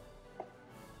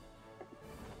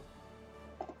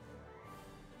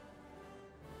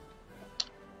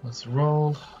 Let's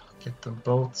roll, get the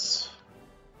boats.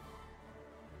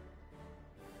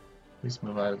 Please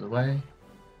move out of the way.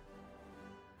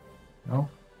 No?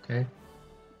 Okay.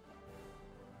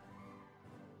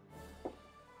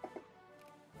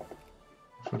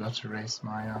 Forgot to raise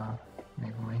my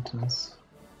naval maintenance.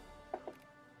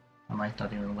 I might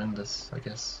not even win this, I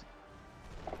guess.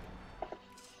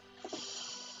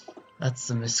 That's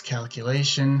a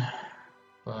miscalculation,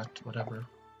 but whatever.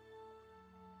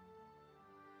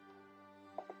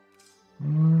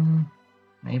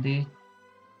 Maybe.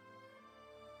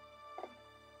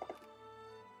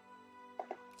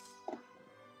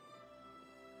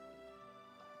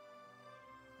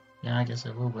 Yeah, I guess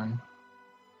I will win.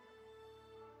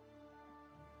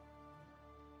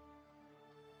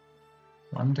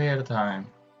 One day at a time.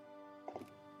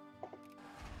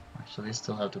 Actually, I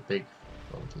still have the big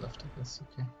boat left, I guess,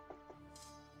 okay.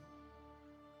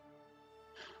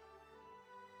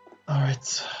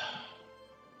 Alright.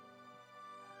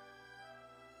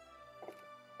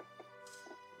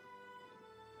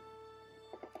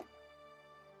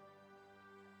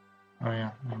 Oh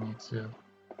yeah, I need to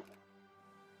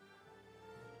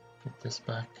get this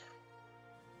back.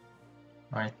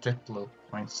 Alright, Diplo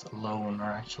points alone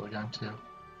are actually going to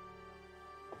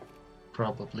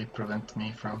probably prevent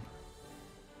me from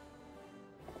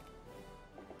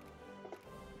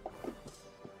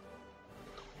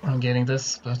getting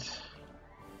this, but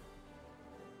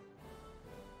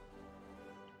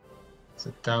it's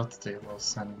a doubt they will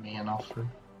send me an offer.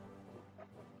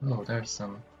 Oh, there's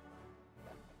some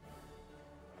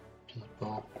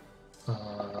people.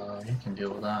 You can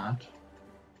deal with that.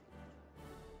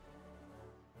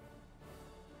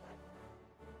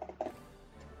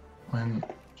 When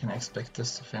can I expect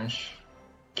this to finish?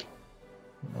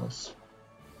 Who knows?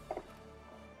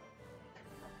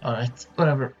 Alright,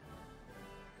 whatever.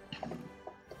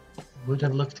 Would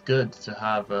have looked good to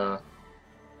have a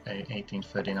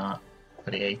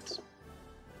 1838.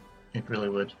 It really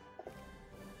would.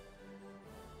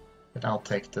 But I'll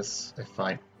take this if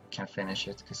I can finish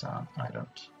it, because I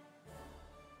don't.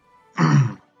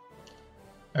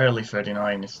 Early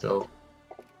 39 is still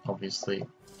obviously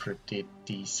pretty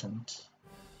decent.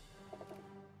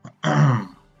 My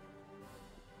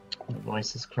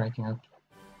voice is cracking up.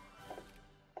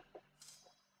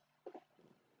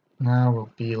 Now we'll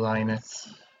beeline it.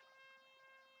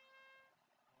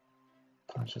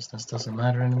 Consciousness doesn't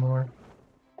matter anymore.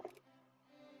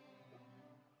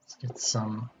 Let's get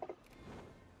some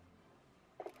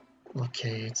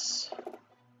blockades.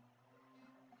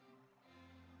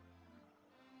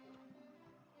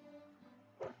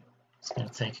 It's gonna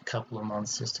take a couple of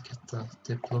months just to get the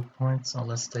Diplo points,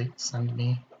 unless they send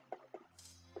me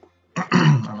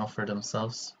an offer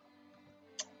themselves.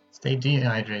 Stay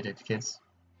dehydrated, kids.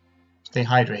 Stay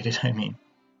hydrated, I mean.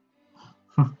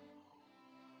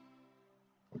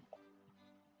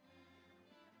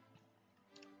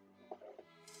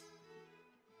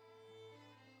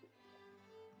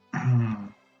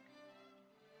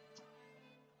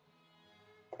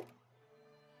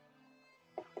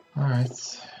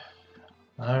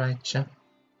 Alright, chap.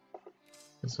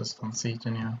 This was fun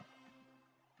seating you.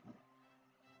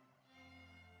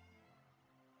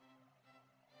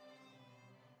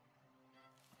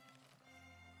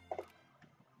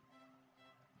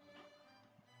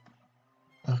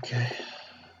 Okay.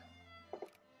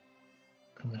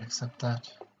 I will accept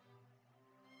that.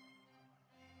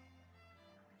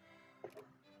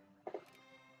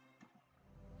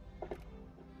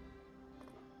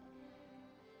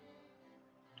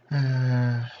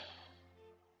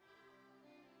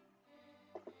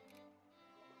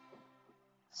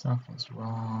 Something's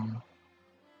wrong.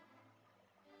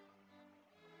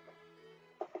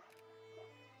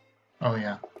 Oh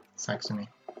yeah, Saxony.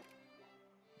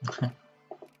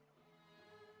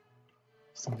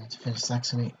 Still need to finish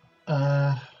Saxony.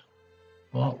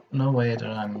 Well, no way that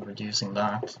I'm reducing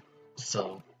that.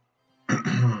 So, with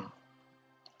a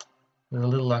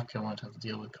little luck, I won't have to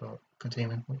deal with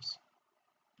containment moves.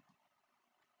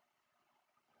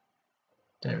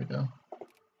 There we go.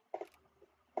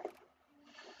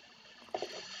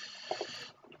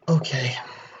 Okay.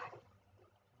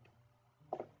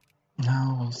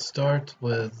 Now we'll start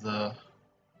with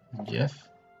GF,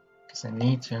 because I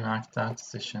need to enact that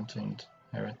decision to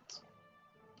inherit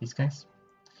these guys.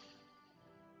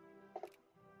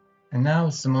 And now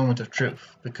is the moment of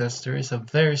truth, because there is a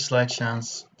very slight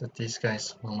chance that these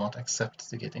guys will not accept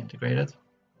to get integrated.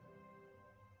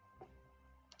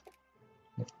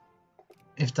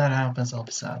 If that happens, I'll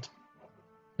be sad.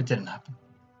 It didn't happen.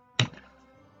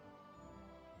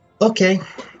 Okay.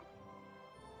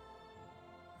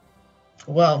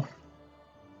 Well,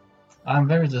 I'm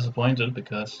very disappointed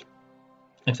because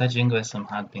if that jingoism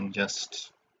had been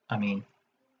just, I mean,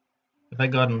 if I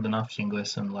gotten enough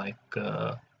jingoism like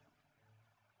well,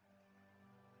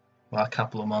 a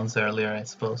couple of months earlier, I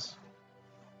suppose.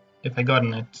 If I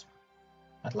gotten it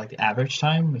at like the average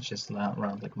time, which is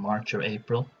around like March or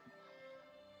April,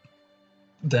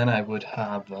 then I would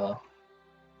have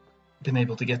been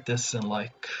able to get this in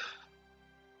like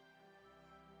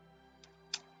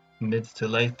mid to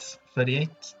late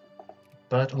 38.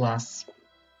 But alas,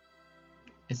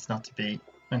 it's not to be,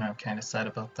 and I'm kind of sad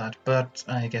about that, but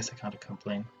I guess I can't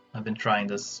complain. I've been trying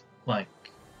this like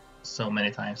so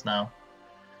many times now.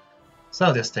 So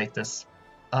I'll just take this.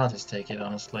 I'll just take it,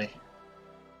 honestly.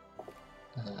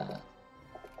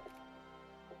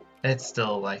 It's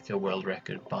still like a world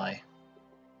record by,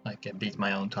 like, I beat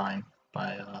my own time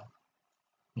by a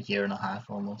year and a half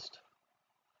almost.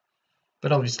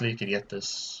 But obviously you could get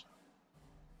this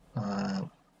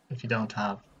if you don't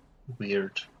have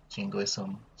weird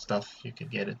jingoism stuff, you could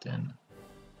get it in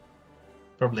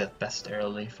probably at best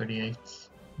early 38.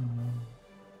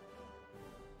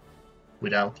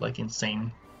 Without like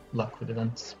insane luck with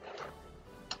events.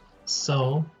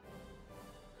 So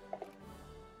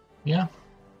yeah,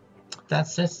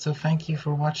 that's it. So thank you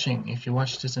for watching. If you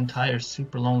watched this entire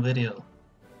super long video,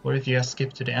 or if you just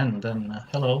skipped to the end, then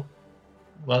hello,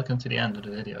 welcome to the end of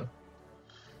the video.